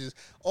food pages.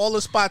 All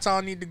the spots I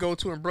don't need to go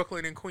to in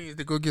Brooklyn and Queens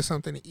to go get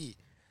something to eat.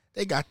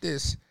 They got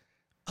this.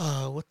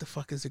 What the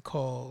fuck is it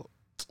called?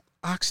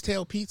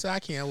 Oxtail pizza. I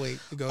can't wait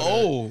to go.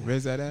 Oh,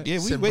 Where's that at? yeah.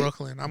 it's We in wait.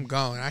 Brooklyn. I'm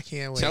going. I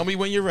can't wait. Tell me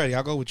when you're ready.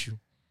 I'll go with you.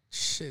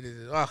 Shit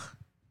is.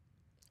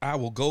 I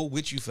will go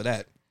with you for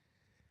that.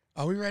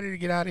 Are we ready to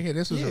get out of here?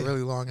 This was a Yeah.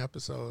 really long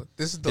episode.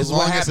 This is the This is what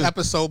longest happens-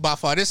 episode by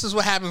far. This is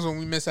what happens when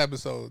we miss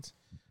episodes.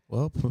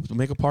 Well,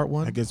 make a part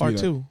one. I guess part we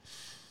the- two.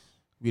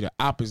 Be the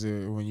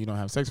opposite when you don't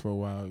have sex for a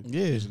while.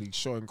 Yeah. Usually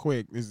short and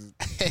quick. This is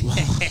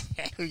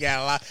We got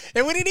a lot,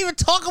 and we didn't even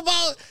talk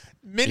about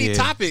many Yeah.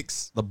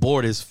 topics. The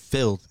board is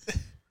filled.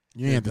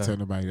 you ain't have to tell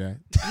nobody that.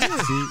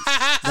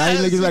 See? Now you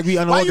niggas like we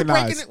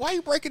unorganized. Why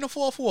you breaking the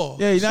fourth wall?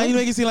 Yeah, now you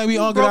make it seem like we You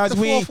broke organized.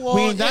 the We ain't. fourth wall,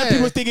 We ain't. Now yeah.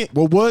 people thinking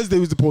what was they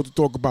was supposed to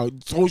talk about.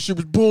 This whole shit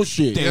was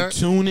bullshit. Then Yeah.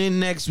 tune in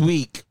next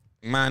week,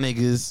 my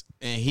niggas,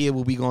 and hear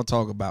what we gonna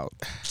talk about.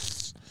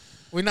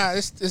 We're not.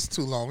 It's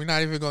too long. We're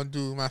not even gonna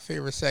do my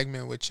favorite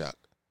segment with Chuck.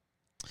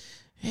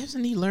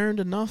 Hasn't he learned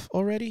enough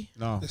already?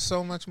 No, There's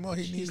so much more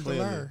he needs to clearly.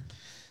 learn.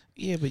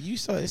 Yeah, but you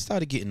saw it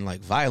started getting like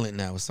violent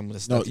now with some of the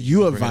stuff. no, that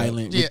you are bring up.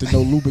 violent Yeah. with the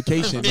no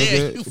lubrication. Yeah,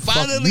 nigga. you Fuck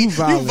violently, you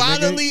nigga.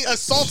 violently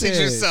assaulted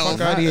Shit, yourself.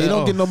 Fuck out here. You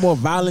don't get no more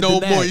violent No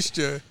than that.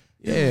 moisture.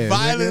 Yeah,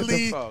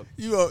 Violently, nigga,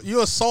 what the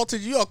you assaulted.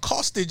 You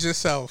accosted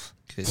yourself.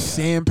 Good fuck? job.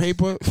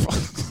 Sandpaper.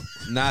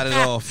 Not at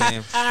all,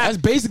 fam. That's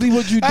basically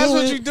what you doing. That's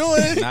what you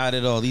doing. Not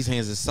at all. These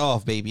hands are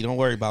soft, baby. Don't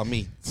worry about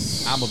me.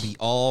 I'm gonna be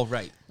all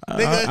right.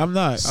 Nigga, I'm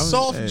not. I'm,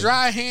 Soft, hey.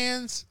 dry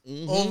hands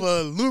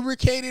over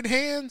lubricated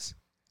hands.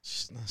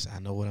 I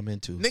know what I'm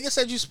into. Nigga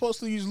said you're supposed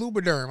to use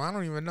Lubriderm. I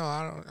don't even know.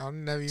 I've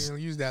never even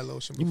used that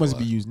lotion You before. must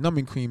be using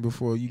numbing cream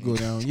before you go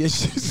down.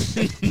 Yes.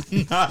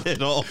 Not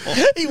at all.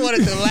 He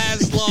wanted to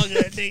last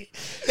longer.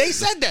 They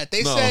said that.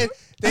 They No. said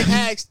they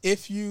asked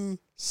if you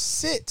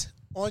sit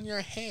on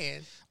your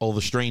hand. Oh,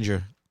 the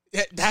stranger.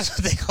 Yeah, that's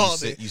what they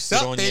called it. You sit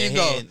Yup, on there your you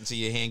go. hand until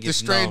your hand The gets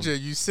stranger,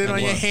 numb. you sit And on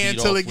your what? hand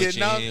Beat till off it with get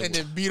your numb, hand. and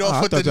then beat Oh, off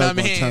I with thought the y'all numb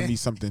was gonna tell me hand.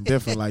 something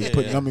different, like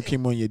put numbing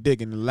cream on your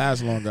dick and it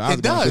lasts longer. I was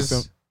It gonna get does.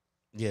 some-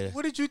 Yeah.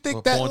 What did you think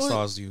What that porn was?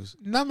 stars use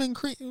Numbing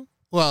cream?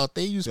 Well,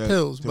 they use Yeah,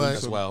 pills, they but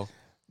use as well.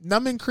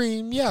 numbing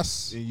cream,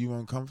 yes. You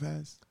won't come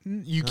fast.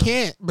 You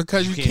can't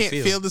because you can't can't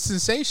feel. feel the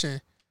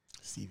sensation.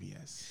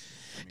 CVS.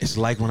 It's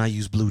like when I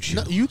use Blue Chew.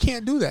 No, you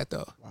can't do that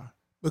though. Why?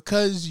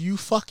 Because you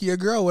fuck your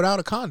girl without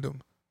a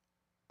condom.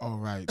 Oh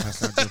right,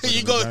 that's not good for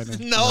You the go,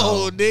 vagina.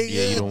 no, nigga.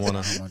 Yeah, you don't want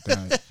I to. don't want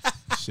that.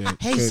 Shit.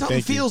 Hey, Good, something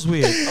thank you. feels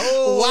weird.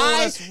 Oh,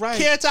 Why that's right.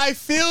 can't I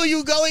feel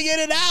you going in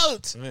and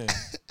out? Yeah.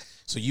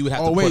 So you would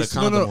have Oh, to wait, put a so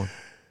condom no. on.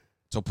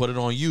 So put it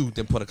on you,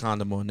 then put a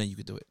condom on, then you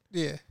could do it.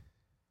 Yeah.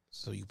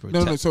 So you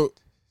protect. No. So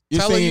you're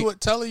Tell her saying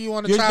you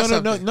want to you're, try no,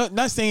 something. no,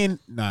 not saying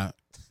nah.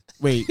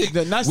 Wait,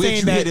 not Where'd saying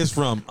you that. hear this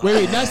from?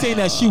 Wait, not saying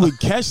that she would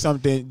catch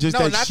something. Just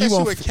No, that not she that she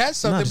won't. would catch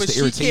something, just but the she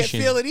can't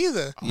irritation. feel it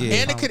either. Yeah.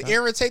 And it could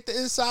irritate the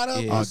inside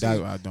of Yeah. Oh, pussy.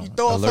 that I don't. You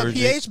throw off her Allergic.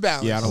 pH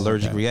balance. Yeah, I don't want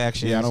Allergic that.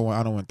 reactions. Yeah, I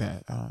don't want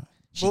that.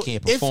 She Well,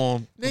 can't if-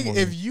 perform. Come Nigga, on.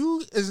 if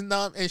you is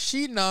numb and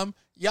she numb,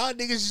 y'all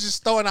niggas is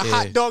just throwing a Yeah.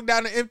 hot dog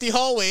down an empty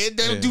hallway. It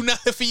don't Yeah. do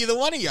nothing for either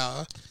one of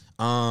y'all.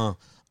 did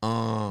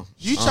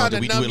You trying to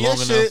we do numb it your long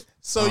shit enough?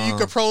 so you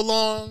could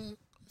prolong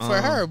for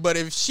her. But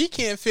if she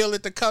can't feel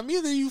it to come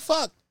either, you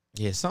fuck.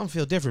 Yeah, something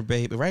feel different,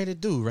 babe. Right?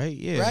 It do, right?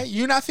 Yeah. Right?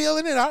 You not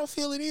feeling it? I don't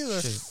feel it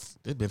either. Shit.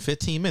 It's been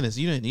 15 minutes.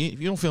 You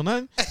don't feel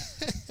nothing.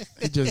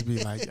 It just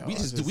be like yo,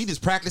 We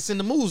just practicing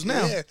the moves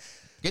now. Yeah.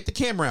 Get the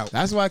camera out.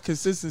 That's why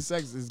consistent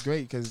sex is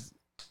great because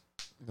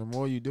the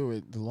more you do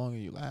it, the longer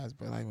you last.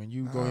 But like when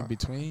you go in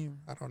between,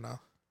 I don't know.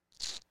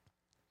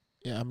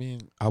 yeah, I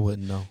mean, I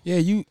wouldn't know. yeah,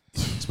 you.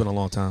 It's been a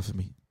long time for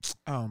me.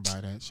 I don't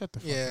buy that. Shut the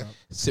fuck Yeah. up.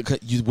 So,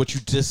 what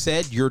you just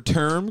said, your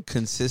term,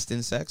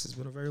 consistent sex, has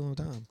been a very long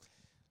time.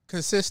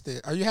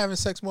 Consistent. Are you having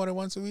sex more than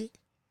once a week?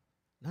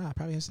 Nah, I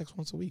probably have sex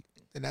once a week.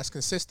 Then that's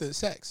consistent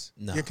sex.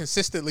 No. You're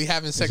consistently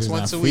having It's sex just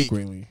once not a week.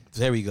 frequently.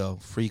 There we go.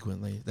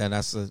 Frequently.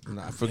 That's a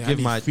forgive Yeah, I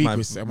need my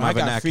frequent sex. When I got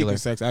vernacular. frequent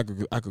sex,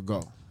 I could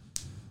go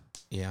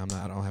Yeah,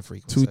 I don't have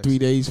frequent 2, sex. 3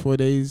 days, 4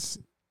 days.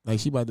 Like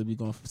she about to be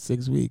going for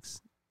 6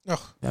 weeks.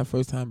 Oh, That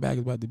first time back is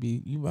about to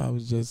be. I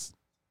was just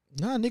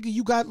Nah, nigga,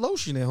 you got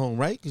lotion at home,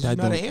 right? Because I you're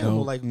not an don't animal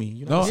know. like me.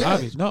 You're no, not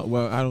savage.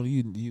 Well, I don't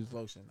use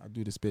lotion. I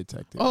do the spit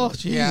tactic. Oh,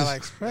 Jesus yeah, I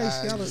like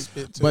Christ. Y'all are,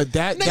 spit too. but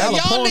that Nigga, that y'all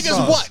y'all porn niggas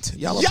stars. what?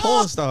 Y'all are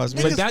porn stars,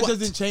 man. but niggas that what?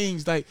 doesn't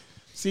change. Like,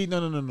 see,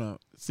 no.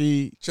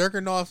 See,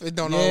 Jerking off, it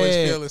don't Yeah.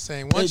 always feel the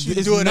same. Once you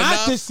it's do it not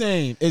enough, the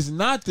same. It's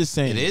not the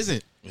same. It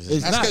isn't. It's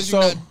that's not.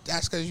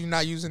 because So you're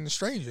not using the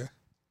stranger.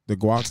 the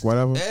guac,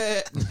 whatever.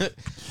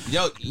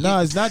 Yo, No,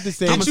 it's not the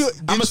same. I'm you-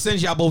 gonna send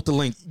y'all both the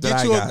link that Get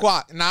I you got. a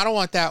guac. No, I don't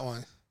want that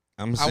one.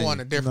 I want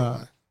a different Nah.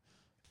 one.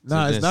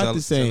 Nah, So it's then not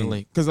the send the same.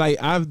 link. Cause like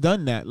I've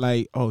done that.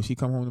 Like, oh, she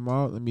come home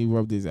tomorrow. Let me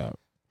rub this out.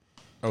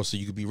 Oh, so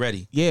you could be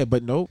ready. Yeah,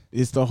 but nope.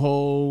 It's the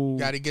whole. You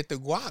got to get the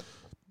guac.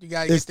 You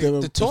got to It's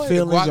get the toy, the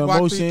feelings, guac, the guac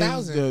emotions,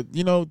 3000.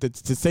 the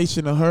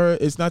sensation of her.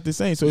 It's not the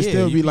same. So it Yeah,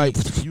 still you be like,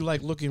 you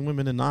like looking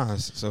women in the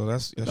eyes, so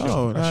that's no,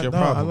 your no,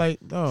 problem. I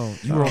like no.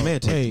 You no,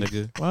 romantic, hey,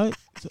 nigga. What?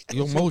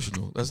 You're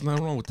emotional. There's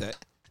nothing wrong with that.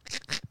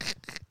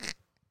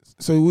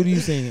 So what are you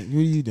saying?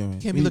 What are you doing?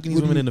 Can't be What- looking what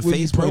these women in the what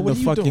face, you bro. putting What the are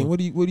you fucking,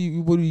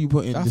 doing? What are you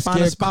putting? I The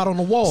find a spot on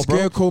the wall, bro.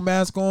 scarecrow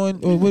mask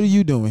on? Or what are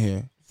you doing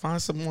here?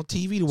 Find something on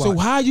TV to watch. So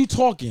how are you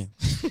talking?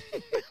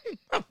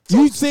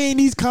 You saying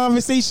these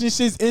conversation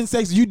shits in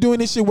sex? You doing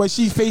this shit where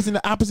she's facing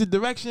the opposite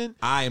direction?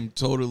 I am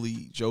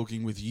totally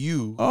joking with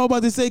you. Oh, I'm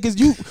about to say, because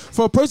you,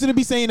 for a person to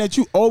be saying that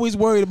you always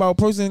worried about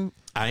a person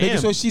I making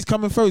am. sure she's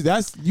coming first,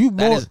 that's you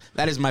more.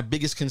 That is my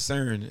biggest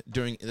concern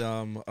during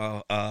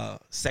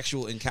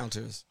sexual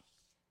encounters,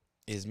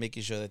 is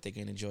making sure that they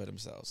can enjoy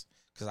themselves,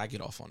 because I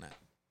get off on that.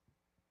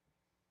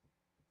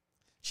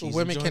 She's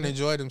Women enjoying can it.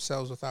 enjoy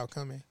themselves without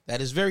coming.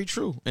 That is very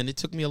true, and it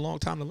took me a long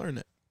time to learn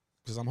that,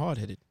 because I'm hard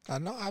headed. I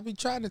know. I be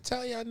trying to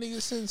tell y'all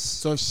niggas since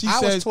So if she I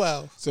says, was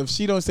 12. so if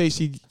she don't say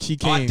she Oh,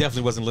 came, I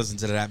definitely wasn't listening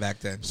to that back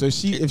then. so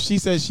if she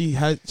says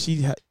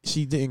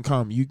she didn't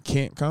come, you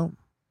can't come.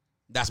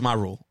 That's my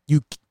rule.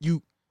 You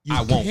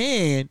I won't.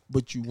 can,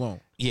 but you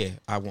won't. Yeah,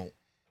 I won't.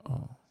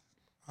 Oh,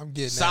 I'm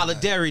getting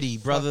Solidarity,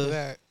 That. brother. Fuck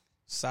that.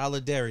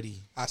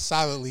 Solidarity. I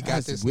solidly got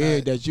that's this.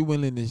 weird nut. that you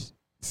willing to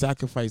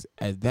sacrifice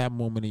at that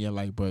moment in your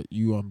life, but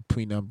you on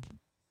prenup.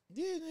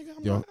 Yeah,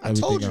 nigga. Yo, I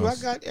told everything you else.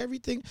 I got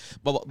everything.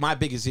 But my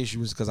biggest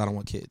issue is because I don't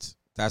want kids.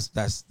 That's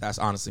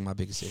honestly my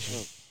biggest issue.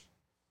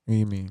 What do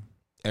you mean?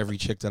 Every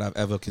chick that I've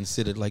ever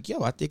considered, like,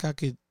 yo, I think I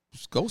could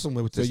go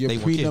somewhere with So this. your they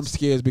want prenup kids.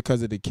 scares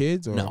because of the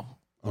kids, or No.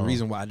 The Oh.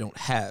 reason why I don't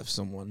have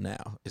someone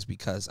now is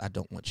because I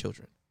don't want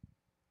children.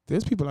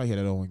 There's people out here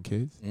that don't want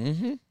kids.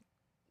 Mm-hmm.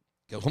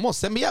 Yo, come on,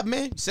 set me up,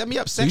 man. Set me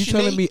up. So you Section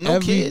telling 8, me no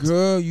every kids.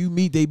 girl you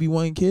meet they be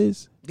wanting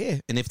kids? Yeah,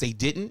 and if they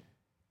didn't,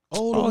 the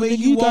Oh, way nigga,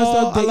 you you guys are,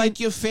 start I dating- like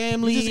your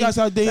family. You just gotta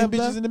start dating blah,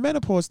 blah. bitches in the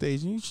menopause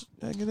stage. You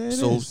there it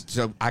So, is.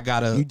 so I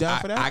gotta, You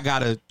down for that? I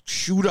gotta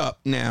shoot up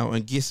now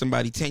and get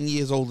somebody 10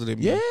 years older than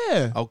me.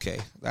 Yeah. Okay,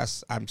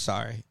 I'm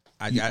sorry.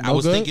 I You- I no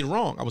was good? thinking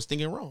wrong. I was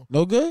thinking wrong.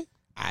 No good?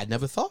 I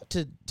never thought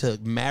to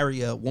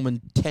marry a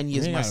woman 10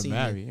 years You my ain't got senior.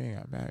 married. You ain't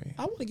got married.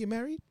 I want to get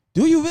married.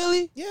 Do you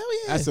really? Yeah, hell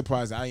yeah. That's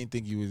surprising. I didn't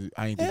think you was.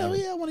 I didn't think. Hell you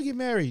was. yeah, I want to get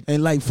married.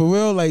 And like for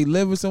real, like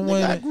live with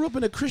someone. Nigga, I grew up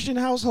in a Christian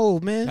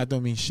household, man. That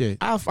don't mean shit.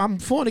 I'm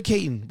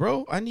fornicating,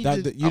 bro. I need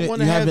to. You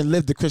haven't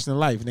lived the Christian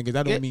life, nigga.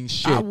 That don't mean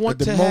shit. I want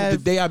the to moment, have. the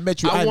day I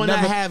met you, I want to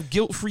never, have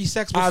guilt-free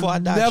sex before I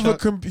I've die. never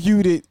Chuck.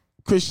 computed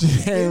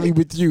Christianity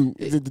with you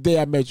the day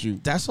I met you.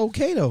 That's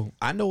okay though.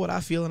 I know what I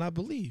feel and I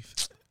believe.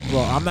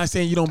 Well, I'm not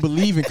saying you don't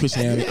believe in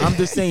Christianity. I'm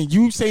just saying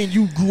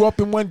you grew up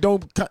in one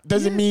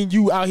doesn't mean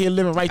you out here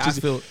living righteous.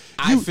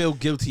 I feel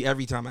guilty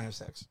every time I have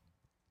sex,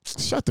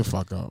 Shut the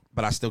fuck up.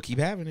 but I still keep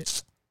having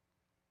it.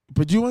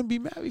 But you want to be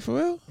married for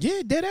real?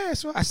 Yeah, dead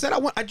ass. I said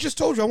I just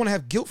told you I want to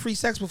have guilt-free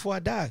sex before I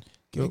die.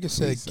 Nigga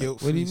said What do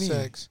guilt-free you mean?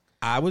 sex.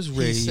 I was He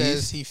raised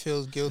says he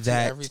feels guilty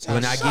that every time.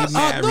 when I he get sex.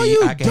 married, no,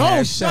 you I can don't.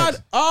 have sex.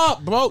 Shut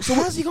up, bro. So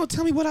How's he gonna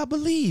tell me what I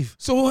believe?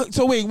 So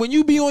wait, when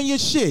you be on your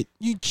shit,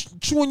 you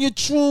chewing your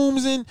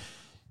shrooms and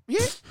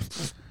Yeah,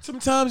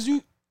 sometimes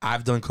you.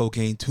 I've done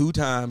cocaine 2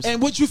 times.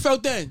 And what you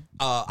felt then?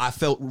 I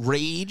felt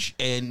rage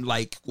and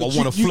like I But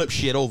want to you- flip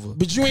shit over.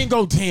 But you ain't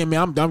go, damn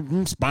man,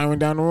 I'm spiraling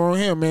down the wrong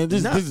here, man.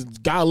 This Nah. this is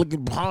guy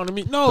looking behind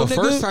me. No, The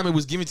nigga. first time it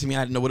was given to me,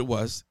 I didn't know what it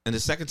was, and the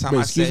second time Wait,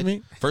 I excuse said,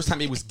 me? first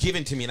time it was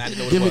given to me and I didn't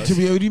know what Give it it was. to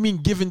me. What do you mean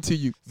given to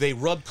you? They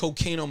rubbed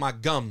cocaine on my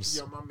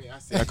gums. my man, I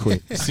said I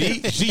quit.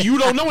 See, you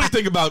don't know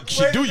anything about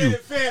shit, do you?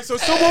 So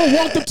someone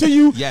walked up to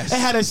you Yes.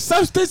 and had a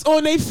substance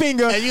on their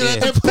finger And you let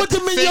Yeah. them and put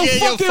them in your finger in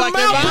your fucking fucking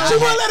mouth, but mouth. you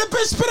won't let a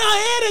bitch spit her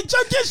hand and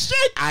chug your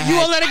shit. You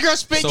won't let a girl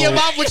spit in your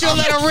mouth, but you'll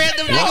let a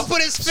random nigga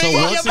put his finger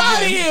in your once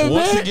mouth. again,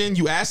 man. again,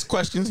 you ask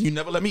questions, you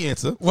never let me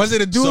answer. Was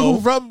it a dude So, who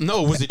rubbed?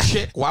 no, it was a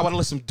chick. Why would I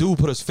let some dude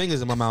put his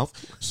fingers in my mouth?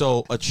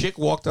 So a chick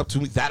walked up to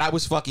me that I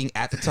was fucking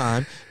at the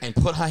time and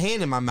put her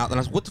hand in my mouth, and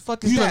I was, "What the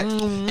fuck is You that?"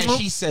 like, And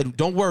she said,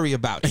 "Don't worry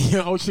about it."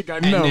 Yo, shit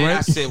got And no, then I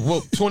right? said,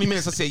 "Well, 20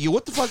 minutes." I said, "Yo,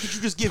 what the fuck did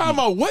you just give me?" How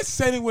about what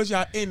setting was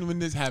y'all in when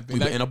this happened? We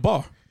were Like, in a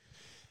bar.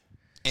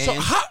 so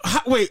And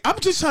how wait, I'm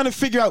just trying to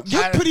figure out.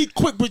 You're How- pretty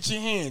quick with your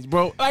hands,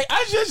 bro. Like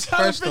I just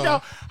trying First to figure out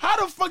off-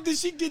 how the fuck did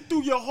she get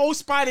through your whole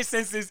spider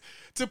senses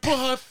to put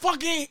her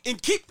fucking and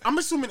keep. I'm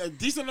assuming a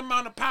decent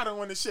amount of powder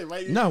on the shit,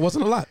 right? no, it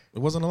wasn't a lot. It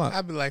wasn't a lot.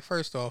 I'd be like,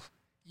 first off,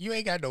 you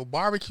ain't got no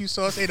barbecue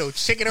sauce, ain't no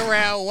chicken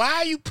around. Why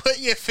are you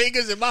putting your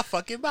fingers in my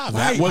fucking mouth?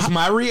 That was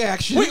my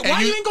reaction. Wait, And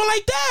why you ain't go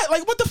like that?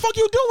 Like what the fuck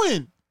you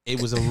doing? It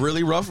was a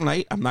really rough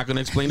night. I'm not going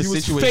to explain the You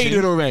was situation.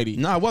 faded already.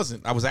 No, I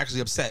wasn't. I was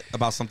actually upset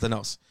about something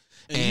else.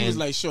 And he was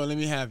like, sure, let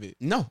me have it.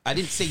 "No, I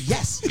didn't say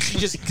yes. She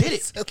just did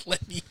it."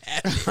 Let me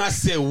have it. I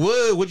said,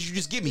 what did you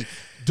just give me?"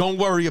 "Don't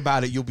worry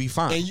about it. You'll be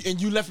fine."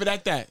 And you left it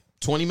at that.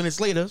 20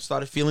 minutes later,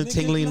 started feeling Nigga,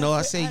 tingling. No, I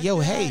left it said, at "Yo,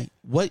 that. hey,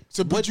 what?"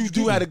 So, but what you did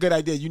do give had me?" a good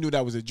idea. You knew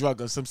that was a drug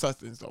or some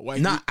substance, though. Why?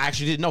 Nah, I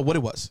actually didn't know what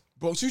it was.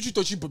 Bro, so you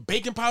thought you put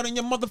baking powder in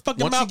your motherfucking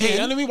Once mouth? Hey,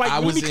 again, let me I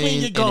let was me clean in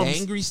your an gums.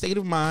 angry state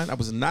of mind. I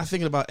was not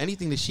thinking about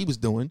anything that she was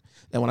doing.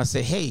 And when I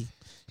said, "Hey,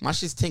 my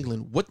shit's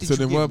tingling," what did So you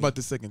then give what me? about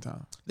the second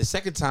time? The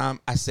second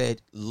time, I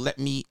said, "Let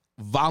me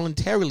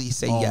voluntarily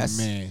say Oh, yes."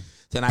 man.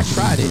 Then I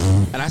tried it,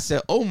 and I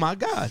said, "Oh my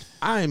God,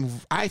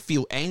 I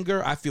feel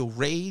anger, I feel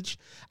rage,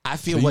 I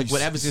feel So like you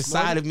whatever's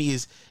inside of me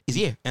is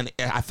yeah." And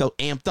I felt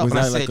amped up, Was and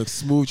I that said, like a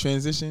smooth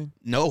transition?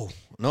 "No,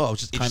 it was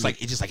just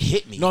it just like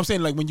hit me." No, I'm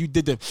saying like when you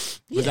did the,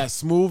 was Yeah. that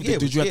smooth? Yeah, it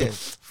Did was- you have yeah. to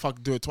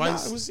fuck do it Nah,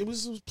 twice? it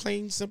was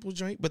plain simple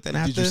joint. But then Did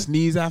after, you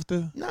sneeze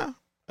after? nah,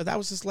 that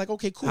was just like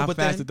okay, cool. How but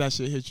fast then did that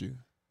shit hit you?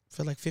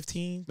 for like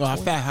 15, No,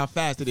 20 how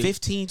fast did it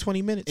 15,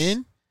 20 minutes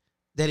in?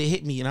 that it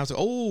hit me, and I was like,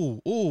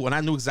 oh, and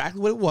I knew exactly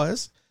what it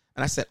was.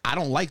 And I said, "I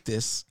don't like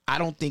this. I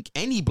don't think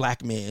any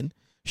black man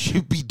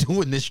should be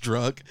doing this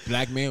drug."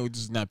 Black man or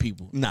just not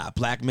people? Nah,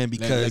 black men,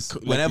 because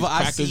like whenever these I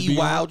crackers see be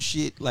wild on?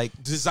 shit like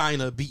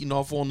designer beating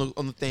off on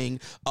the thing,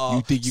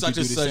 You think you such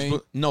could and do the such. same?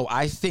 No,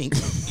 I think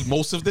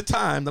most of the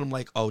time that I'm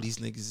like, "Oh, these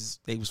niggas,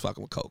 they was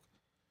fucking with coke."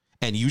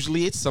 And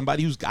usually it's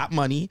somebody who's got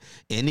money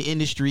in the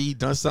industry,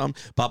 done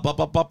something, blah, blah,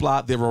 blah, blah,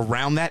 blah. They're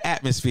around that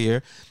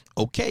atmosphere.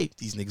 Okay,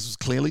 these niggas was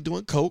clearly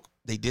doing coke.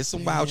 They did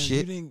some wild Man,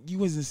 shit. You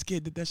wasn't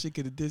scared that shit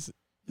could have did.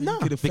 No,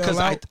 could have because fell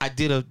out? I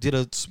did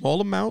a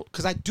small amount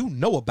because I do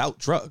know about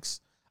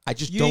drugs. I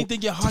just You don't didn't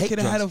think your heart take could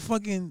have had a drugs.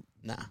 fucking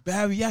Nah,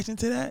 bad reaction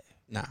to that?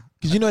 nah.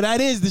 Because you know that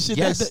is the shit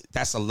Yes,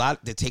 that's a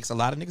lot. That takes a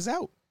lot of niggas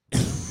out.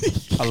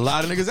 A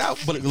lot of niggas out,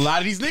 but a lot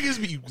of these niggas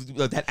be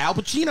that Al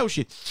Pacino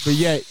shit. But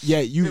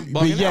you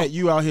bugging out.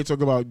 you out here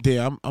talking about,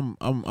 damn, I'm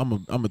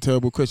a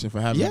terrible Christian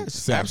for having Yes,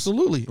 sex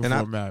absolutely.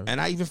 before marriage. And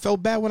I even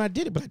felt bad when I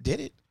did it, but I did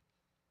it.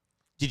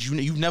 Did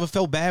you never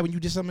felt bad when you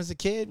did something as a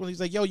kid? When he's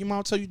like, "Yo, your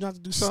mom told you not to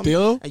do something,"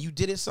 Still? and you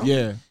did it. Something.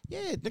 Yeah.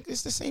 Yeah, nigga,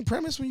 it's the same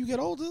premise when you get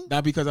older.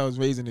 Not because I was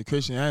raised in a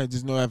Christian. I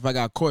just know if I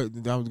got caught,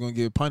 then I was gonna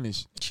get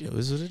punished. Chill,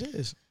 is what it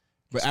is.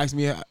 But ask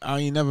me, I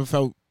ain't never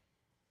felt,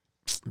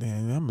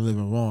 man, I'm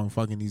living wrong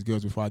fucking these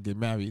girls before I get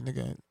married.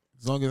 Nigga,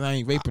 as long as I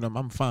ain't raping them,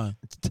 I'm fine.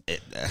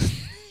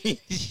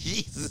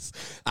 Jesus,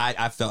 I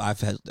have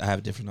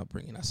a different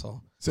upbringing. That's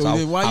all. So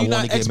then why I you wanna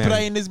not get married.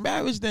 expediting this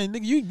marriage then,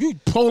 nigga? You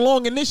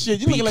prolonging this shit.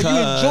 You looking like you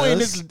enjoying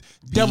this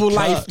devil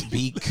life.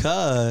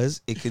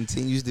 Because it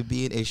continues to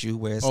be an issue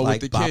where it's Oh, with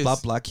like the blah kids. blah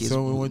blah kids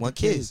So want with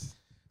the kids.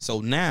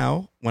 So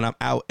now when I'm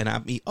out and I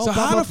meet So blah,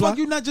 how blah, the fuck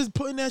blah, you not just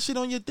putting that shit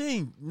on your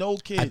thing? No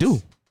kids. I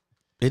do.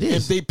 It If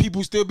is. they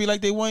people still be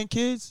like they want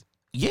kids,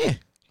 Yeah.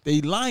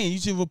 they lying. You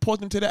should report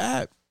them to the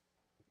app.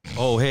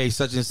 Oh, hey,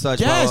 such and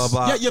such. Yes. Blah, blah,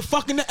 blah. Yeah, you're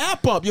fucking the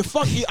app up. You're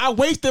fucking. I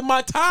wasted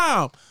my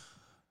time.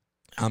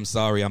 I'm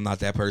sorry, I'm not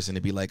that person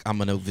to be like, I'm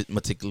gonna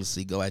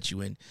meticulously go at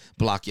you and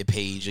block your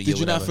page or Did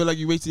you not whatever. feel like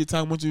you wasted your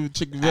time once you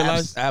chick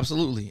realized?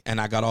 Absolutely. And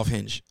I got off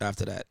Hinge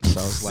after that. So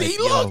I was like, See,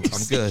 yo, look.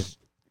 I'm good.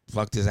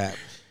 Fuck this app.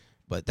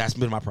 But that's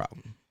been my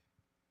problem.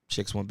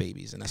 Chicks want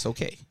babies, and that's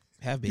okay.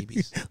 Have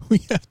babies. We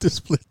have to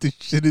split this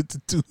shit into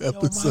 2 Yo, my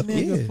episodes.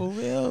 nigga, Yeah. for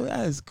real.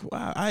 That is cool.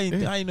 I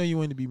ain't know you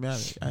wanted to be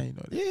married. I ain't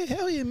know that. Yeah,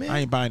 hell yeah, man. I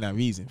ain't buying that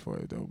reason for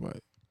it though,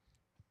 but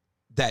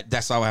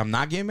That's why I'm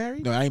not getting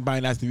married? no, I ain't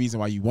buying that's the reason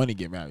why you want to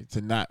get married,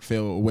 to not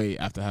feel away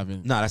after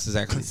having No, that's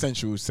exactly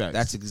consensual sex.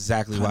 that's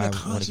exactly why I Kinda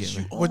want to conscious get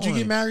married. you Would you on.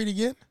 get married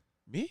again?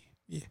 Me?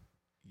 Yeah.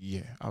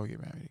 Yeah, I would get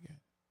married again.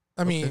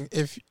 I mean,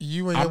 if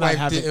you and I'm your not wife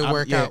having- didn't I'm-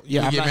 work yeah, out,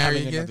 yeah, you I'm get not married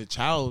having again? another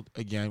child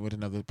again with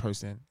another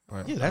person.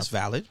 But Yeah, that's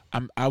valid.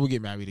 I would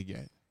get married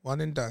again.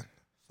 One and done.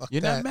 Fuck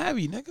You're that. not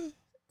married, nigga.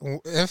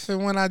 If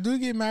and when I do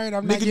get married,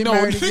 I'm not Nigga, getting no,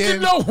 married nigga,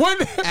 again no one.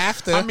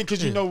 after. I mean,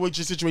 because you know what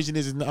your situation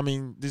is. I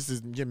mean, this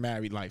is your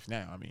married life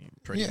now. I mean,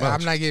 pretty yeah, much.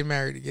 I'm not getting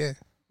married again.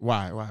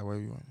 Why? Why? Where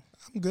you want?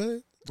 I'm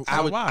good.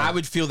 I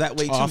would feel that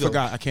way too. Oh, I though.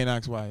 forgot. I can't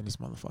ask why in this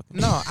motherfucker.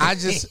 No, I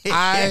just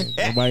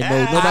Nobody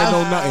know. Nobody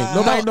know nothing.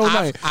 Nobody know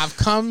nothing.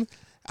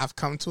 I've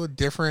come to a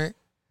different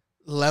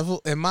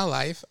level in my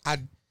life. I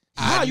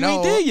Nah, you know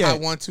ain't there yet. I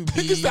want to Nigga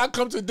be. said I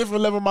come to a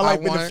different level in my I life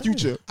in the want-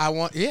 future. I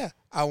want.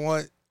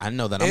 I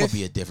know that I'm gonna If-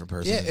 be a different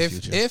person Yeah, in the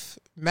future. if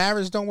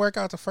marriage don't work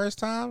out the first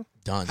time,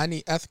 Done. I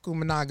need ethical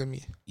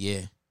monogamy.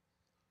 Yeah.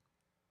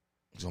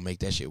 It's gonna make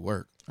that shit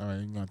work. All right,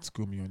 you're gonna have to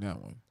school me on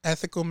that one.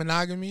 Ethical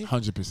monogamy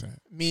 100%.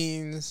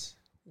 means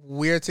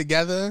we're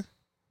together,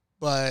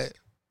 but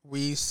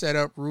we set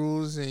up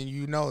rules, and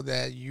you know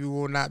that you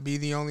will not be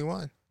the only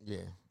one. Yeah.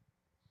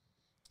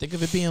 Think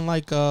of it being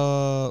like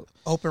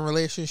Open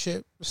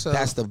relationship. So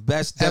that's the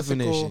best ethical,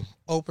 definition.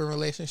 open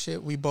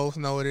relationship. We both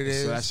know what it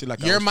is. So that shit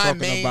like I you're was my talking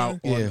main. about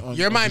Yeah.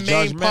 You're on my the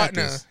main Judge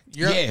partner. Mathis.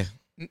 You're, Yeah.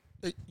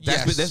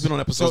 yes. That's been on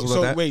episodes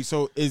So like that. wait,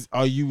 so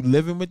are you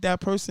living with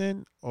that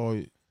person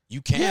or? You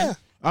can. Yeah.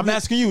 I'm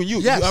asking you.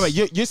 Yes. All right,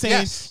 you're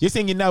saying Yes.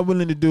 you're not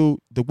willing to do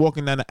the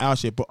walking down the aisle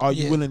shit, but are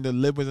you Yeah. willing to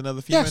live with another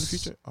female in the Yes.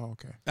 future? Oh,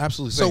 okay.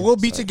 Absolutely. So we'll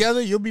be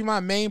together. You'll be my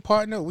main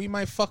partner. We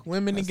might fuck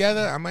women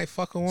together. I might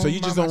fuck a woman. So you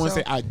just by don't want to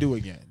say myself. I do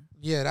again.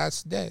 Yeah,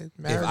 that's dead.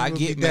 Marriage if I will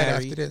get be dead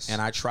married after this. and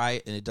I try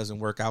it and it doesn't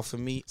work out for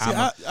me, See, I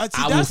will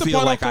that's the feel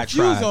part like I'm I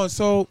confused tried, on.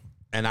 So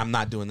and I'm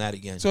not doing that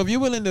again. if you're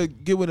willing to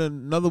get with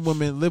another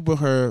woman, live with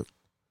her,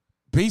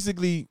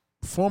 basically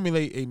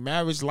formulate a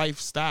marriage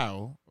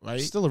lifestyle, right?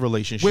 Still a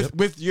relationship.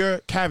 With your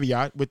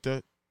caveat, with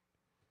the.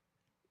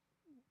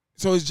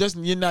 So it's just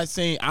you're not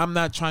saying I'm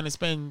not trying to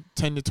spend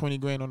 10 to 20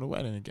 grand on the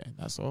wedding again.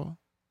 That's all.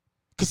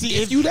 Cause see,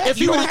 If you if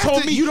you would've don't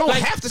have to- you don't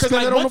like, have to 'cause,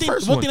 spend it on one the thing,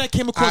 first one one. thing that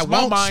came across I my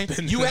won't mind.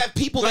 spend You have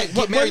people Like, that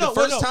get well, married no, the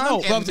first no, time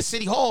no, and the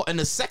city hall, and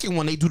the second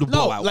one they do the No,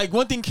 blowout. like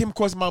one thing came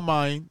across my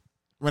mind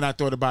when I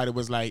thought about it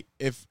was like,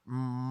 if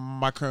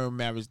my current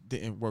marriage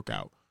didn't work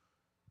out,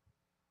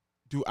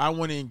 do I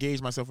want to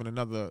engage myself in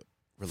another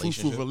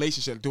fruitful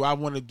relationship? Do I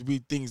want to do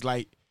things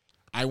like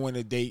I want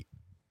to date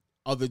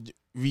other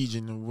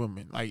regional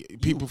women, like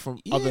people from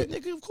yeah, other,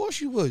 nigga, of course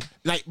you would.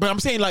 like? But I'm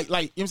saying like you know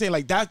what I'm saying,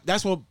 like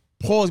that's what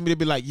caused me to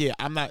be like, yeah,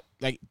 I'm not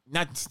like,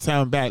 not to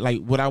sound bad,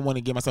 like would I want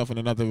to get myself in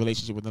another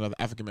relationship with another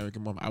African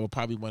American woman? I would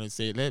probably want to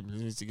say,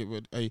 let's get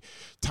with a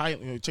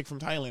chick from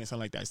Thailand or something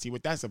like that. See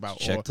what that's about.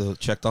 Check Or, the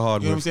hardware.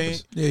 you know what I'm saying?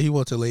 yeah, he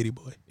wants a lady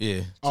boy.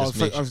 Yeah. Oh, just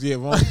make sure. yeah,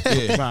 wrong.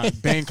 Yeah. Nah,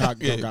 Bangkok.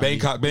 Yeah, got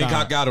Bangkok- me.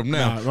 Bangkok got him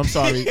now. Nah, I'm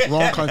sorry,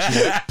 wrong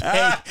country.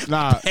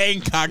 Nah,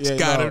 Bangkok's Yeah,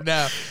 got no. him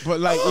now. but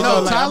like you No,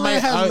 know, like, I Thailand might,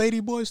 has lady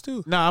boys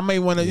too. Nah, I may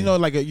want to, you know,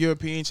 like a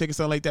European chick or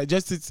something like that.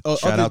 Just to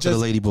Shout other, out to the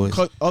just lady boys.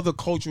 other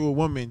cultural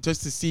women,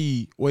 just to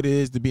see what it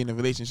is to be in a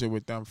relationship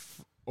with them,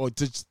 or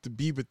just to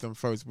be with them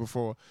first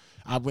before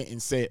I went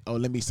and said, "Oh,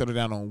 let me settle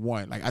down on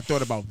one." Like I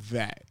thought about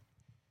that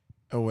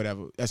or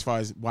whatever, as far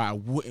as why I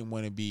wouldn't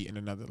want to be in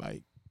another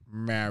like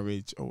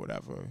marriage or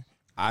whatever.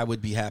 I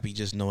would be happy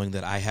just knowing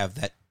that I have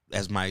that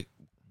as my.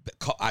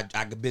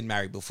 I've been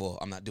married before.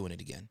 I'm not doing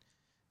it again,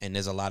 and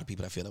there's a lot of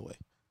people that feel that way.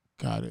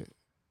 Got it.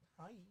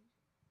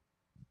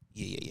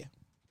 Yeah.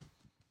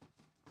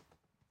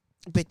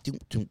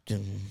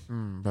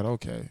 But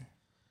okay.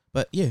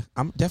 But yeah,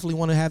 I'm definitely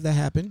want to have that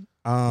happen.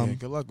 Yeah,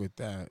 good luck with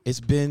that. It's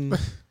been.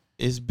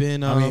 I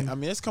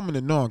mean, it's coming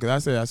to know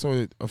because I saw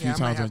it a few Yeah, I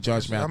might times have on to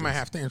Judge intro- I Mathis. might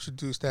have to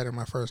introduce that in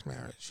my first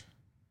marriage.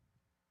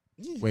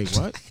 Wait,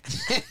 what?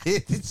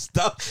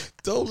 Stop!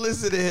 Don't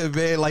listen to him,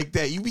 man, like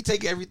that. You be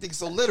taking everything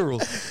so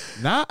literal.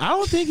 Nah, I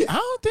don't think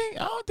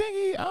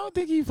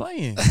he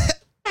playing.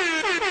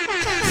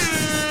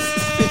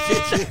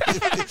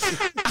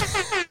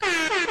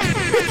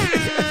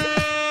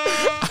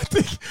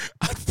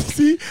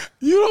 See,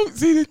 you don't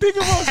see the thing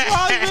about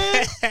Swazi,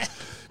 man.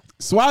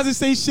 Swazi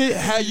say shit,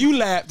 how you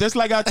laugh. Just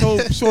like I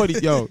told Shorty,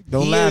 yo,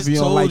 don't He laugh has if you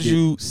don't told like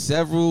you it.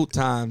 several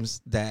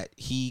times that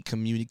he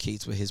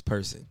communicates with his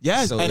person.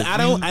 Yes, So and if I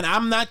don't, you- and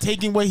I'm not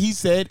taking what he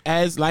said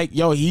as like,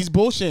 yo, he's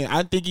bullshitting.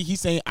 I'm thinking he's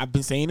saying, I've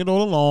been saying it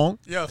all along.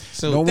 Yo,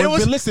 So No there one's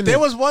was been listening. there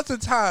was once a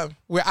time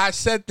where I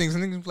said things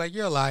and niggas was like,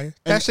 "You're lying.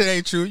 That And- shit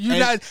ain't true. You're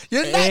and-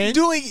 not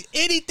doing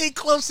anything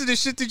close to the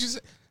shit that you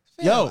said."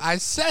 Fam, Yo. I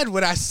said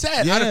what I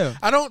said. Yeah.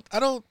 I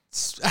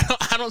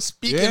don't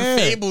speak Yeah. in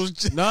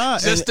fables Nah,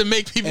 just and- to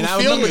make people And I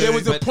feel remember good. there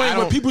was a But I point where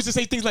don't- people used to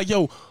say things like,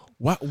 yo,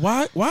 why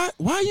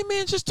you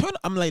man just turn?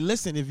 I'm like,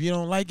 listen, if you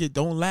don't like it,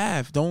 don't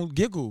laugh, don't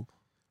giggle,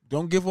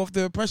 don't give off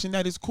the impression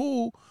that it's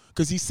cool.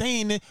 Cause he's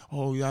saying it.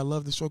 Oh, yeah, I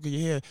love the stroke of your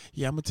hair.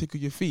 Yeah, I'm gonna tickle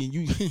your feet. And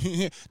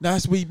you, now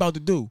that's what he about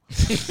to do.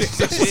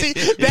 See,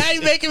 now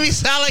you making me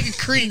sound like a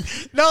creep.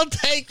 No,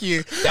 thank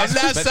you. I'm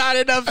not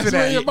signing up for That's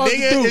what he that. about to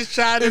do. Nigga is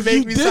trying to If make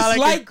you me sound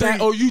like a dislike that,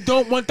 creep. or you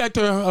don't want that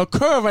to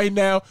occur right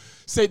now,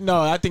 say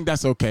no. I think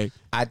that's okay.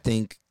 I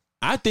think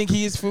I think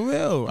he is for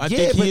real. I Yeah,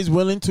 think but- he is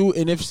willing to,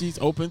 and if she's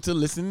open to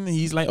listen,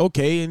 he's like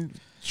okay and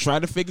try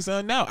to figure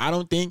something out. I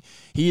don't think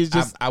he is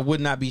just. I would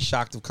not be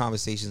shocked if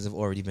conversations have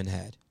already been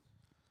had.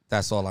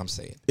 That's all I'm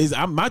saying.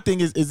 My thing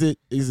is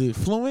it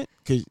fluent?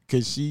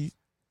 Cause she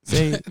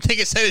say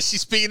Nigga said that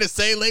she's speaking the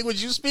same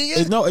language you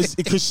speaking. no. It's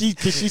cause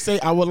she say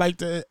I would like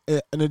to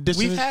an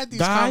additional. We've had these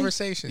guy.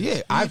 conversations.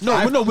 Yeah,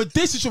 No, with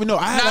this situation, no.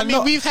 I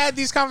know. we've had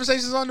these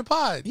conversations on the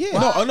pod. Yeah.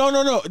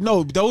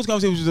 No. Those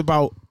conversations was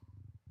about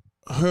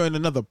her and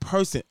another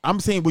person. I'm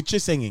saying what you're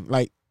saying,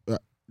 like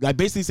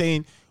basically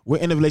saying we're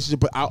in a relationship,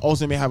 but I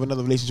also may have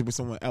another relationship with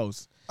someone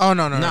else. Oh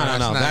no. No. That's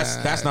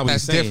not what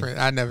That's he's saying. different.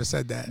 I never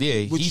said that.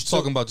 Yeah, Which he's you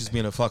talking about just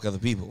being a fuck other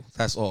people.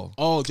 That's all.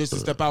 Oh, just to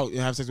step out and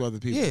have sex with other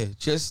people. Yeah,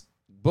 just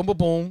boom, boom,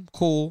 boom.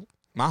 Cool.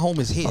 My home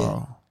is here.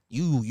 Oh.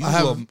 You I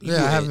have, you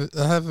I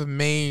are- have a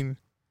main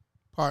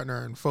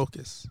partner and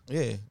focus.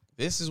 Yeah,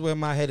 this is where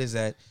my head is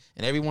at.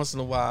 And every once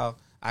in a while,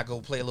 I go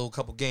play a little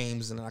couple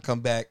games, and then I come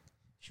back,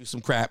 shoot some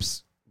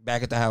craps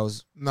back at the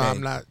house. No, Bang.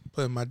 I'm not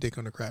putting my dick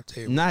on the crap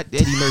table. Not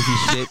Eddie Murphy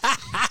shit.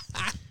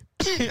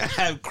 I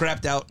have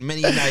crapped out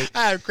many a night.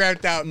 I have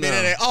crapped out No.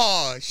 minute.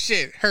 Oh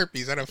shit,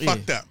 herpes. I done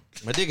fucked up.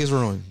 My dick is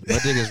ruined. My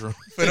dick is ruined.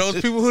 For those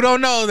people who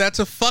don't know, that's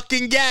a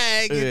fucking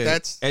gag. Yeah.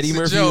 That's Eddie it's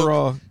a Murphy joke.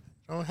 raw.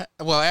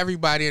 Well,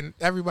 everybody in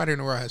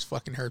the world has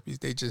fucking herpes.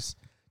 They just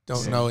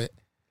don't know it.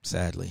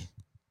 Sadly.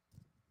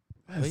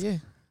 But yeah,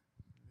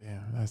 Yeah,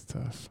 that's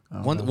tough.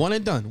 I don't know. one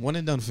and done. One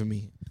and done for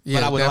me. Yeah,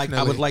 but I would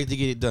definitely. like to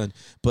get it done.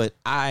 But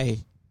I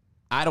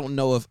don't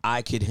know if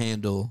I could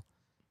handle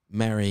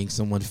marrying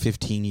someone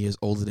 15 years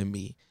older than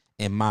me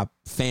and my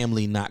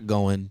family not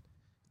going,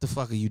 the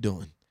fuck are you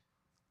doing?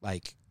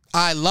 Like,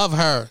 I love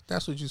her.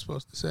 That's what you're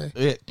supposed to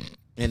say.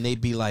 and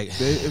they'd be like,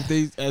 If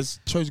they as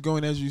church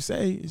going as you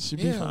say, it should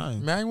be Yeah,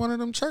 fine. marry one of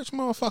them church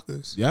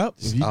motherfuckers. Yep.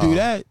 If you Oh, do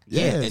that,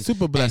 yeah, and-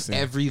 super blessing.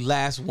 And every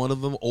last one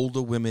of them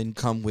older women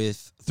come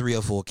with 3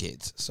 or 4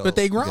 kids. So, But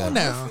they grown yeah,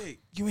 now.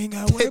 You ain't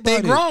got to worry They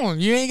about it. grown.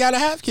 You ain't gotta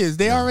have kids.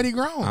 They already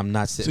grown. I'm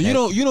not So sitting. you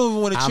don't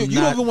even want I'm you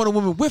don't not- even want a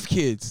woman with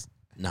kids,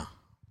 No,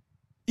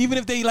 even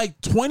if they like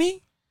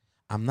 20.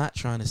 I'm not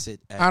trying to sit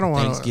at I don't the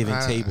wanna- Thanksgiving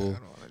I table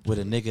don't wanna with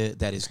a nigga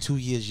that is 2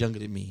 years younger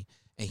than me,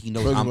 and he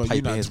knows First of I'm all, you're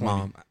piping not his 20.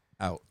 mom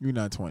out. You're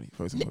not 20.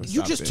 First of all,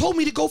 You just told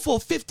me to go for a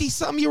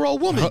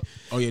 50-something-year-old woman.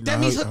 Oh yeah, That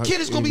no, means her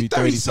kid is gonna be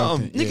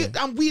 30-something.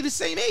 Nigga, we the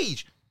same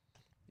age.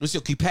 Listen,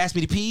 can you pass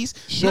me the peas?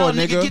 Sure,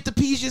 no, nigga. get the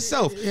peas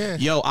yourself. Yeah.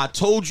 Yo, I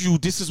told you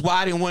this is why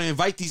I didn't want to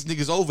invite these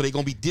niggas over. They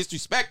gonna be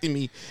disrespecting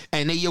me,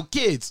 and they your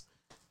kids.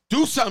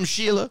 Do something,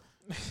 Sheila.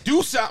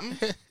 Do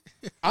something.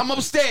 I'm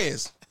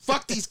upstairs.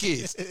 Fuck these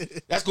kids.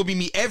 That's gonna be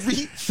me every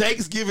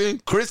Thanksgiving,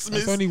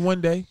 Christmas. It's only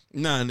one day.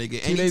 Nah,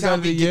 nigga. 2 days out Anytime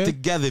of they the get year.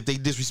 together, if they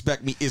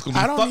disrespect me, it's gonna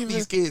I be don't fuck even-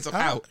 these kids. I'm I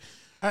don't- out.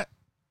 I-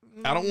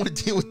 I don't want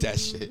to deal with that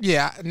shit.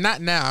 Yeah,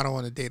 not now. I don't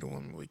want to date a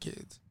woman with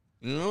kids.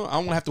 You know, I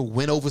don't want to have to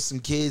win over some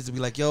kids and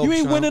be like, yo, You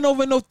ain't Sean, winning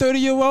over no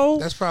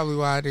 30-year-old. That's probably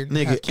why I didn't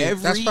Nigga, have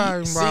kids. That's every probably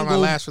why my single-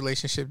 last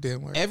relationship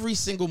didn't work. Every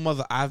single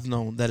mother I've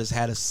known that has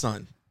had a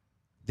son,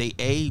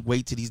 they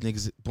wait till these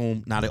niggas,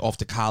 boom, now they're off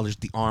to college,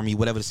 the army,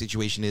 whatever the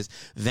situation is.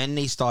 Then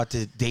they start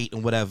to date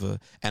and whatever.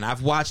 And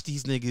I've watched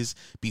these niggas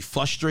be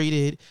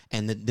frustrated,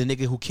 and the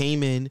nigga who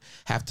came in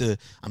have to,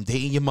 I'm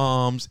dating your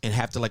moms, and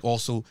have to like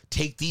also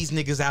take these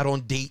niggas out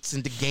on dates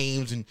and the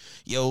games, and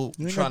yo,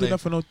 You ain't trying gonna do to. that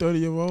for no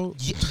 30-year-old.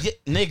 Yeah,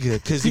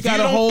 nigga, because You if you got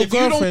a don't, whole if you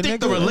don't girlfriend,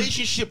 think the nigga.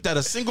 relationship that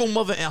a single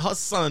mother and her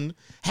son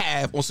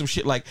have on some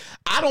shit like,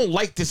 I don't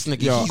like this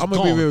nigga. Yo, He's I'm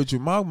gonna gone. be real with you.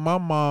 My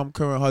mom,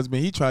 current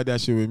husband, he tried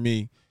that shit with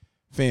me,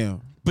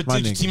 fam. But my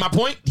did you nigga. see my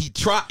point? He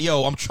tried.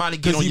 Yo, I'm trying to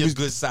get 'Cause on he your was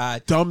good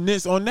side.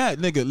 Dumbness on that,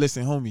 nigga.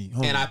 Listen, homie.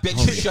 And I bet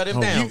you shut him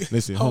down.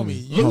 Listen,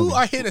 homie, homie. you homie.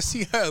 are here to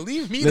see her.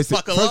 Leave me Listen, the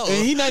fuck first- alone.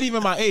 and he not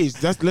even my age.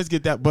 Let's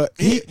get that. But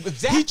he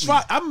Exactly.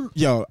 tried.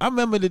 I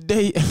remember the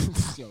day.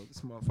 Yo, this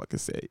motherfucker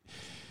said,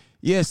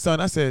 "Yeah, son."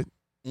 I said,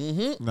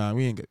 Mm-hmm. "Nah,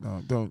 we ain't get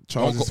no. Don't.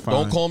 Charles is fine.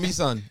 Don't call me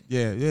son.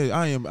 Yeah.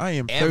 I am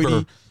Ever.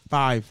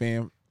 35,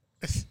 fam.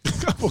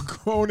 I'm a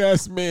grown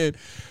ass man.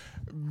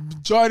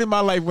 Majority of my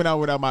life went out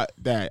without my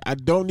dad. I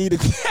don't need a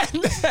dad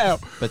now.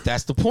 But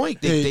that's the point.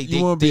 Hey, They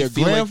you wanna be a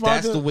feel like that's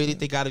grandfather? the way that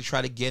they got to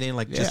try to get in,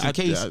 like just Yeah, in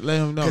case. I let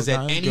him know. Because at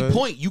Nah, I'm any good.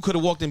 point you could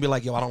have walked in and be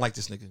like, "Yo, I don't like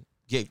this nigga.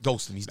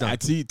 Ghost him. He's done."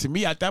 To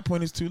me, at that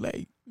point, it's too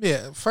late.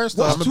 Yeah, first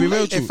Well, off, I'm gonna be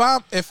real with you.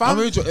 if I'm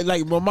really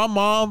like when my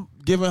mom,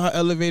 given her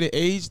elevated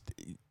age,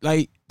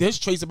 like there's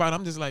traits about it,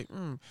 I'm just like,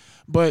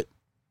 but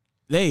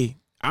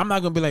I'm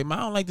not gonna be like, "Ma, I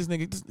don't like this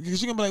nigga."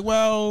 She's gonna be like,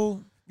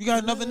 "Well, you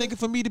got another nigga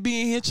for me to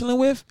be in here chilling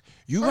with?"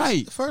 You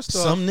right. First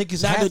off, Some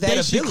niggas Now the have that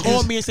day she ability.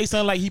 called me and say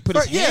something like he put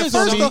his hands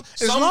first on me. off,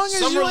 as long as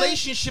some you ain't-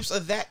 relationships are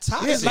that Yeah,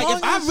 toxic. like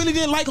if I really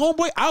didn't like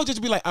homeboy, I would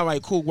just be like, all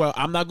right, cool. Well,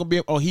 I'm not gonna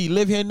be. Oh, he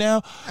live here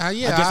now. Yeah, I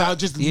guess I'll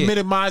just yeah.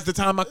 minimize the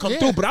time I come Yeah.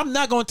 through. But I'm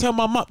not gonna tell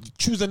my mom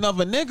choose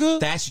another nigga.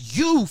 That's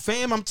you,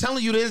 fam. I'm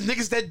telling you, there's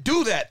niggas that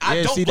do that. I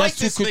Yeah, don't see, like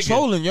that's too this nigga.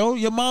 controlling, yo.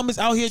 Your mom is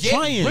out here Get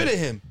trying. rid of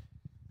him.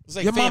 It's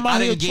like, Your fam, mom I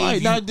out here done trying.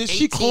 gave Now, you did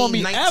she call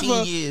me 19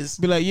 ever? years.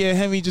 Be like, yeah,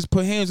 Henry just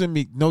put hands on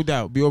me. No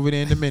doubt. Be over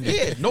there in a minute.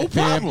 Yeah, no Fam,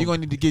 problem. you're gonna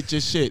need to get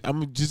your shit.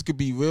 I'm just gonna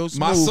be real smooth.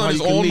 My how son is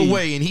you can on the leave.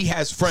 way and he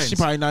has friends. She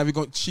probably not even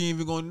gonna. She ain't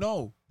even gonna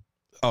know.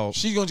 Oh,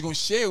 She's gonna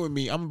share with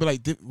me. I'm gonna be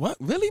like, what?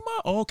 Really,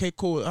 ma? Oh, okay,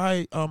 cool. All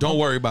right. don't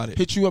worry about it.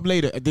 Hit you up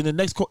later. And then the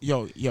next call,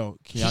 yo, can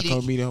y'all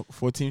come meet at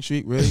 14th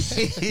Street? Really?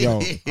 Yo,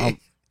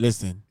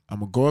 listen, I'm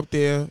gonna go up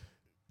there.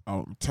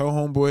 Tell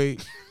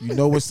homeboy, you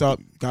know what's up.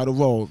 Gotta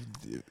roll.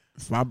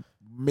 If I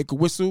make a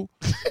whistle,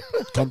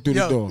 come through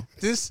the door.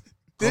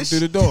 Come through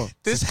the door.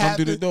 This Just come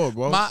happened. through the door,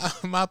 bro.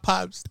 My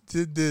pops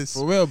did this.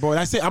 For real, bro.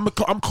 That's it. I'm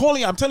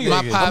calling you. I'm telling you. My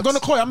I'm pops- gonna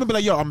call you. I'm gonna be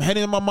like, yo, I'm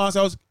heading to my mom's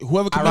house.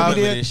 Whoever can I meet me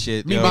remember there. this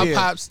shit, meet yo. me My there.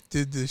 pops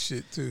did this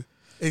shit too,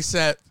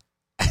 except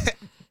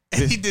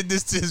he did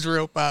this to his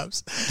real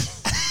pops.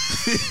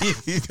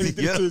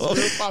 Yo.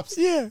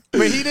 Yeah,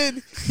 but he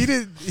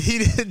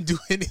didn't do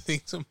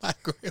anything to my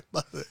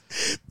grandmother.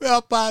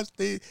 My pops,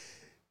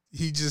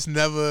 he just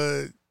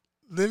never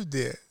lived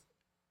there.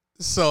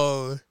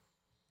 So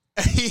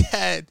he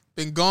had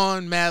been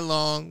gone mad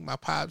long. My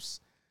pops,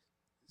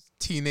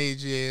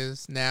 teenage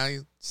years. Now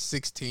he's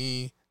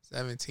 16,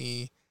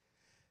 17.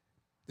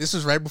 This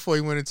was right before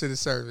he went into the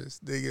service.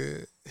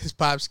 Nigga, his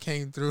pops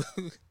came through.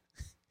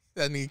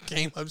 That nigga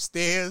came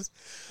upstairs.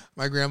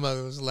 My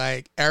grandmother was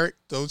like, "Eric,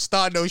 don't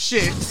start no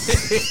shit."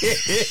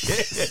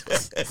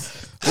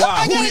 Wow,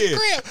 I who got here? a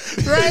cramp,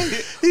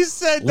 right? He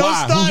said, "Don't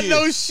Why? Who start here?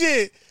 no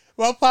shit."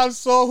 My pops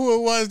saw who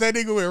it was. That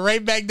nigga went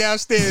right back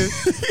downstairs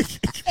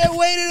and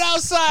waited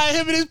outside.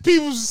 Him and his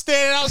people was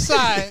standing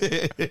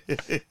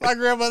outside. My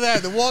grandmother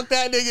had to walk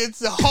that nigga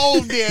into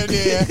home damn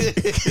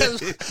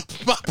near.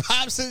 My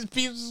pops and his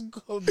people was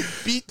gonna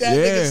beat that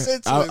nigga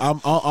senseless.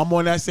 I'm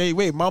on that say.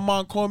 Wait, my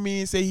mom called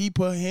me and said he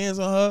put hands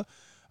on her.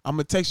 I'm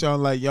gonna text y'all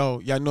like, yo,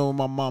 y'all know where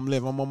my mom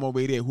live. I'm on my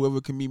way there. Whoever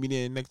can meet me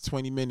there in the next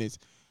 20 minutes,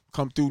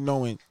 come through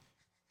knowing.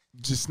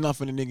 Just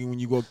snuffing the nigga when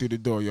you walk through the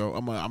door, yo.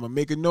 I'm gonna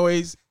make a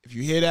noise. If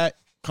you hear that,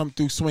 come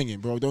through swinging,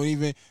 bro. Don't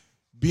even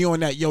be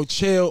on that, yo,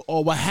 chill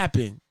or what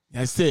happened.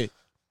 That's it.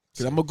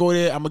 Cause I'm gonna go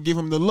there. I'm gonna give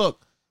him the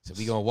look. So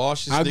we gonna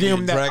wash this I'll nigga give him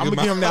and that. drag I'm him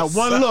gonna give him that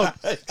outside. one look.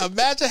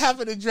 Imagine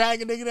having to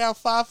drag a nigga down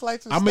 5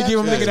 flights of I'm gonna steps. give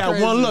him nigga That's that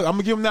crazy. one look. I'm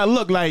gonna give him that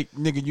look like,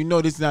 nigga, you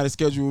know this is not a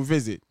scheduled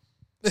visit.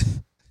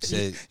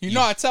 Said, You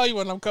know I tell you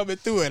when I'm coming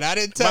through it. I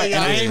didn't tell you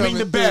And I was ain't ring coming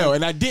the bell. through.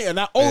 And I did. And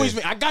I always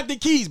ring. I got the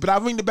keys, but I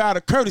ring the bell out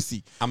of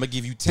courtesy. I'm gonna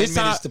give you 10 This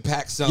minutes time- to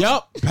pack something.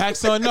 Yup, pack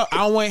something up. I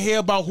don't want to hear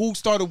about who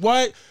started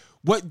what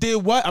did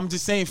what. I'm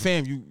just saying,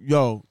 fam,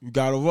 you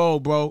gotta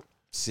roll, bro.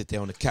 Sit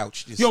there on the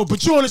couch. Just Yo,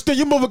 but you understand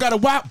your mother got a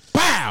whop?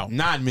 Bow.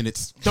 9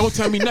 minutes. Don't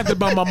tell me nothing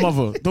about my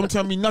mother. Don't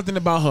tell me nothing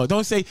about her.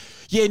 Don't say,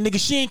 yeah, nigga,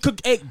 she ain't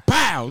cook egg.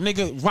 Bow,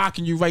 nigga,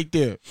 rocking you right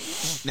there.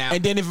 Now,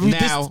 And then if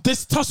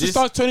this tussle this-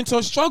 starts turning into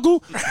a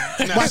struggle,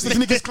 watch these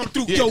niggas come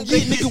through. Yo, yeah,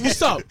 nigga,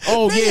 what's up?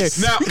 Oh, yeah.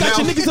 Now- You got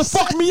your now- niggas to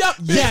fuck me up?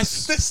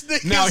 Yes. This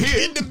nigga's Now here-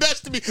 getting the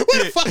best of me.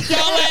 Where the fuck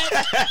y'all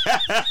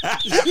at?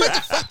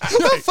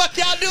 What the fuck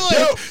y'all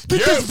doing?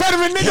 Get this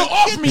veteran nigga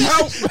off me.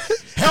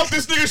 help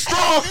this nigga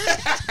strong.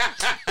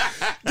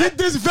 Get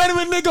this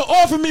veteran nigga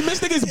off of me. This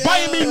nigga's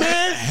biting me,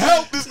 man.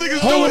 Help this nigga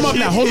Hold him doing up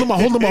now. Hold him up.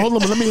 Hold him up. Hold him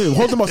up. Let me hear him.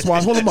 Hold him up,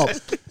 Swaz. Hold him up.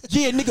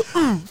 Yeah, nigga.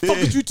 Fuck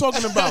what you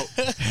talking about?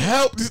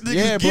 Help this nigga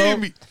Yeah, bro.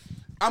 getting me.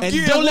 I'm And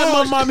getting don't let my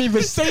washed. mom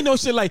even say no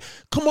shit like,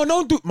 come on,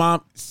 don't do.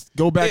 Mom,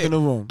 go back in the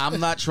room. I'm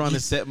not trying to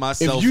set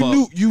myself If you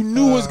up.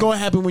 knew what's gonna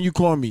happen when you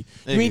call me.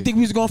 You nigga. ain't think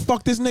we was gonna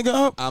fuck this nigga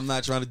up? I'm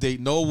not trying to date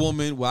no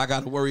woman where I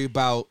got to worry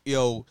about,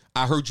 yo,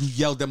 I heard you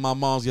yelled at my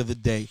mom's the other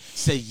day.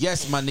 Say,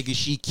 yes, my nigga,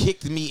 she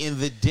kicked me in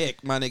the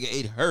dick. My nigga,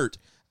 it hurt.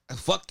 The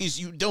fuck is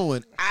you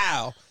doing?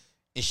 Ow.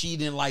 And she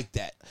didn't like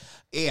that.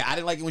 Yeah, I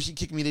didn't like it when she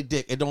kicked me in the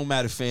dick. It don't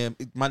matter, fam.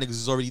 My niggas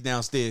is already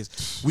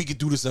downstairs. We could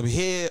do this up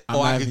here,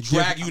 or I could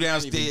drag you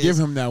downstairs. Give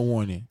him that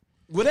warning.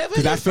 Whatever.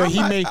 Because I feel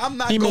I'm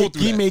not going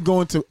through he that. may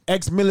go into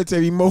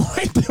ex-military mode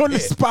right there on the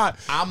spot.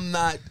 I'm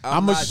not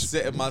I'ma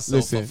setting myself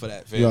Listen, up for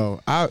that, fam.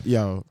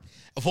 yo.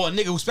 For a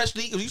nigga who,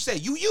 especially you say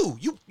you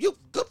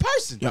good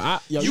person. You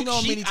know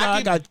how many times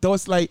I got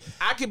thoughts like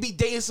I could be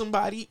dating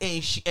somebody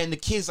and the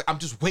kids like I'm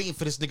just waiting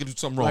for this nigga to do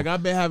something wrong. Like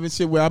I've been having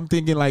shit where I'm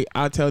thinking like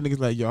I tell niggas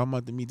like, yo, I'm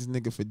about to meet this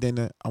nigga for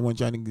dinner. I want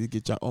y'all niggas to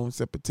get your own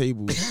separate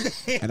tables,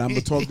 and I'm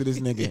gonna talk to this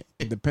nigga.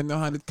 And depending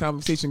on how this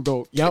conversation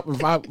go,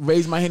 if I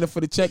raise my hand up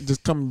for the check,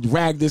 just come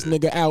drag this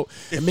nigga out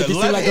and make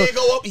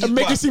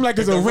it seem like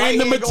it's a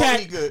random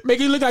attack.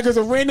 Make it look like it's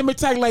a random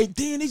attack. Like,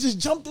 damn, they just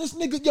jumped this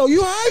nigga. Yo,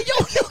 you alright?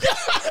 Yo,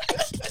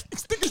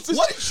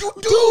 what did you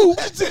do?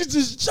 This nigga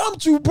just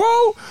jumped you,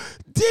 bro.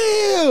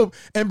 Damn.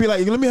 And be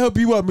like, let me help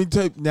you up. Let me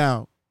tell you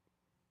now.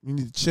 You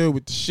need to chill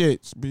with the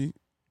shits, B.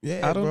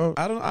 Yeah, I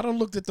don't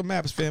looked at the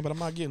maps, fam, but I'm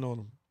not getting on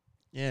them.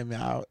 Yeah,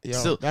 man.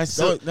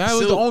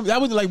 That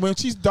was like when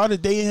she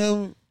started dating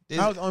him.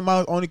 That was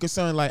my only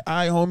concern. Like, all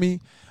right, homie,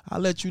 I'll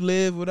let you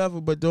live, whatever,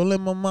 but don't let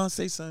my mom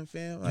say something,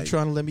 fam. Like, you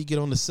trying to let me get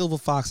on the Silver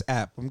Fox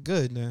app? I'm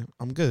good, man.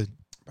 I'm good.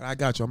 But I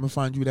got you. I'm gonna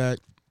find you that.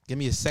 Give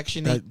me a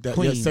Section 8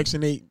 queen. Yeah,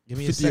 Section 8. Give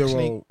me a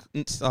Section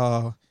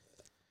 8.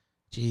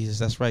 Jesus,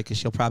 that's right. Cause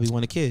she'll probably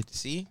want a kid.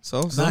 See,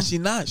 so nah, she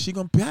not. She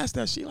gonna pass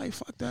that. She like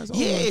fuck that.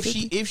 Yeah,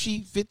 if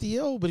she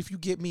 50-year-old, but if you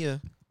get me a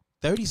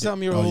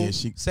 30-something-year-old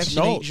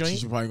Section 8 joint,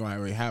 she's probably gonna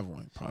already have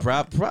one.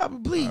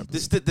 Probably. The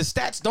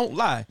stats don't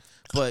lie,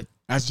 but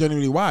that's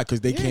generally why, because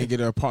they can't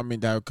get an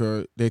apartment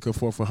that they could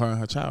afford for her and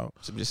her child.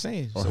 So I'm just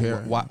saying. So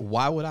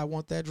why would I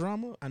want that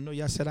drama? I know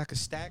y'all said I could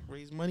stack,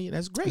 raise money, and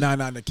that's great. Nah,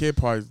 the kid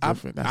part is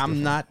different.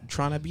 I'm not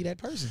trying to be that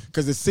person.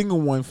 Because the single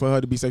one, for her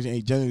to be Section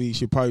 8, generally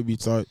should probably be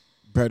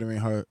bettering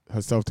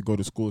herself to go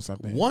to school or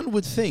something. One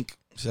would think.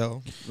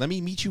 So let me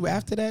meet you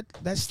after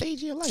that stage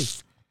of your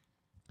life.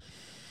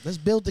 Let's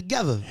build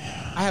together.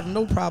 I have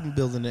no problem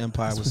building an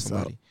empire with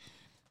somebody.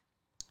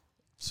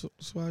 So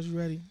are you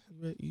ready?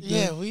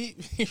 Yeah, we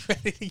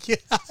ready to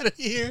get out of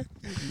here.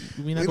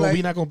 We not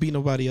gonna beat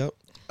nobody up.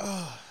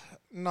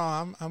 No,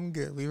 I'm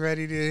good. We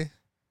ready to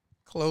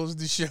close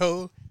the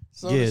show.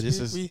 So yeah,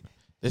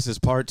 this is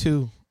part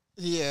 2.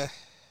 Yeah,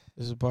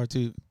 this is part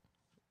 2.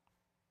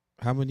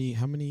 How many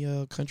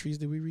countries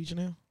did we reach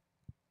now?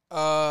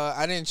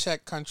 I didn't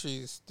check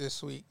countries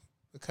this week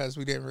because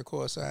we didn't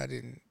record, so I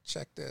didn't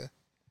check the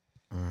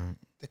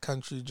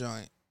country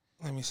joint.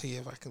 Let me see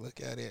if I can look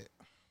at it.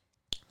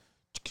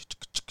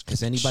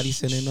 Has anybody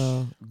sent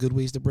in good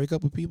ways to break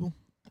up with people?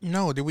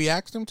 No. Did we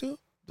ask them to?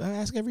 I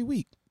ask every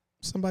week.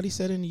 Somebody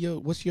said in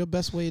what's your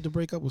best way to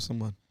break up with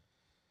someone?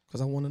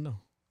 Because I want to know.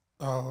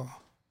 Oh.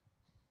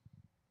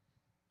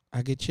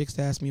 I get chicks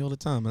to ask me all the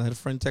time. I had a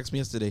friend text me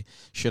yesterday.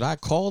 Should I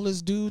call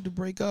this dude to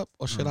break up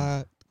or should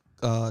I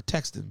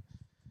text him?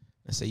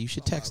 I say you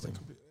should text him.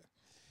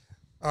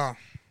 Oh,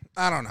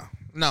 I don't know.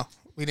 No,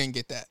 we didn't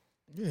get that.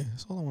 Yeah,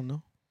 that's all I want to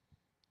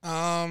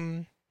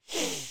know.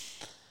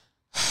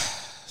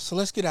 So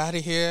let's get out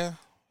of here.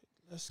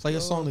 Play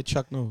a song that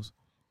Chuck knows.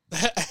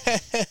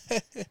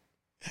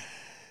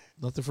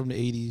 Nothing from the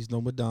 80s.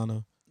 No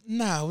Madonna.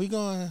 Nah, we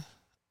gonna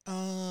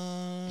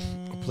I'll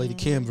play the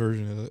Cam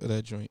version of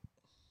that joint.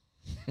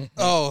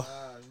 Oh,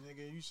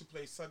 nigga, you should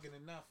play "Sucking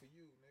It Not for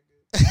You,"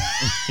 nigga.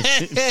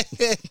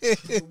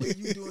 The way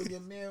you doing your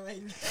man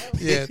right now.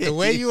 Yeah, the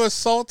way you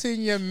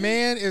assaulting your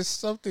man is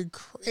something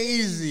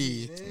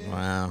crazy.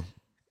 Wow.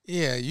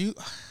 Yeah, you.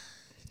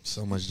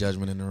 So much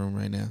judgment in the room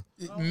right now.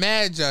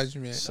 Mad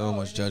judgment. So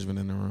much judgment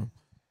in the room.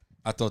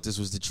 I thought this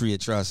was the tree of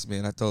trust,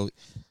 man. I thought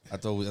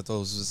this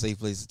was a safe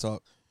place to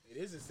talk. It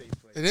is a safe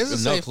place. It is a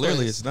safe place. No,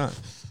 clearly it's not.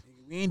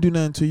 We ain't do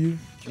nothing to you.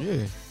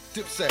 Yeah.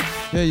 Dipset.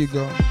 There you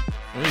go.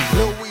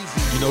 Lil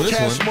Weezy. You know this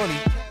Cash one. Money.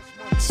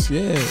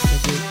 Yeah.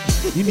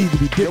 You need to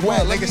be dip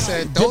wet. Like I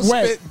said,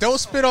 Dip don't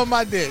spit on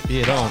my dick.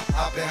 Yeah, don't.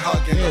 I've been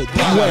hugging Yeah, the dip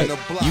block wet. and the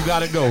block. You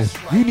gotta go.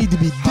 You need to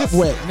be dip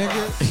wet,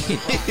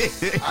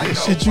 nigga. I know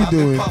shit you I've been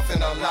doing.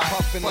 puffing a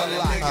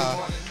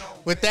lot.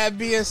 With that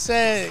being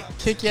said,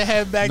 kick your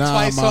head back Nah,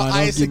 twice man, on don't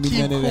ice give and me keep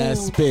none of that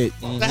cool. spit.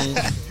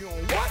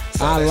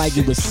 I like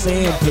it with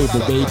sandpaper,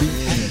 baby.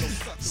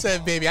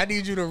 Said, baby, I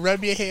need you to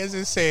rub your hands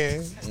in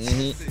sand.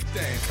 And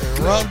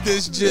rub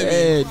this Jimmy.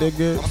 Yeah,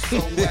 nigga.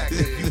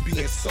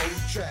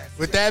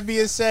 With that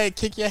being said,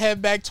 kick your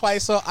head back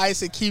twice on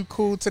ice and keep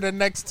cool to the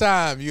next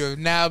time. You have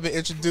now been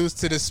introduced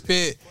to the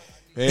spit.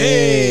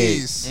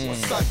 Peace.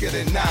 Suck it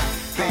or not,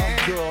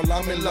 baby girl,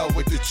 I'm in love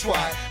with the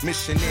twat.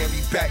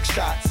 Missionary back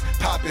shots,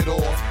 pop it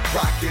off,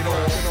 rock it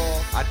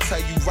off. I tell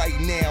you right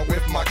now,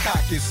 if my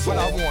cock is sore,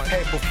 what I want,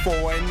 head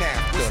before and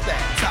after. What's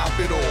that? Top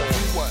it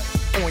off. What?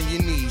 On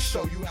your knees,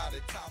 show you how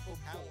to top it.